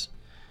turns.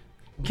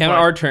 Can But-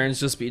 our turns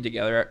just be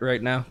together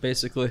right now,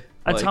 basically?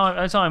 That's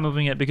Like, how I'm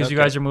moving it because you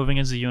Okay. guys are moving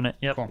as a unit.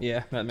 Yep. Cool.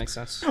 Yeah, that makes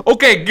sense.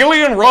 Okay,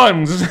 Gillian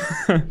runs.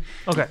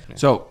 Okay.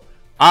 So,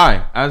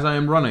 I, as I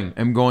am running,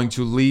 am going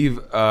to leave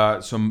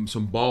some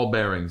ball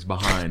bearings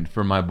behind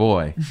for my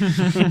boy.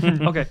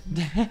 Okay.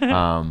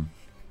 And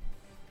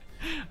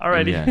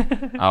Alrighty.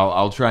 yeah,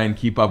 I'll try and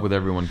keep up with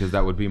everyone because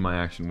that would be my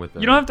action with it.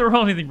 You don't have to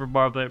roll anything for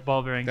ball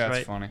bearings, That's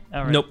right? funny.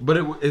 All right. Nope.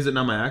 But is it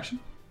not my action?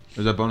 Or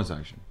is that bonus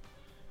action?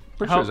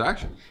 Pretty How- sure it's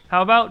action.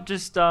 How about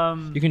just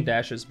You can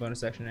dash as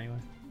bonus action anyway.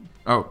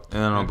 Oh,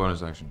 and then on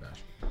bonus action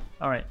dash.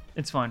 All right,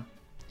 it's fine.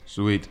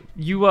 Sweet.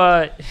 You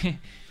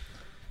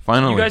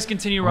Finally. you guys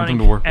continue I want them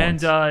running, to work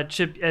and once.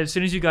 Chip, as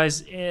soon as you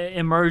guys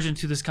emerge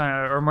into this kind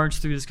of, or emerge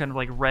through this kind of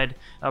like red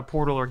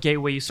portal or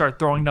gateway, you start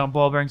throwing down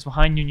ball bearings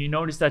behind you, and you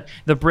notice that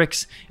the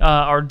bricks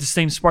are the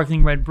same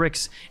sparkling red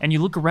bricks, and you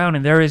look around,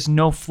 and there is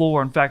no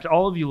floor. In fact,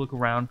 all of you look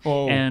around,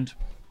 Oh. and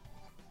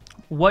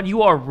what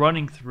you are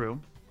running through,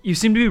 you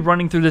seem to be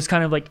running through this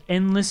kind of like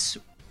endless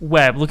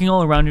web. Looking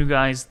all around you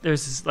guys,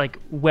 there's this like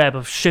web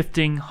of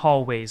shifting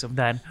hallways of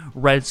that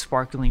red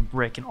sparkling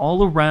brick, and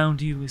all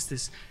around you is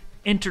this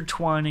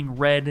intertwining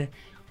red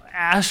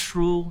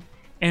astral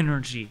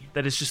energy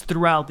that is just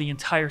throughout the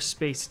entire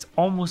space. It's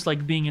almost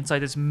like being inside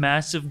this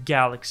massive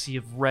galaxy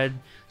of red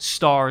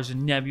stars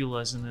and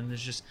nebulas, and then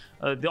there's just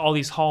all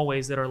these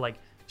hallways that are like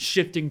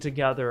shifting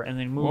together and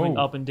then moving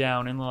Whoa. up and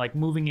down and like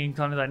moving in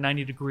kind of that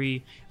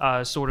 90-degree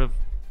sort of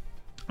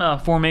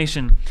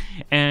formation.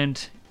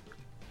 And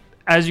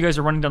as you guys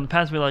are running down the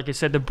pathway, like I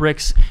said, the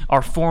bricks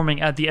are forming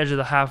at the edge of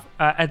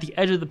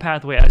the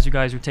pathway as you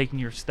guys are taking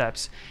your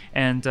steps.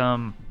 And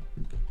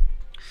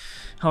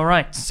all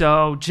right,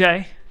 so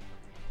Jay,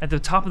 at the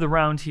top of the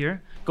round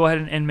here, go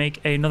ahead and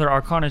make another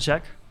Arcana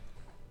check.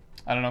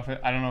 I don't know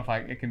if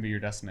it can be your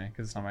destiny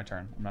because it's not my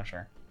turn. I'm not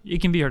sure. It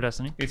can be your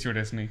destiny. It's your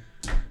destiny.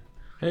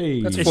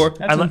 Hey. That's It's-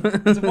 4. I, li-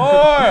 It's a 4.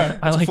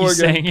 I like you 4 again.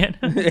 saying it.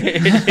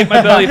 It hit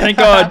my belly, thank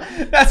God.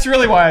 That's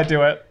really why I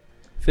do it.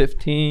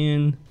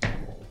 15.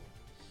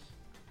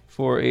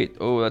 4, 8.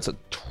 Oh, that's a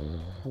 12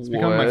 It's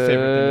become my favorite thing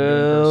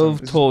to do in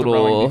person.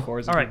 total.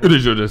 All right. It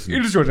is your destiny.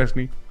 It is your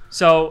destiny.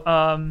 So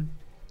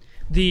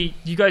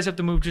you guys have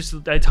to move just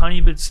a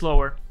tiny bit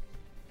slower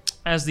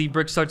as the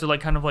bricks start to like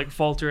kind of like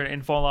falter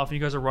and fall off, and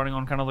you guys are running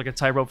on kind of like a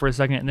tightrope for a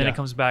second, and then Yeah. it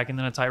comes back, and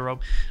then a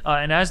tightrope.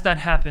 And as that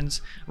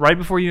happens, right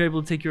before you're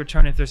able to take your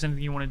turn, if there's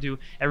anything you want to do,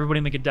 everybody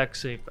make a deck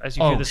save as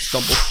you hear this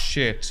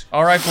shit.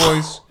 All right,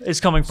 boys.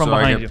 it's coming from So I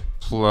behind get you.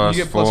 plus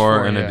You get plus 4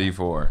 4, and yeah. a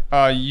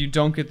D4. You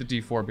don't get the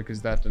D4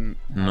 because that didn't.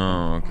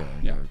 No, okay.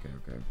 Yeah.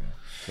 Okay.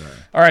 Sorry.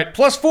 All right,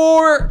 plus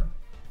 4.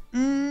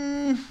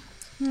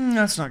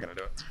 That's not gonna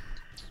do it.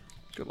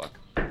 Good luck.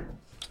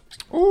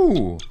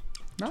 Ooh.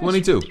 Nice.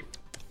 22.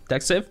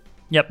 Deck save?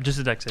 Yep, just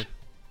a deck save.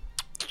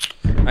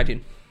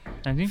 19.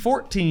 19?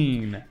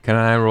 14. Can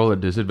I roll a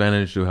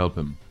disadvantage to help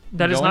him?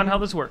 That is Going? not how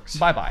this works.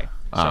 Bye bye.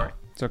 Ah. Sorry.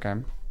 It's okay.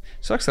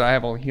 Sucks that I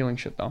have all the healing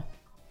shit though.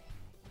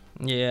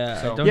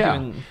 Yeah, So- I don't Yeah.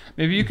 even...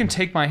 Maybe you can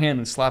take my hand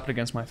and slap it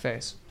against my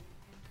face.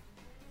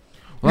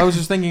 Well, I was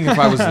just thinking if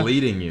I was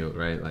leading you,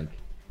 right? Like,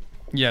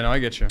 Yeah, no, I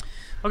get you.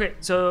 Okay,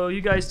 so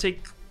you guys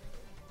take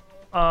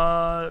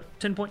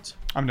 10 points.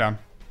 I'm down.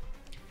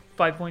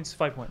 5 points,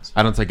 5 points.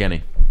 I don't take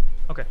any.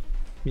 Okay.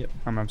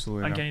 I'm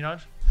absolutely down. Uncanny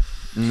dodge?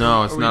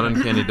 No, it's Are not we-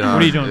 uncanny dodge.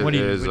 What are you doing? It What are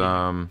you- is, what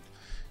are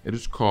it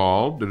is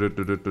called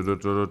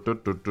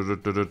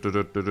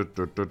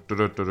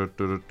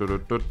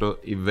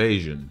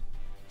evasion.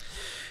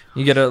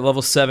 You get a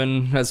level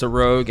 7 as a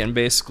rogue, and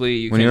basically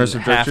you When can you're half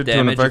subjected to an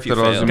damage effect if you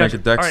that allows you fail. to make a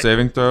dex Alright.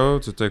 saving throw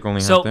to take only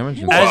So half damage.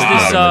 as instead of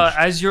this, full damage.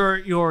 as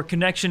your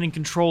connection and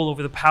control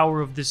over the power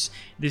of this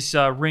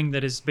ring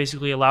that is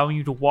basically allowing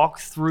you to walk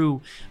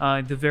through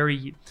the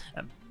very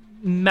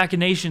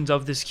machinations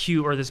of this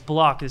cube or this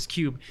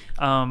cube,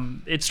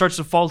 it starts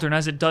to falter, and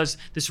as it does,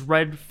 this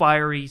red,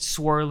 fiery,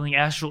 swirling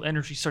astral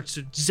energy starts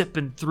to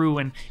zipping through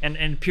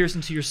and pierce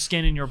into your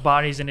skin and your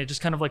bodies, and it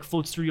just kind of like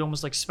floats through you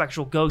almost like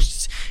spectral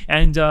ghosts.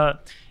 And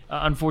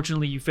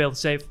unfortunately, you fail to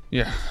save.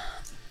 Yeah.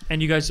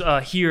 And you guys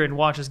hear and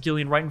watch as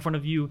Gillian, right in front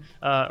of you,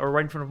 or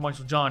right in front of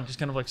Marshall John, just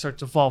kind of like starts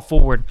to fall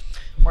forward.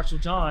 Marshall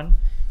John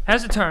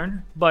has a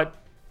turn, but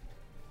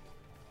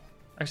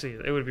actually,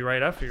 it would be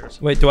right after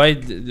yours. Wait,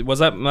 that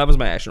was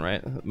my action,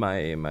 right?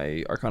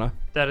 My Arcana.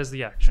 That is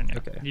the action. Yeah.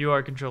 Okay. You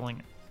are controlling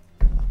it.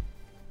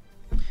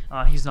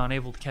 He's not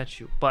able to catch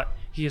you, but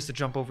he has to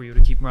jump over you to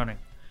keep running.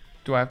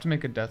 Do I have to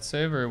make a death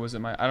save, or was it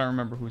my? I don't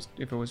remember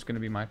if it was going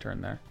to be my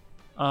turn there.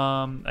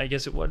 I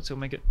guess it would. So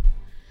make it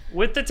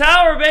with the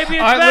tower, baby.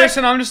 It's back.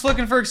 Listen, I'm just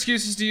looking for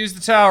excuses to use the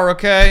tower.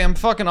 Okay, I'm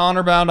fucking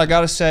honor bound. I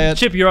gotta say it.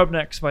 Chip, you're up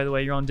next. By the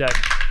way, you're on deck.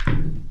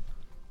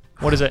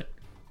 What is it?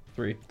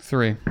 3.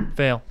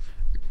 Fail.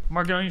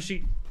 Mark it on your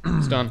sheet.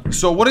 It's done.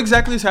 So what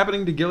exactly is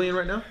happening to Gillian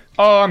right now?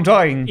 Oh, I'm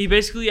dying. He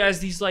basically has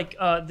these like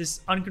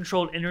this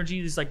uncontrolled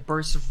energy, these like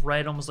bursts of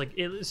red, almost like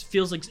it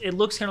feels like it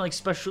looks kind of like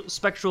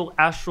spectral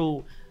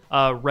astral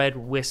red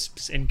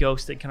wisps and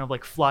ghosts that kind of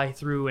like fly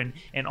through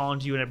and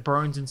onto you, and it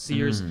burns and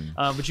sears.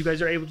 But you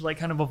guys are able to like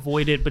kind of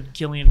avoid it, but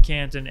Gillian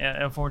can't, and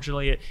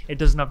unfortunately it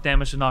does enough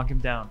damage to knock him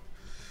down.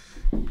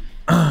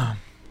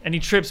 And he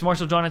trips.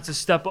 Marshall John has to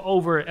step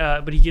over,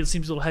 but he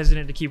seems a little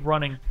hesitant to keep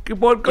running.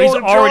 Keep on But he's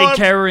going, already John.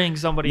 carrying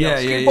somebody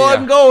else. Keep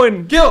on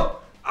going. Gil!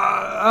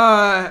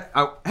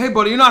 Hey,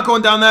 buddy, you're not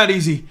going down that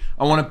easy.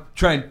 I want to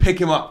try and pick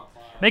him up.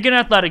 Make an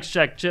athletics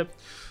check, Chip.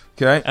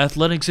 Okay.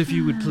 Athletics, if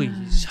you would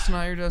please. It's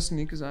not your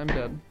destiny, because I'm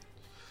dead.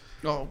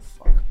 Oh,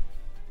 fuck.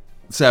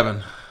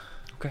 7.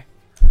 Okay.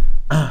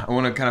 I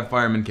want to kind of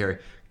fireman carry.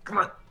 Come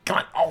on.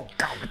 Oh,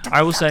 God.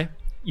 I will say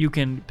you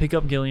can pick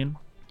up Gillian,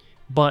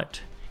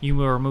 but you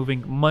are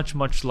moving much,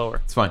 much slower.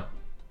 It's fine.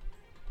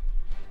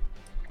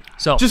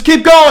 So, Just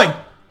keep going!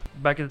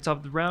 back at the top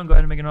of the round, go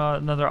ahead and make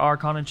another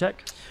Arcana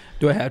check.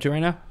 Do I have to right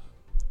now,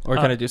 or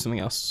can I do something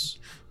else?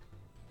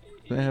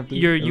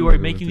 You are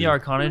making the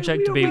Arcana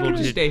check to be able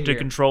to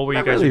control where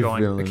you guys are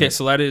going. Okay,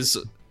 so that is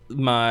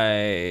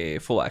my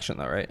full action,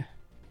 though, right?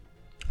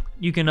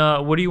 You can.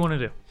 What do you want to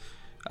do?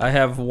 I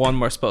have one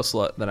more spell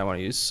slot that I want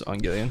to use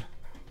on Gillian.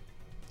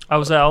 I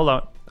will say all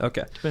out.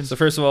 Okay. So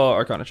first of all,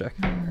 Arcana check.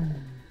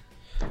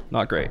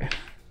 Not great.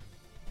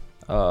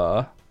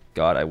 God,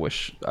 I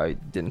wish I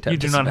didn't have. You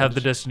do not have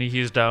the disadvantage. Destiny. He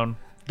is down.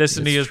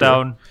 Destiny It's is true.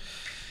 down.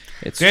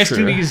 It's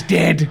Destiny true. is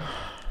dead.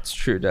 It's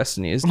true.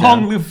 Destiny is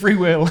Long down. live free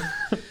will.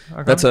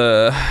 That's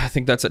a. I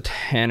think that's a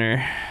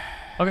tanner.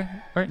 Okay.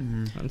 All right.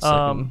 One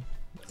second.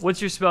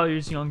 What's your spell you're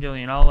using on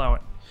Gillian? I'll allow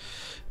it.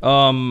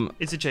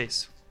 It's a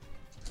chase.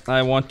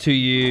 I want to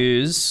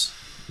use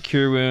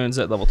Cure Wounds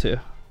at level 2.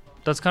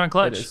 That's kind of It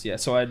clutch. is, yeah.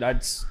 So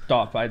I'd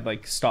stop. I'd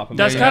like stop him.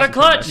 That's right kinda now.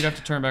 clutch. You'd have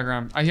to turn back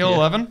around. I heal Yeah.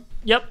 11.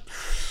 Yep.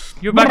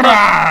 You're back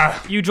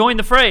up. You joined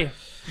the fray,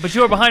 but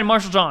you are behind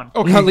Marshall John.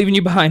 I'm not leaving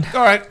you behind.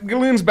 All right,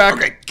 Gillian's back.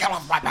 Okay, get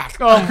off my back.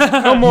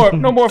 No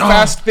more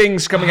fast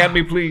things coming at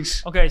me,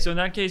 please. Okay, so in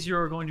that case,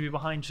 you're going to be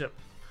behind Chip.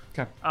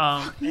 Okay.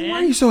 Why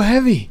are you so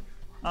heavy?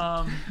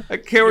 I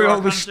carry your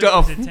all this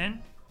Arcana check stuff. is a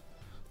 10?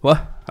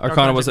 What?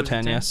 Arcana was a check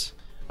 10. 10? Yes.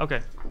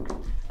 Okay.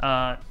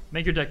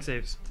 Make your deck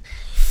saves.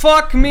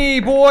 Fuck me,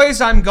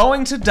 boys. I'm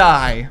going to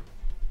die.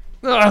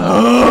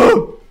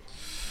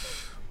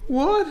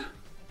 What?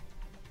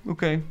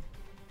 Okay.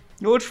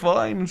 No, it's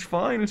fine. It's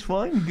fine. It's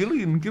fine.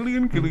 Gillian.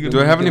 Do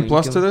I have any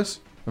plus to this?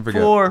 I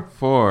forget. 4.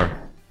 4.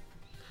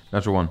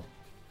 Natural 1.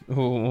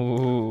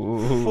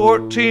 Ooh.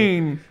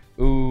 14.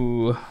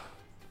 Ooh.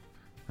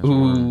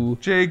 Ooh.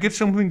 Jay, get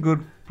something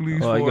good,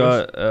 please. Oh, I for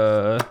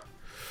us.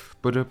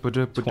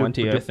 got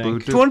 20, I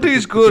think. 20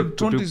 is good.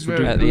 20 is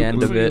very At good. the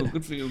end Good of for you, it.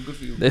 Good for you. Good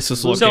for you. This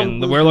is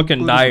looking. We're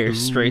looking dire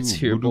straits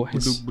here,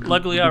 boys.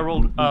 Luckily, I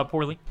rolled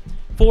poorly.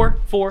 4,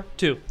 4,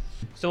 2.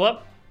 Still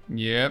up?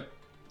 Yep.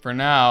 For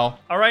now.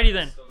 Alrighty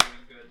then.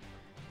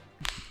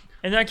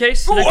 In that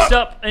case, next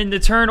up in the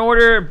turn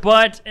order,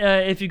 but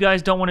if you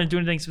guys don't want to do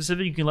anything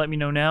specific, you can let me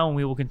know now, and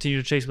we will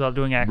continue to chase without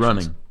doing actions.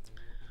 Running.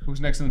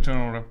 Who's next in the turn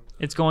order?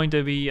 It's going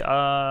to be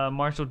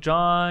Marshall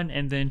John,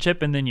 and then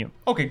Chip, and then you.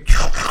 Okay.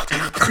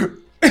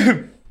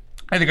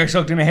 I think I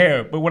sucked in a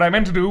hair, but what I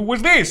meant to do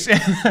was this.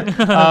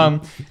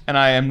 And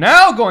I am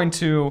now going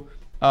to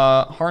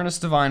harness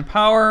divine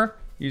power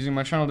using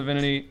my channel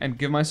divinity and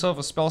give myself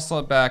a spell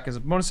slot back as a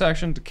bonus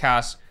action to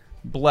cast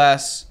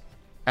bless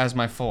as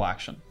my full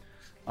action.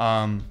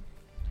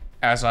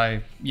 As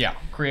I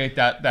create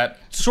that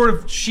sort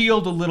of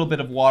shield a little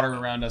bit of water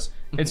around us.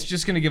 It's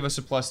just gonna give us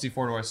a plus D4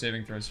 to our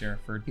saving throws here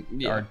for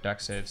our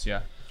deck saves.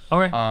 Yeah.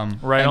 Okay.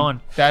 Right and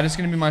on. That is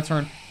going to be my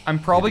turn. I'm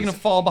probably going to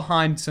fall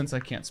behind since I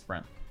can't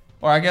sprint.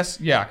 Or I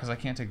guess, yeah, because I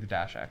can't take the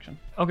dash action.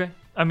 Okay.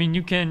 I mean,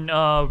 you can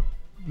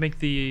make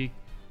the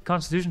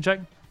Constitution check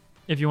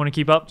if you want to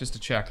keep up. Just to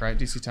check, right?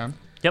 DC 10.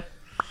 Yep.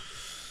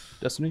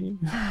 Destiny?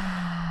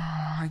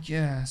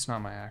 Yeah, it's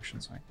not my action,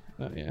 so.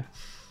 Oh,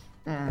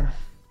 yeah.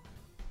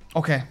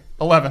 Okay,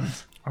 11.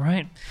 All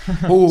right.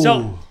 Ooh.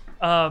 So,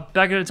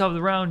 back at the top of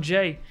the round,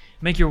 Jay,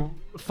 make your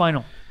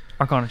final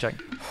Arcana check.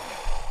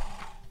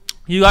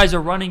 You guys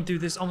are running through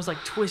this almost like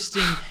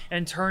twisting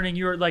and turning.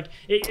 You're like,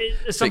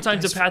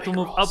 sometimes the path will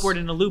move upward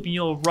in a loop and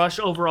you'll rush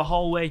over a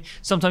hallway.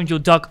 Sometimes you'll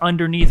duck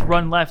underneath,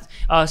 run left.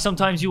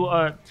 Sometimes you,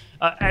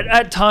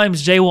 at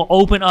times, Jay will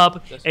open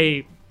up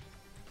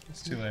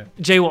It's too late.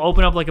 Jay will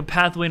open up like a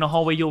pathway in a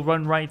hallway. You'll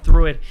run right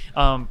through it.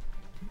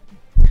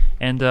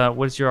 And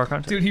what is your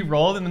Arcana check? Dude, he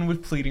rolled and then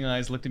with pleading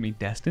eyes looked at me.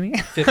 Destiny?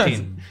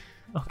 15.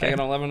 Okay. I got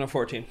an 11 and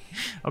 14.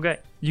 Okay,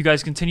 you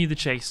guys continue the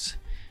chase,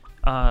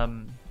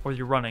 or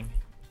you're running,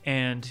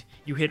 and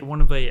you hit one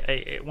of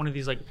one of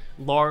these like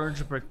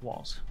large brick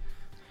walls,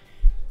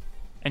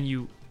 and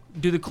you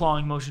do the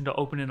clawing motion to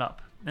open it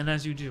up. And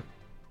as you do,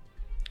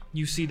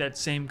 you see that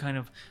same kind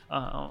of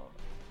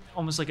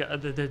almost like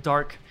the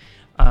dark,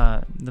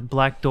 the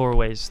black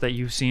doorways that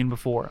you've seen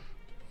before,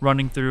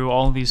 running through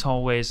all of these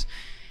hallways.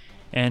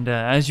 And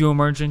as you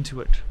emerge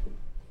into it,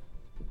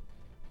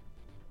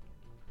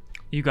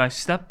 you guys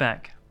step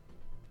back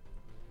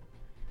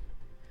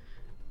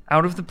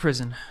out of the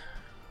prison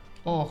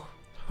Oh.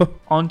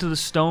 onto the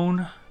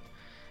stone,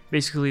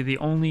 basically the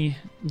only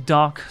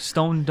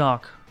stone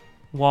dock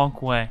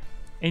walkway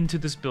into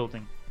this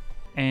building.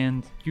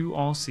 And you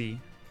all see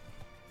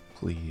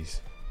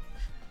Please.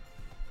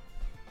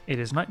 it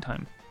is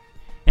nighttime.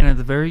 And at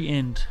the very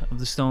end of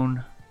the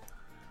stone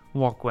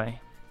walkway,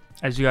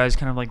 as you guys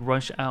kind of like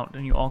rush out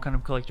and you all kind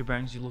of collect your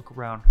bearings, you look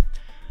around,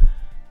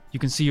 you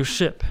can see your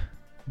ship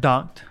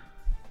docked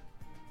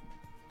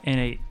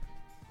in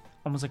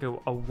almost like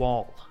a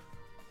wall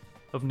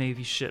of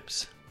Navy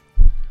ships.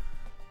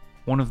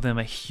 One of them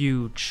a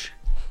huge,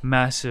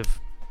 massive,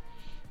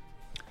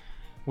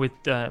 with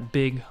a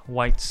big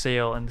white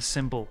sail and the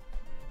symbol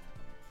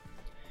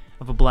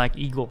of a black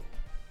eagle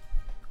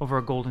over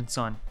a golden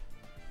sun.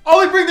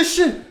 Ollie, bring the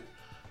ship!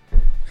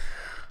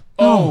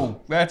 Oh,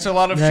 that's a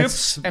lot of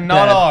That's ships and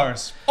not bad.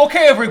 ours.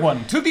 Okay,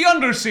 everyone, to the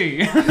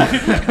undersea.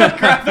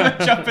 Grab them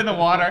and jump in the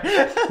water.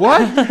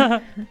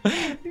 What? What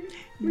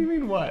do you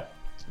mean what?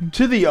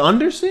 To the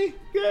undersea?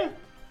 Yeah.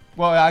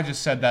 Well, I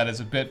just said that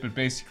as a bit, but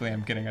basically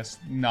I'm getting us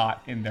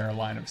not in their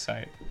line of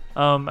sight.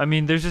 I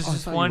mean, there's just Oh, I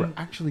this thought you were one,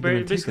 actually very-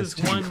 gonna take basically us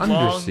this to one the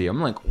long, undersea.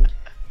 I'm like,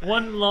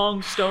 one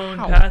long stone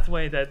How?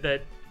 pathway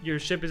that your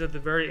ship is at the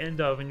very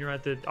end of, and you're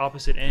at the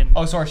opposite end.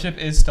 Oh, so our ship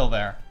is still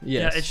there.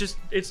 Yes. Yeah,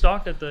 it's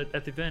docked at the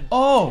end.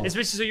 Oh. It's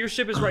basically, so your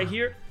ship is right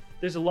here.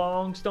 There's a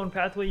long stone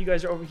pathway. You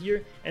guys are over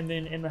here, and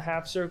then in the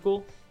half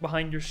circle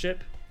behind your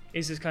ship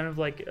is this kind of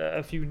like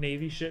a few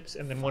Navy ships,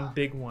 and then one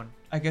big one.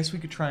 I guess we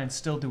could try and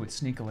still do it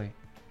sneakily.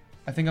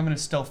 I think I'm gonna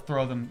stealth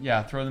throw them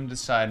to the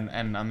side,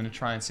 and I'm gonna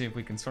try and see if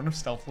we can sort of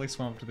stealthily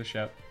swim up to the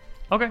ship.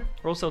 Okay,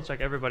 roll stealth check,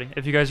 everybody,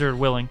 if you guys are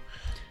willing.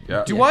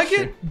 yeah. Do I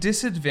get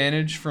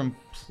disadvantage from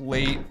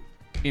plate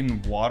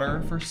in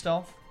water for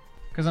stealth?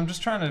 Because I'm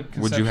just trying to.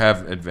 Would you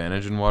have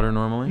advantage in water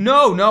normally?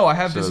 No, I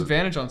have So-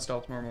 disadvantage on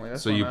stealth normally.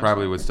 That's So why you I'm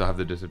probably asking. would still have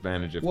the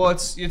disadvantage if. Well,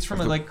 it's from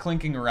if it the- like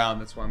clinking around.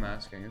 That's why I'm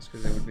asking. It's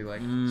because it would be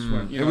like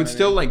swim. You it know would what I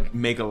still mean? like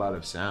make a lot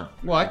of sound.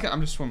 Well, I'm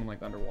just swimming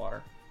like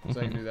underwater, so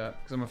I can do that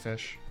because I'm a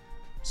fish.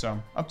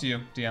 So up to you,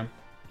 DM.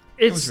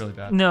 It's was really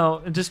bad.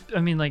 No, just I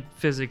mean like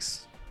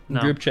physics. No,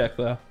 Group check,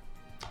 though.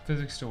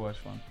 Physics still was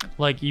fun.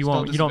 like you Still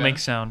won't. You don't make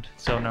disadvantage?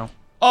 sound, so no.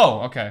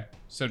 Oh, okay.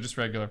 So just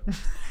regular.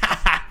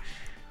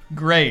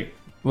 Great.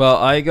 Well,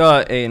 I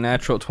got a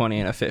natural 20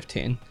 and a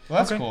 15. Well,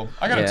 that's Okay. cool.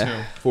 I got Yeah.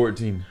 a 2.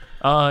 14.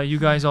 You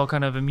guys all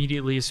kind of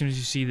immediately, as soon as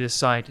you see this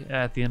site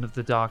at the end of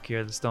the dock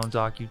here, the stone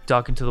dock, you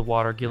duck into the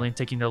water. Gillian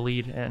taking the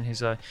lead and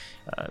his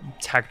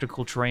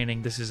tactical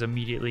training. This is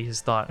immediately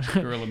his thought.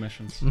 Guerrilla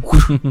missions.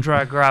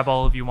 Grab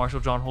all of you. Marshall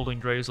John holding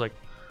Dre's like,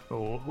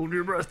 oh, hold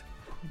your breath.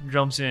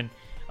 Jumps in.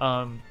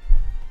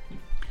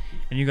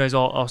 And you guys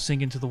all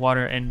sink into the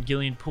water, and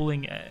Gillian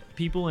pulling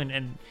people,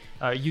 and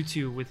you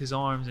two with his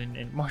arms,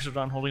 and Marshall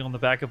John holding on the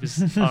back of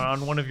his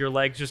on one of your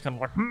legs, just kind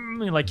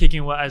of like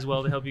kicking as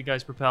well to help you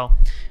guys propel.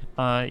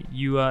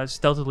 You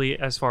stealthily,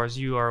 as far as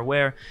you are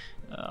aware,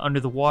 under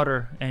the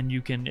water, and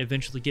you can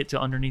eventually get to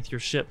underneath your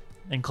ship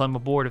and climb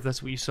aboard if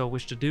that's what you so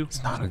wish to do.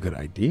 It's not a good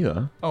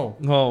idea. Oh.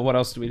 Well, what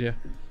else do we do?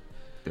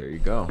 There you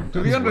go.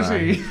 To the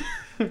undersea.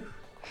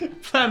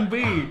 Plan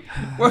B.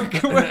 We're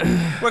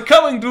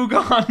coming,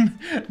 Dugon.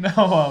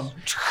 No,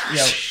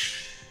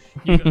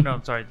 yeah. No,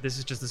 I'm sorry. This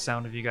is just the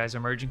sound of you guys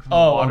emerging from the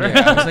Oh, water. okay.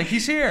 I was like,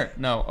 he's here.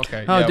 No,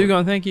 okay. Oh, yeah,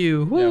 Dugon, thank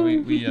you. Yeah, Woo.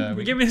 we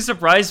You give me a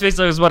surprise face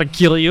like I was about to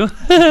kill you.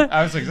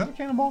 I was like, is that a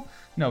cannonball?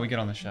 No, we get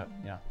on the ship.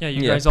 Yeah. Yeah,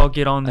 you Yeah. guys all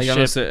get on the I ship.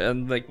 honestly,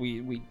 and like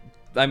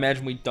I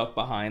imagine we duck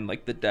behind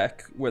like the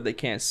deck where they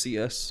can't see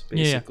us,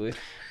 basically.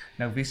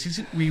 Now, this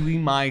isn't really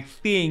my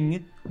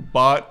thing,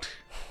 but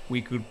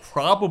we could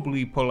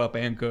probably pull up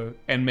anchor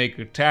and make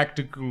a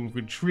tactical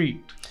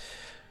retreat.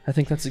 I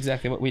think that's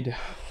exactly what we do.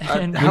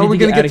 And, How are we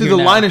need to gonna get get outta through here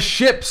the now. line of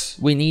ships?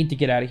 We need to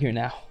get out of here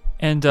now.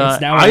 And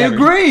It's now or I never.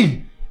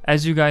 agree.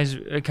 as you guys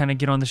kind of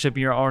get on the ship,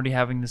 you're already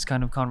having this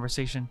kind of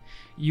conversation.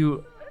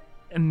 You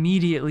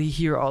immediately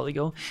hear Ollie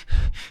go,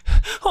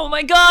 "Oh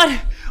my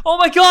god! Oh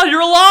my god!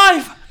 You're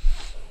alive!"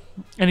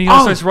 And he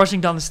starts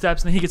rushing down the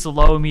steps, and then he gets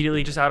low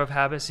immediately, just out of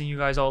habit, seeing you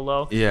guys all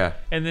low. Yeah.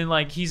 And then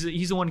like he's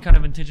the one kind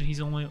of intention. He's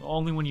only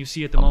one you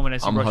see at the moment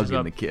as he I'm rushes hugging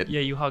up. the kid.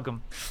 Yeah, you hug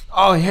him.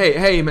 Oh,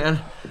 hey,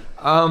 man.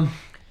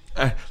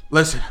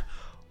 Listen.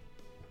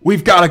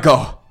 We've got to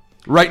go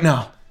right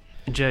now.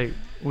 Jay,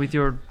 with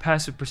your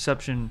passive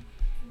perception,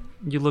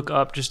 you look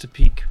up just a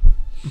peek,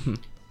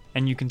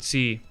 and you can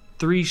see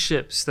 3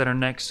 ships that are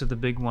next to the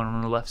big one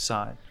on the left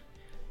side,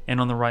 and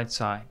on the right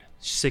side,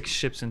 6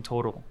 ships in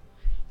total.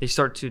 They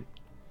start to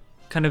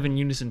kind of in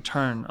unison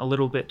turn a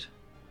little bit,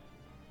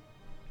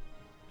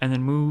 and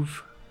then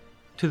move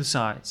to the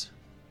sides,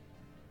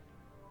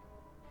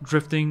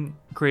 drifting,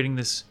 creating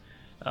this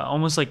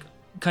almost like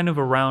kind of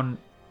around,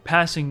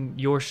 passing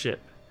your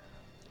ship,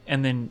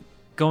 and then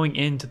going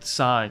into the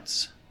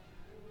sides,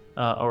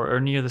 or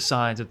near the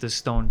sides of this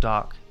stone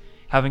dock,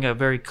 having a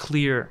very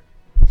clear,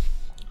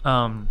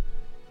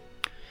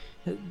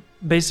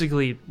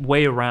 basically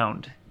way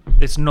around.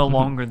 It's no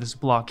longer this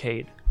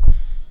blockade.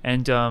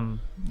 And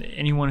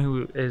anyone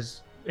who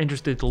is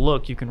interested to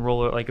look, you can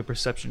roll like a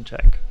perception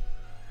check,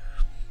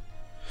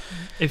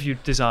 if you I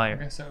desire.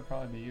 guess that would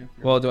probably be you.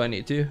 Well, do I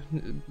need to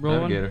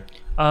roll one? Navigator.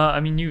 I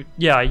mean, you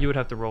would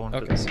have to roll one for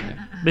Okay. this.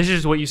 This is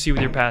just what you see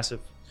with your passive.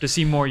 To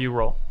see more, you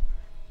roll.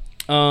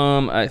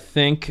 I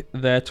think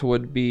that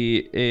would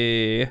be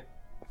a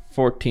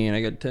 14.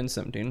 I got 10,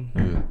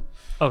 17.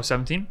 Oh,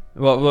 17?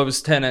 Well, it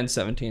was 10 and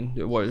 17.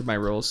 What are my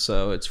rolls?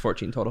 So it's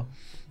 14 total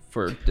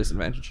for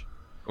disadvantage.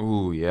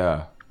 Ooh,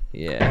 yeah.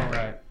 Yeah. All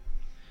right.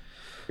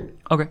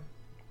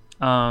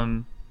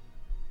 Okay.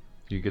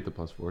 Do you get the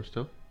 +4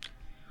 still?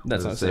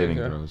 That's Or not the saving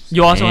throw. throws.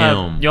 You also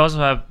Damn.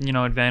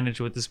 have advantage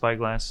with the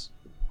spyglass.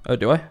 Oh,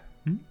 do I?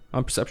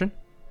 On perception?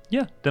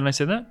 Yeah, didn't I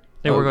say that?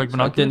 They Oh, work like I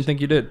binoculars. didn't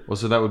think you did. Well,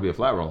 so that would be a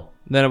flat roll.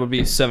 Then it would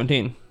be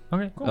 17.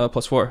 Okay, cool.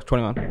 +4,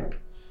 21.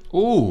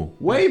 Ooh,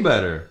 way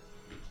better.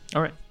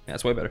 All right. Yeah,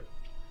 that's way better.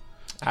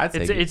 I'd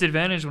take it. It's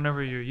advantage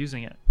whenever you're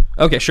using it.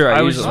 Okay, sure.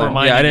 I was use just it.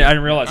 reminding Yeah, I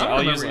didn't realize I it. don't I'll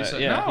remember use you that.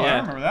 said- Yeah, no, I yeah.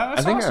 remember that. I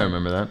That's think awesome. I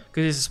remember that.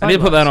 Because it's a I need to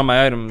put spyglass. that on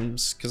my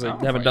items because I Oh,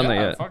 haven't done that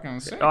yeah, yet. fucking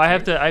sick, Oh, I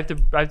dude.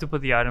 have to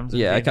put the items.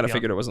 Yeah, I in kind of the-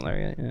 figured it wasn't there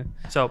yet. Yeah.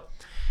 So,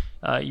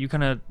 you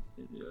kind of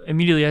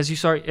immediately as you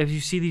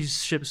see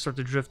these ships start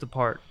to drift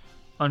apart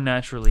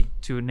unnaturally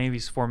to a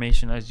navy's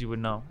formation, as you would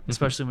know,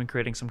 especially when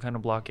creating some kind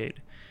of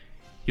blockade.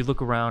 You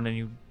look around and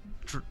you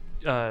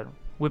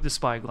whip the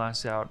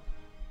spyglass out,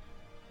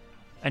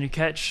 and you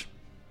catch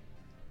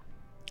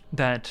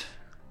that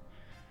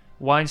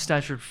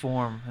wide-statured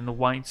form in the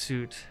white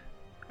suit,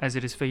 as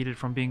it is faded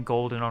from being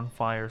golden on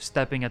fire,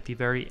 stepping at the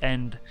very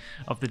end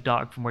of the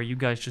dock from where you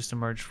guys just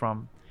emerged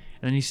from.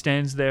 And then he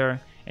stands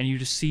there, and you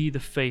just see the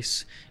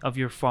face of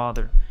your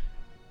father,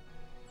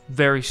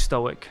 very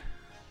stoic,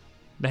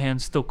 the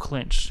hands still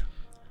clenched,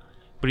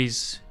 but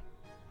he's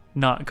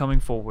not coming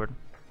forward.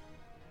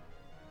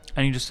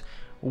 And you just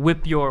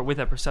with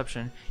that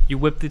perception, you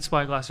whip the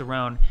spyglass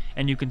around,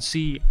 and you can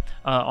see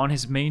on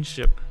his main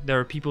ship there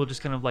are people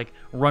just kind of like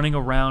running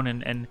around,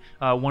 and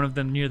one of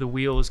them near the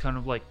wheel is kind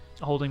of like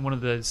holding one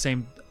of the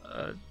same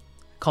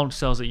conch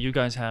cells that you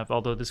guys have,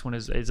 although this one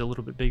is a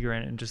little bit bigger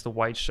and just a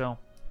white shell.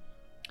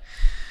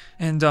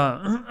 And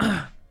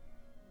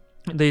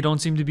they don't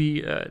seem to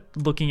be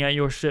looking at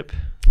your ship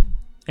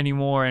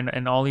anymore,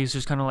 and Ollie's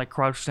just kind of like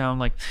crouched down,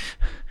 like,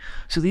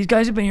 so these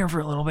guys have been here for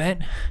a little bit,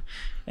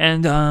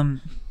 and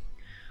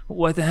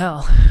what the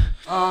hell?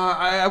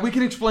 We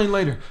can explain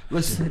later.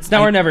 Listen, It's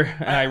now or never.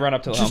 And I run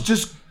up to the helm.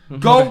 just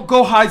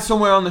go hide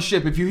somewhere on the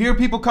ship. If you hear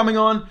people coming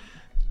on,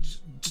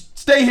 just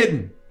stay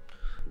hidden.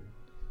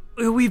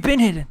 We've been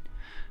hidden,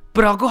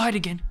 but I'll go hide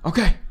again.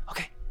 Okay.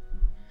 Okay.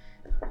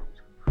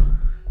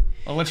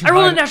 I'll let you I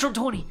rolled a hide. natural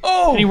 20.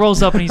 Oh, And he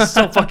rolls up, and he's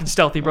so fucking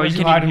stealthy, bro. I'll You let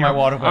you can't hide even in my hear him.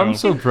 water bottle. I'm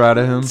so proud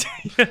of him.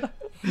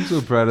 I'm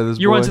so proud of this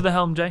You boy. run to the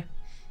helm, Jay.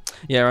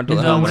 Yeah, run to the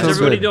And, helm. what is so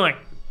everybody good. doing?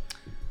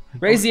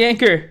 Raise the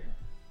anchor.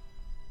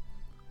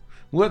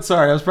 What?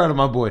 Sorry, I was proud of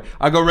my boy.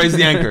 I go raise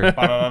the anchor.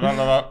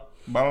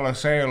 Bottle of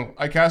sail.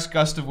 I cast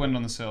gust of wind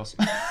on the sails.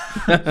 All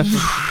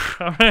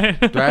right.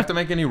 Do I have to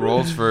make any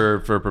rolls for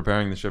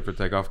preparing the ship for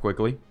takeoff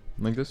quickly?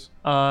 Like this?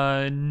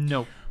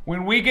 No.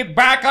 When we get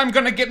back, I'm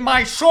gonna get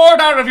my sword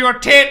out of your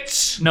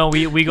tits. No,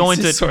 we go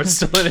into. His sword's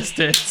still in his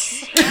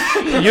tits.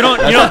 You don't.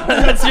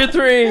 That's your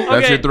 3.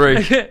 That's your 3.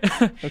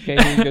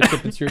 Okay, here you go,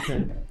 Chip. It's your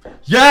turn.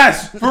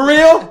 Yes, for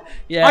real?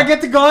 Yeah. I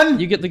get the gun.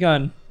 You get the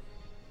gun.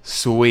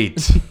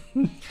 Sweet.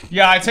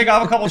 Yeah, I take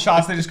off a couple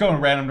shots. They just go in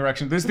random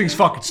directions. This thing's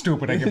fucking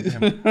stupid. I give it to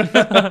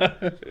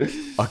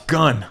him. A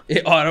gun.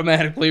 It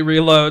automatically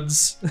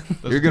reloads.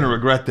 You're gonna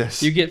regret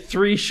this. You get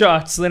 3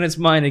 shots, then it's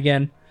mine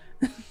again.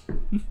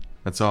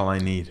 That's all I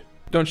need.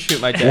 Don't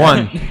shoot my dad.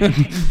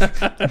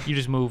 1. You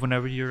just move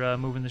whenever you're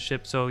moving the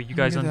ship. So you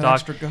guys Look at that undock,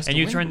 extra gust and of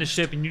you wind. turn the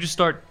ship, and you just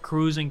start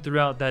cruising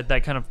throughout that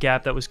kind of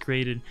gap that was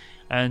created.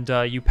 And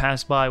you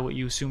pass by what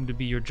you assume to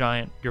be your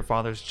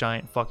father's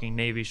giant fucking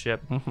navy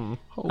ship.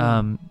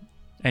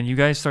 And you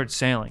guys start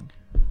sailing.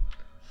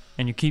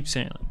 And you keep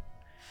sailing.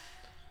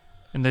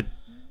 And the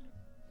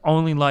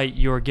only light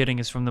you're getting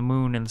is from the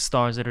moon and the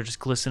stars that are just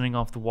glistening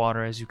off the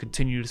water as you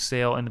continue to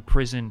sail. And the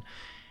prison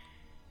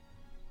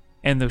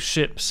and those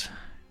ships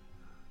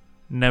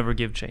never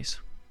give chase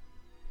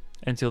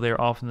until they're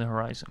off in the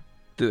horizon.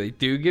 Do they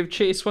give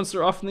chase once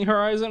they're off in the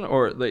horizon,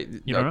 or they?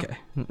 You don't okay,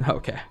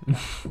 okay.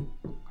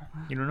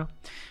 You don't know?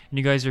 And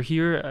you guys are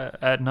here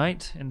at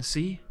night in the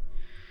sea.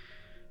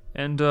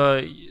 And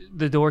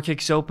the door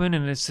kicks open,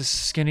 and it's this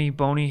skinny,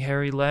 bony,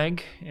 hairy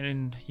leg.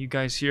 And you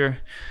guys hear,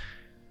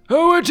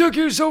 "Oh, it took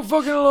you so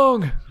fucking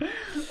long.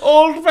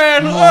 Old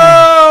man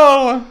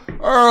Earl!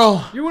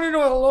 Earl. You want to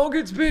know how long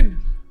it's been?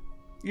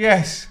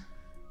 Yes.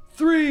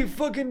 3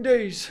 fucking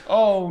days.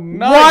 Oh,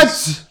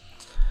 nice.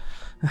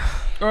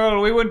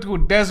 Earl, we went to a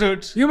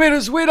desert. You made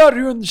us wait out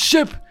here on the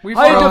ship. We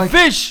I had found- to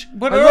fish.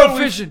 But I Earl, love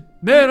we- fishing.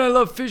 Man, I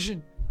love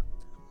fishing.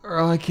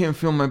 Earl, I can't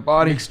feel my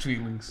body. Mixed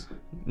feelings.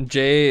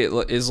 Jay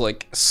is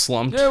like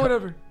slumped Yeah,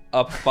 whatever.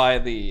 up by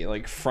the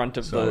like front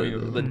of So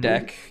the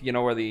deck. You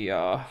know where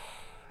the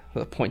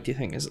pointy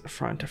thing is at the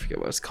front. I forget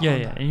what it's called.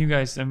 Yeah. And you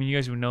guys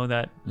would know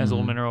that as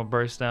Old Man Earl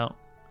burst out.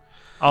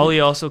 Ollie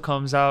also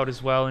comes out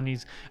as well, and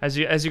he's as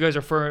you guys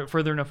are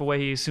further enough away,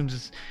 he assumes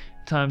it's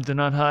time to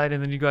not hide,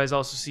 and then you guys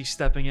also see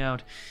stepping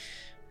out.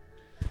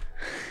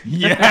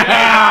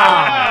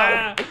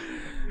 Yeah!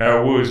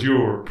 How was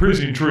your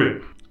prison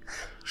trip?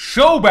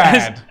 So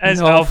bad.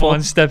 As Awful.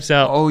 Alphonse steps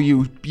out, Oh,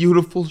 you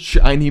beautiful,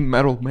 shiny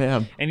metal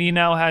man. and he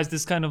now has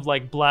this kind of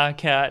like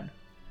black hat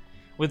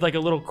with like a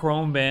little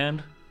chrome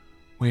band.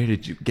 Where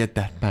did you get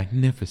that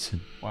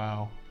magnificent?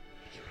 Wow.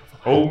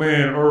 Old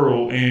man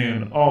Earl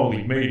and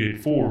Ollie made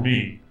it for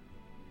me.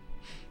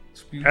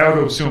 Out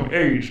of some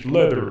aged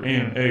leather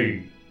and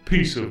a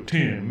piece of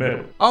tin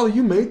metal. Oh,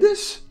 you made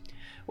this?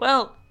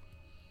 Well,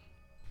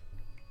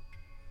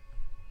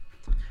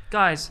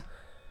 guys,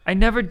 I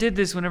never did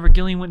this whenever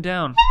Gillian went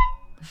down.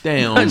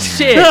 Damn.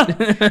 Shit.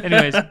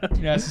 Anyways,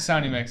 Yeah, it's the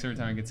sound he makes every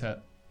time he gets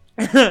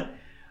hit.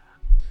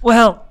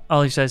 well,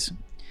 Ollie says,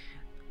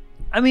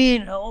 I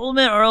mean, Old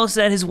Man Earl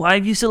said his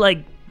wife used to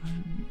like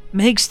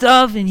make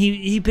stuff, and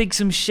he picked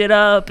some shit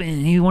up,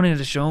 and he wanted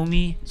to show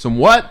me. Some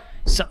what?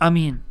 So I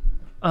mean,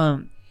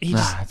 he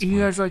just that's you fine.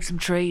 guys like some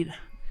trade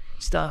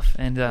stuff,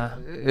 and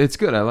It's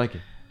good. I like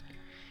it.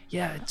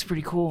 yeah, it's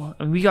pretty cool.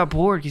 I mean, we got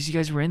bored because you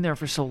guys were in there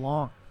for so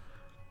long.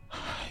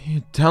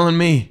 You're telling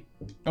me?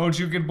 Oh, did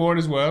you get bored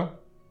as well?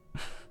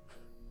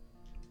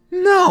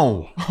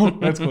 No. Oh,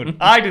 that's good.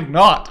 I did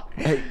not.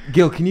 Hey,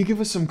 Gil, can you give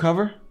us some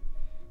cover?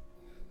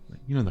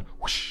 You know the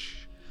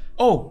whoosh.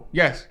 Oh,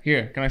 yes.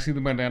 Here, can I see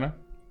the bandana?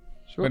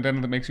 Sure.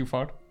 Bandana that makes you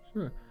fart.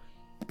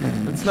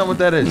 That's not what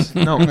that is.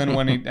 No. And then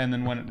when it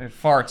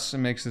farts, it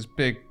makes this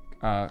big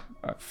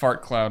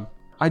fart cloud.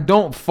 I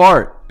don't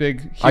fart.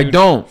 Big, huge I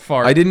don't.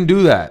 fart. I didn't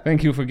do that.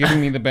 Thank you for giving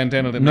me the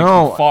bandana that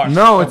No, makes me fart.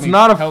 no, it's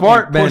not a help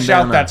fart me push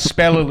out bandana. that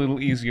spell a little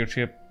easier,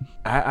 Chip.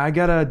 I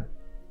gotta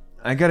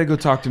go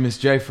talk to Miss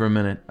J for a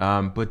minute.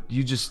 But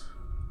you just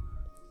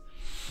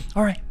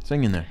All right.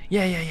 sing in there.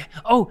 Yeah.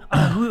 Oh,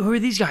 who are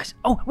these guys?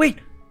 Oh, wait.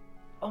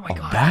 Oh my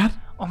god. That?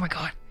 Oh my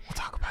god. We'll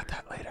talk about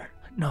that later.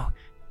 No,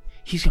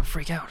 he's gonna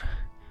freak out.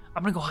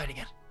 I'm gonna go hide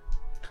again.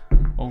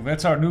 Oh,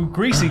 that's our new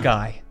greasy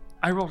guy.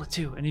 I rolled a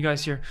 2, and you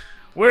guys hear,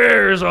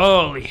 "Where's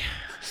Ollie?"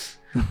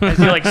 As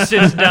he like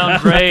sits down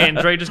Dre, and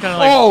Dre just kind of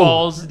like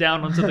falls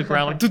down onto the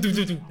ground, like,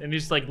 "Doo-doo-doo-doo," and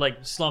he's like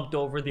slumped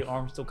over, the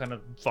arm still kind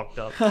of fucked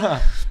up.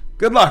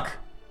 Good luck.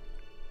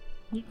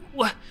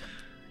 What?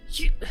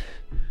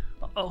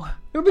 Oh.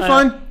 It'll be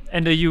fine.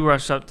 And you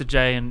rush up to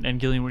Jay and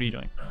Gillian. What are you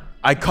doing?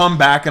 I come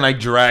back and I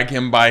drag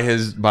him by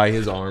his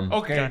arm.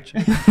 Okay.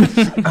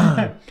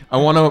 I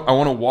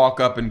wanna walk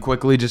up and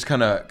quickly just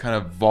kind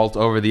of vault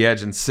over the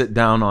edge and sit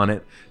down on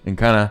it and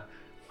kind of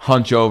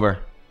hunch over.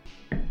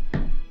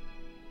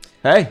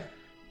 Hey.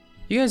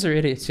 You guys are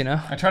idiots, you know.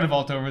 I try to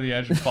vault over the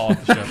edge and fall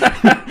off the ship.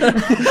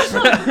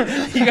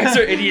 You guys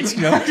are idiots,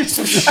 you know.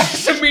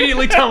 Just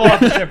immediately tumble off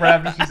the ship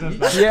right after she says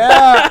that.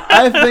 Yeah,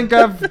 I think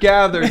I've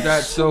gathered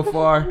that so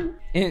far.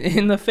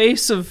 In the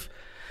face of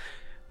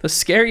the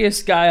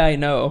scariest guy I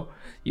know,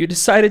 you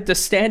decided to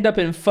stand up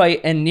and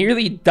fight and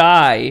nearly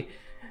die.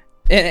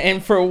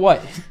 And for what?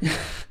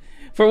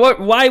 For what?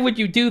 Why would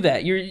you do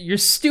that? You're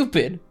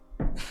stupid.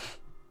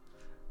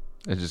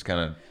 I just kind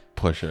of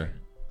push her.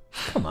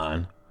 Come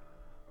on.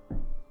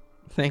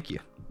 Thank you.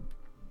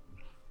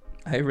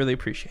 I really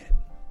appreciate it.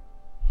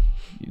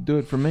 You do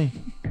it for me.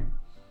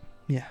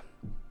 Yeah.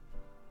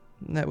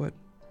 That would.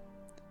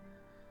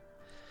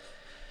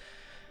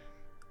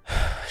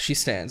 She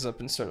stands up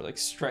and sort of like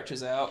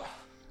stretches out.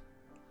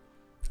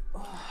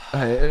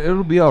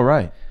 It'll be all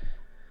right.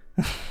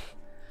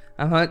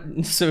 I'm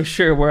not so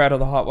sure we're out of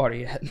the hot water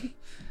yet.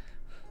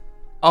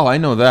 Oh, I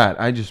know that.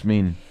 I just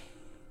mean,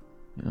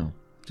 you know.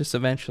 Just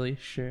eventually,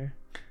 sure.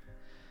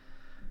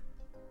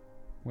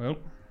 Well,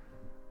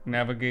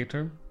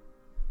 navigator,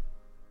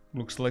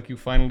 looks like you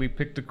finally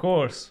picked a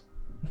course.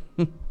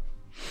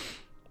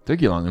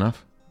 Took you long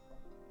enough.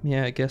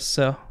 Yeah, I guess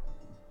so.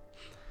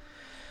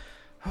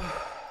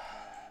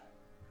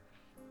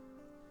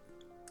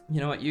 You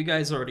know what? You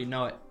guys already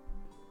know it.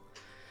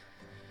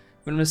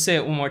 But I'm gonna say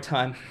it one more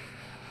time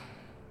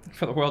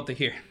for the world to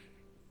hear.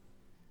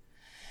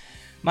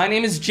 My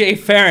name is Jay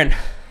Ferin,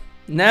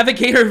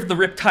 navigator of the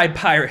Riptide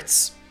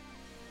Pirates.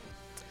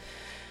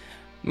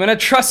 I'm gonna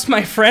trust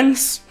my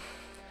friends.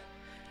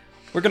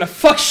 We're gonna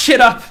fuck shit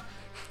up.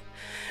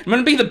 I'm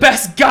gonna be the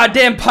best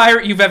goddamn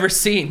pirate you've ever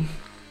seen.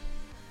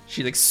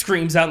 She like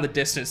screams out in the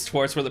distance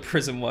towards where the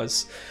prison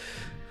was.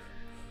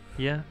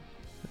 Yeah.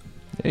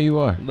 Yeah, you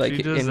are. Like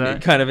She does in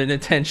that. kind of an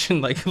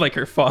intention, like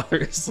her father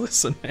is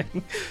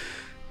listening.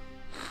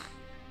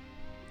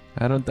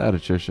 I don't doubt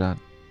it's your shot.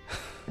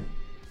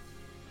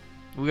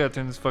 We gotta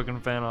turn this fucking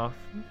fan off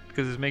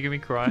because it's making me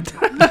cry.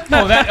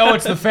 Oh,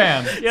 it's the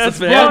fan. Yeah, it's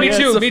the Yeah, fan. me Yeah,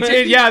 too. it's the Me too.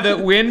 fan. Yeah, the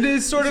wind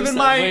is sort of just in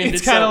that my. wind, It's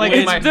it's kind that of like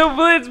wind. in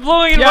my. It's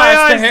blowing in Yeah, my it's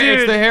eyes, the hair. dude.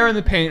 It's the hair and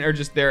the paint are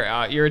just there.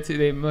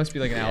 They must be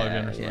like an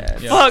allergen or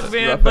something. yeah. Fuck,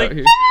 man. rough Like, out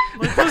here.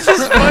 this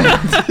is funny.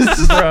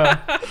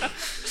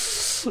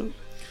 Bruh.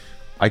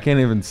 I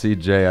can't even see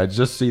Jay. I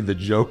just see the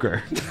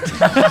Joker.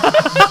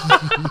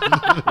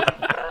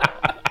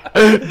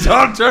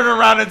 Don't turn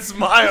around and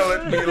smile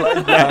at me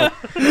like that.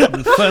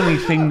 The funny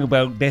thing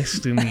about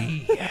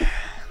destiny.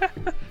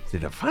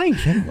 The funny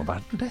thing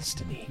about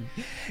destiny.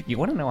 You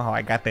want to know how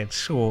I got that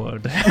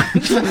sword?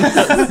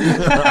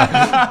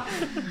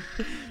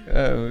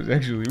 It was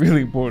actually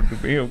really important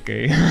to me,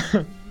 okay?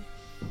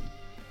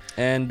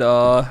 And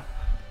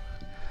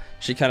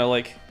she kind of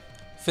like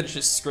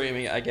finishes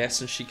screaming, I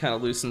guess, and she kind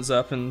of loosens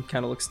up and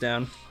kind of looks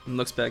down and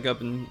looks back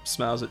up and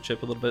smiles at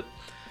Chip a little bit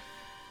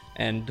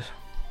and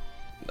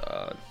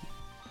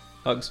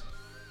hugs.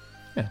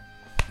 Yeah.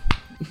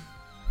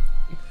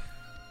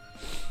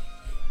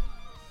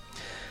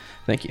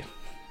 Thank you.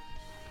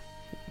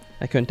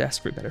 I couldn't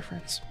ask for better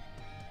friends.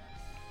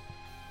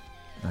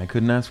 I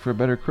couldn't ask for a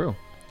better crew.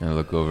 And I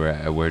look over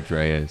at where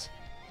Dre is.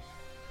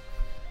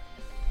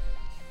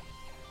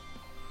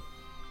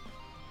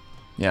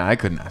 Yeah, I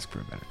couldn't ask for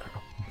a better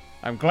crew.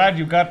 I'm glad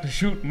you got to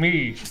shoot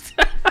me.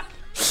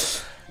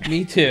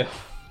 Me too.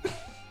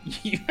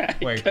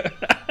 Wait.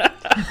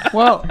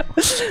 Well,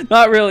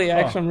 Not really,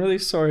 actually. I'm really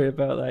sorry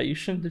about that. You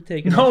shouldn't have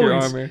taken No, off your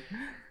it's- armor.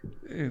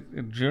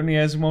 A journey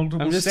has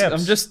multiple steps.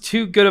 I'm just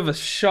too good of a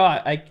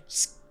shot. I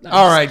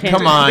all right,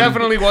 come on.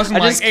 Definitely wasn't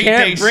I like just 8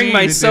 can't days bring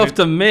myself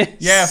to miss.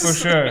 Yeah,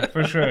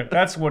 for sure.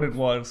 That's what it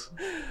was.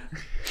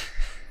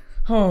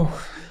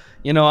 Oh,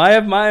 You know, I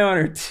have my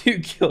honor to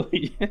kill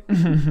you.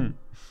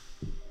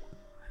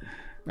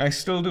 I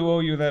still do owe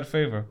you that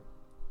favor.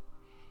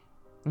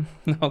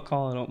 I'll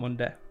call it out one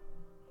day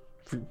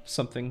for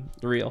something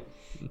real.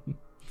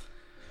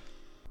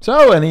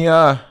 so any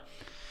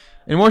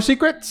more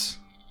secrets?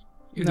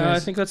 You No, I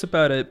guys- think that's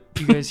about it.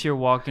 You guys here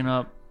walking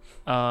up.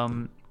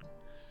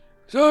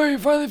 Sorry, you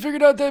finally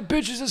figured out that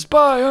bitch is a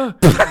spy, huh?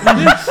 He's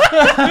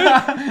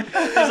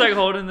like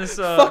holding this.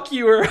 Fuck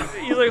you, Earl.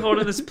 He's like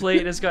holding this plate.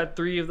 And it's got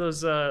 3 of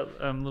those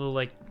little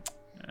like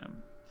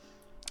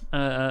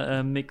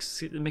mixed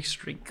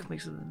drink.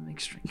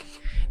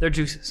 They're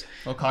juices.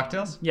 Oh,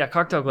 cocktails? Yeah,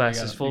 cocktail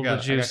glasses You full got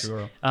of it. I got juice. you,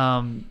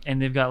 Earl.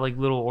 And they've got like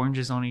little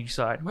oranges on each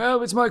side.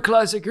 Well, it's my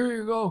classic. Here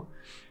you go.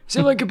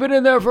 Seemed like you've been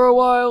in there for a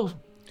while.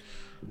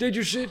 Did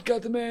your shit,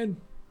 got the man.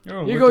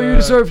 Oh, Here you go, you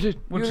deserved it.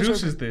 What You juice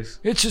deserved is it. this?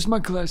 It's just my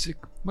classic.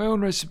 My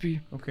own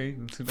recipe. Okay.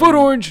 Foot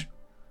orange.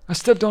 I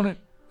stepped on it.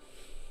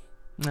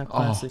 No,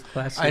 classic.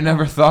 I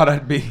never thought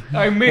I'd be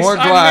I missed, more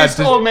I glad missed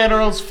to- Old Man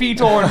Earl's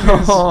feet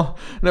oranges. Oh,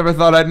 never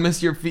thought I'd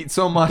miss your feet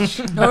so much.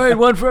 All right,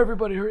 one for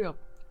everybody. Hurry up.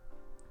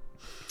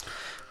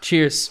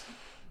 Cheers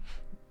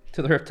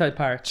to the Riptide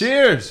Pirates.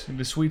 Cheers.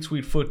 The sweet,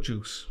 sweet foot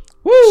juice.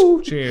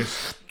 Woo!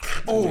 Cheers.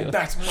 Oh,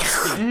 that's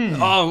musky.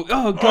 Oh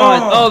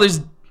god. Oh,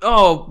 there's.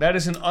 Oh, That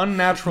is an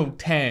unnatural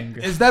tang.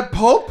 Is that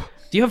pulp?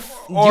 do you have?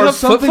 Do Or you have foot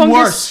something fungus?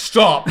 worse?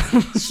 Stop.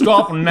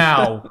 Stop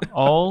now.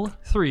 All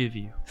 3 of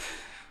you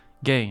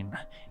gain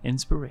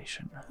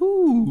inspiration.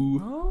 Ooh.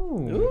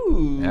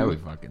 Ooh. Yeah, we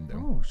fucking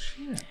do.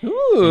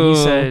 Ooh. And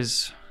he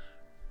says,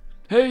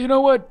 "Hey, you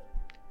know what?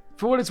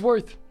 For what it's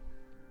worth,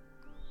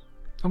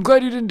 I'm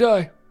glad you didn't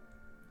die.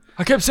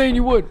 I kept saying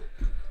you would.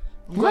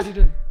 I'm glad you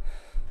didn't.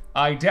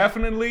 I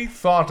definitely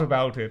thought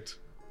about it.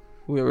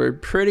 We were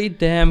pretty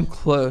damn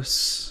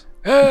close.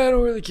 I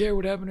don't really care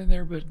what happened in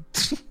there, but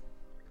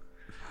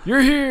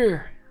you're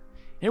here,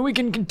 and we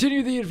can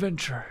continue the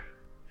adventure.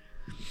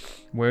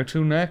 Where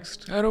to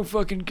next? I don't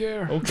fucking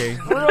care." Okay.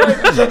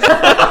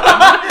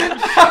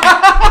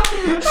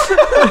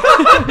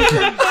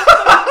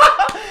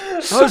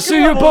 I'll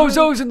see you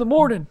bozos in the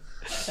morning.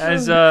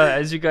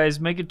 As you guys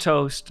make a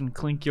toast and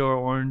clink your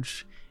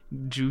orange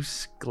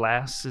juice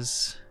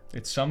glasses,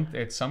 It's some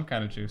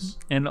kind of juice.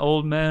 and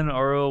old man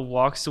Earl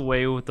walks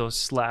away with those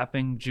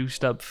slapping,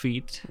 juiced up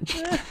feet.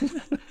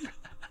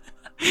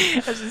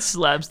 As it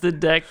slaps the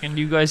deck, and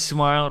you guys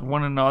smile at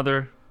one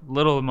another, a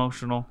little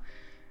emotional.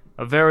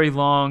 A very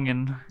long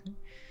and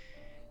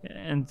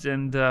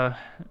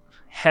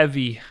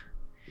heavy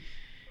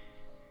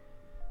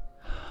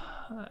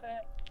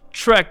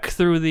trek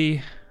through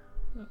the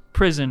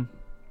prison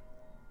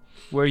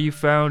where you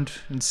found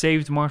and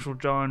saved Marshal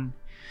John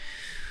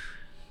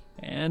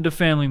and a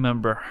family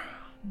member.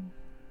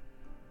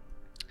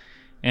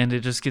 And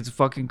it just gets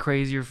fucking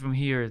crazier from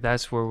here.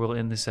 That's where we'll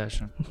end the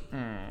session.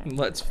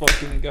 Let's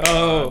fucking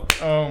go.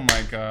 Oh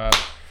my god.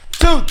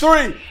 2,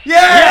 3,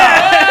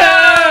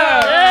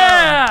 yeah!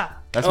 Yeah!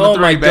 That's my Oh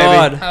 3, my baby.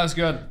 god. That was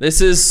good.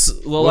 This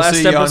is the We'll last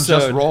see you on episode.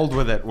 Just Rolled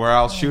With It, where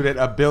I'll shoot it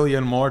 1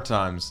 billion more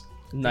times.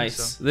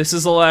 Nice. This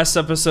is the last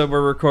episode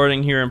we're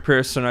recording here in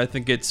person. I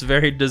think it's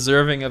very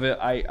deserving of it.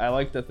 I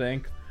like to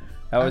think.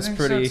 That was I think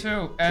pretty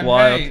so too. And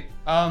wild. hey,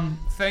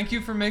 thank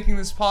you for making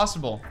this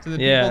possible to the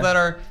Yeah. people that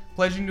are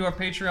pledging to our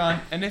Patreon.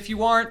 And if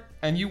you aren't,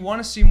 and you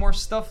want to see more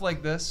stuff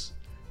like this,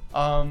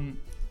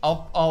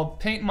 I'll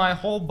paint my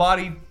whole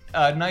body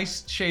a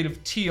nice shade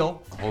of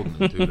teal. Hold him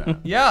to do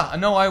that. Yeah,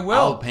 no, I will.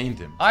 I'll paint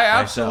him. I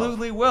myself.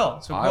 absolutely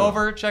will. So I go will.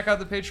 over, check out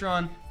the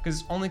Patreon,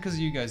 because of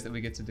you guys that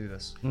we get to do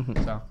this.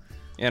 So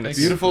and it's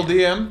Beautiful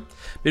DM.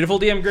 beautiful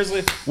DM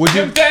Grizzly. Would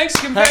you? give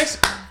thanks, give thanks.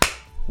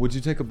 Would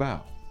you take a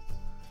bow?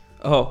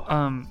 Oh,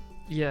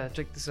 Yeah,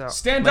 check this out.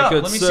 Stand My up.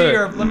 good Let me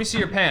sir. see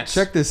your pants.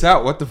 Check this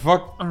out. What the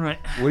fuck? All right.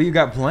 What do you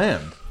got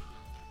planned?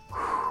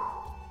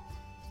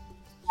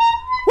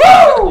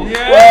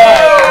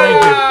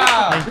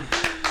 Yeah.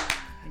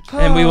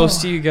 and we will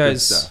see you Good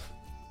guys. stuff.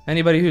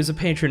 Anybody who's a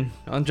patron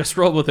on Just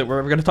Roll With It, where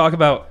we're going to talk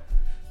about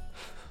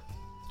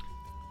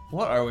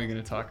What are we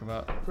gonna talk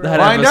about? that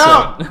Find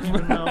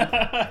episode. out.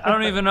 I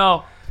don't even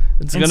know.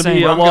 It's going to Insane.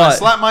 be a I'm gonna lot.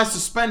 slap my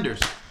suspenders.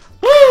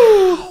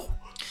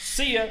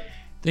 See ya.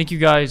 Thank you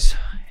guys,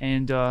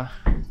 and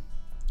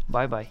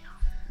bye-bye.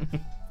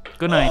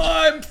 Good night.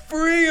 I'm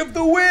free of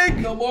the wig.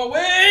 No more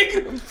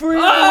wig. I'm free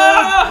of the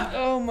wig.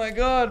 Oh my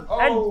god.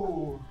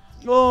 Oh.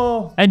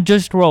 And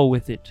just roll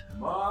with it.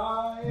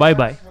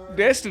 Bye-bye.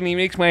 Destiny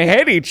makes my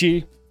head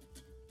itchy.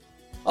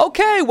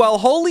 Okay, well,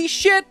 holy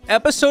shit,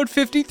 episode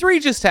 53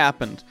 just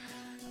happened.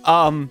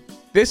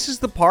 This is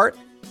the part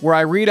where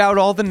I read out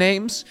all the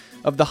names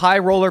of the high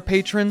roller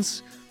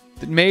patrons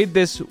that made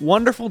this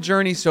wonderful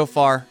journey so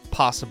far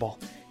possible.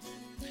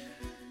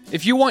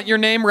 If you want your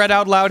name read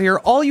out loud here,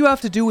 all you have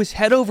to do is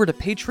head over to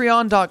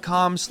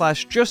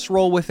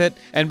patreon.com/justrollwithit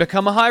and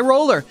become a high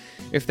roller.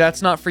 If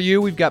that's not for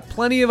you, we've got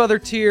plenty of other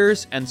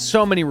tiers and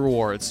so many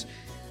rewards.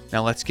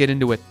 Now let's get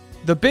into it.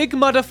 The Big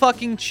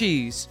Motherfucking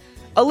Cheese,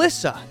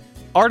 Alyssa,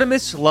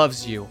 Artemis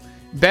Loves You,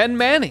 Ben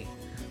Manny,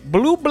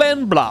 Blue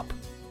Blend Blop,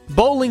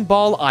 Bowling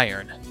Ball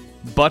Iron,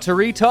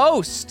 Buttery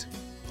Toast,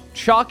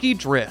 Chalky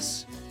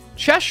Driss,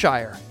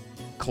 Cheshire,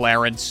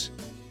 Clarence,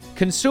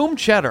 Consume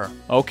Cheddar,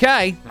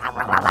 okay,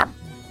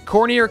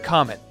 Cornier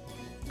Comet,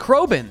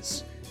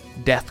 Crobins,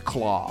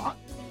 Deathclaw,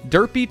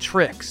 Derpy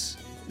Tricks.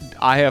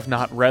 I have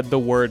not read the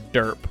word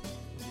derp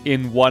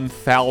in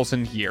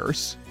 1,000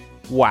 years.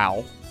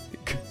 Wow.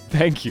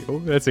 Thank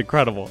you. That's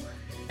incredible.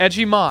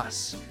 Edgy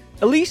Moss,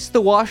 Elise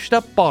the Washed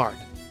Up Bard,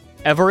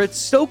 Everett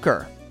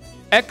Stoker,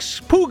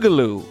 X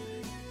Poogaloo,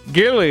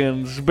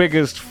 Gillian's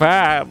Biggest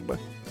Fan,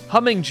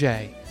 Humming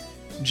Jay,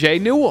 Jay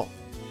Newell,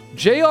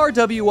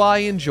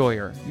 JRWI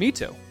Enjoyer, me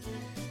too,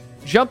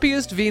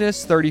 Jumpiest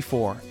Venus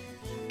 34,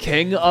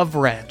 King of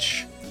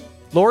Wrench,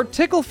 Lord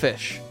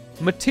Ticklefish,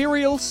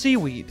 Material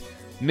Seaweed,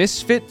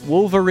 Misfit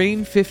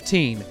Wolverine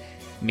 15,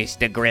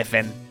 Mr.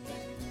 Griffin,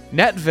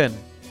 Netvin,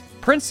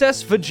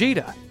 Princess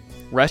Vegeta,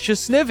 Resha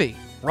Snivy,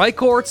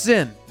 Rykort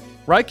Zin,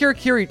 Riker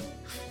Kiri...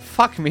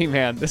 Fuck me,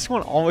 man. This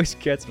one always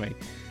gets me.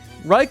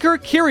 Riker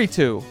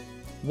Kirito.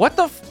 What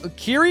the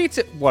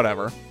Kirito...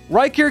 Whatever.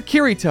 Riker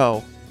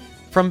Kirito.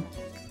 From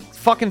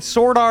fucking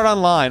Sword Art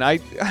Online.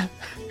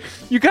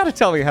 You gotta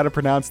tell me how to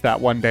pronounce that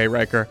one day,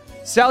 Riker.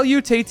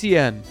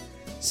 Salutatien.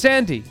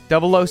 Sandy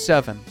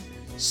 007.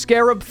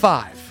 Scarab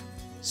 5.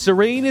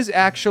 Serene is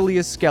actually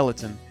a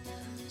skeleton.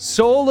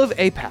 Soul of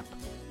Apep.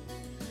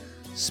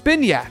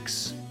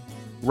 Spinyax.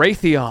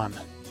 Raytheon.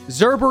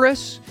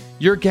 Zerberus,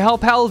 your gal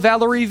pal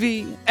Valerie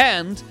V,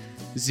 and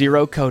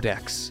Zero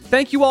Codex.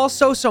 Thank you all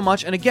so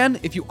much, and again,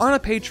 if you aren't a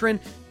patron,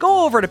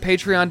 go over to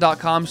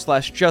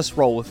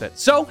patreon.com/justrollwithit.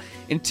 So,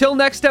 until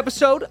next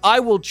episode, I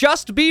will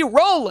just be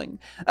rolling.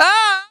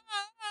 Ah!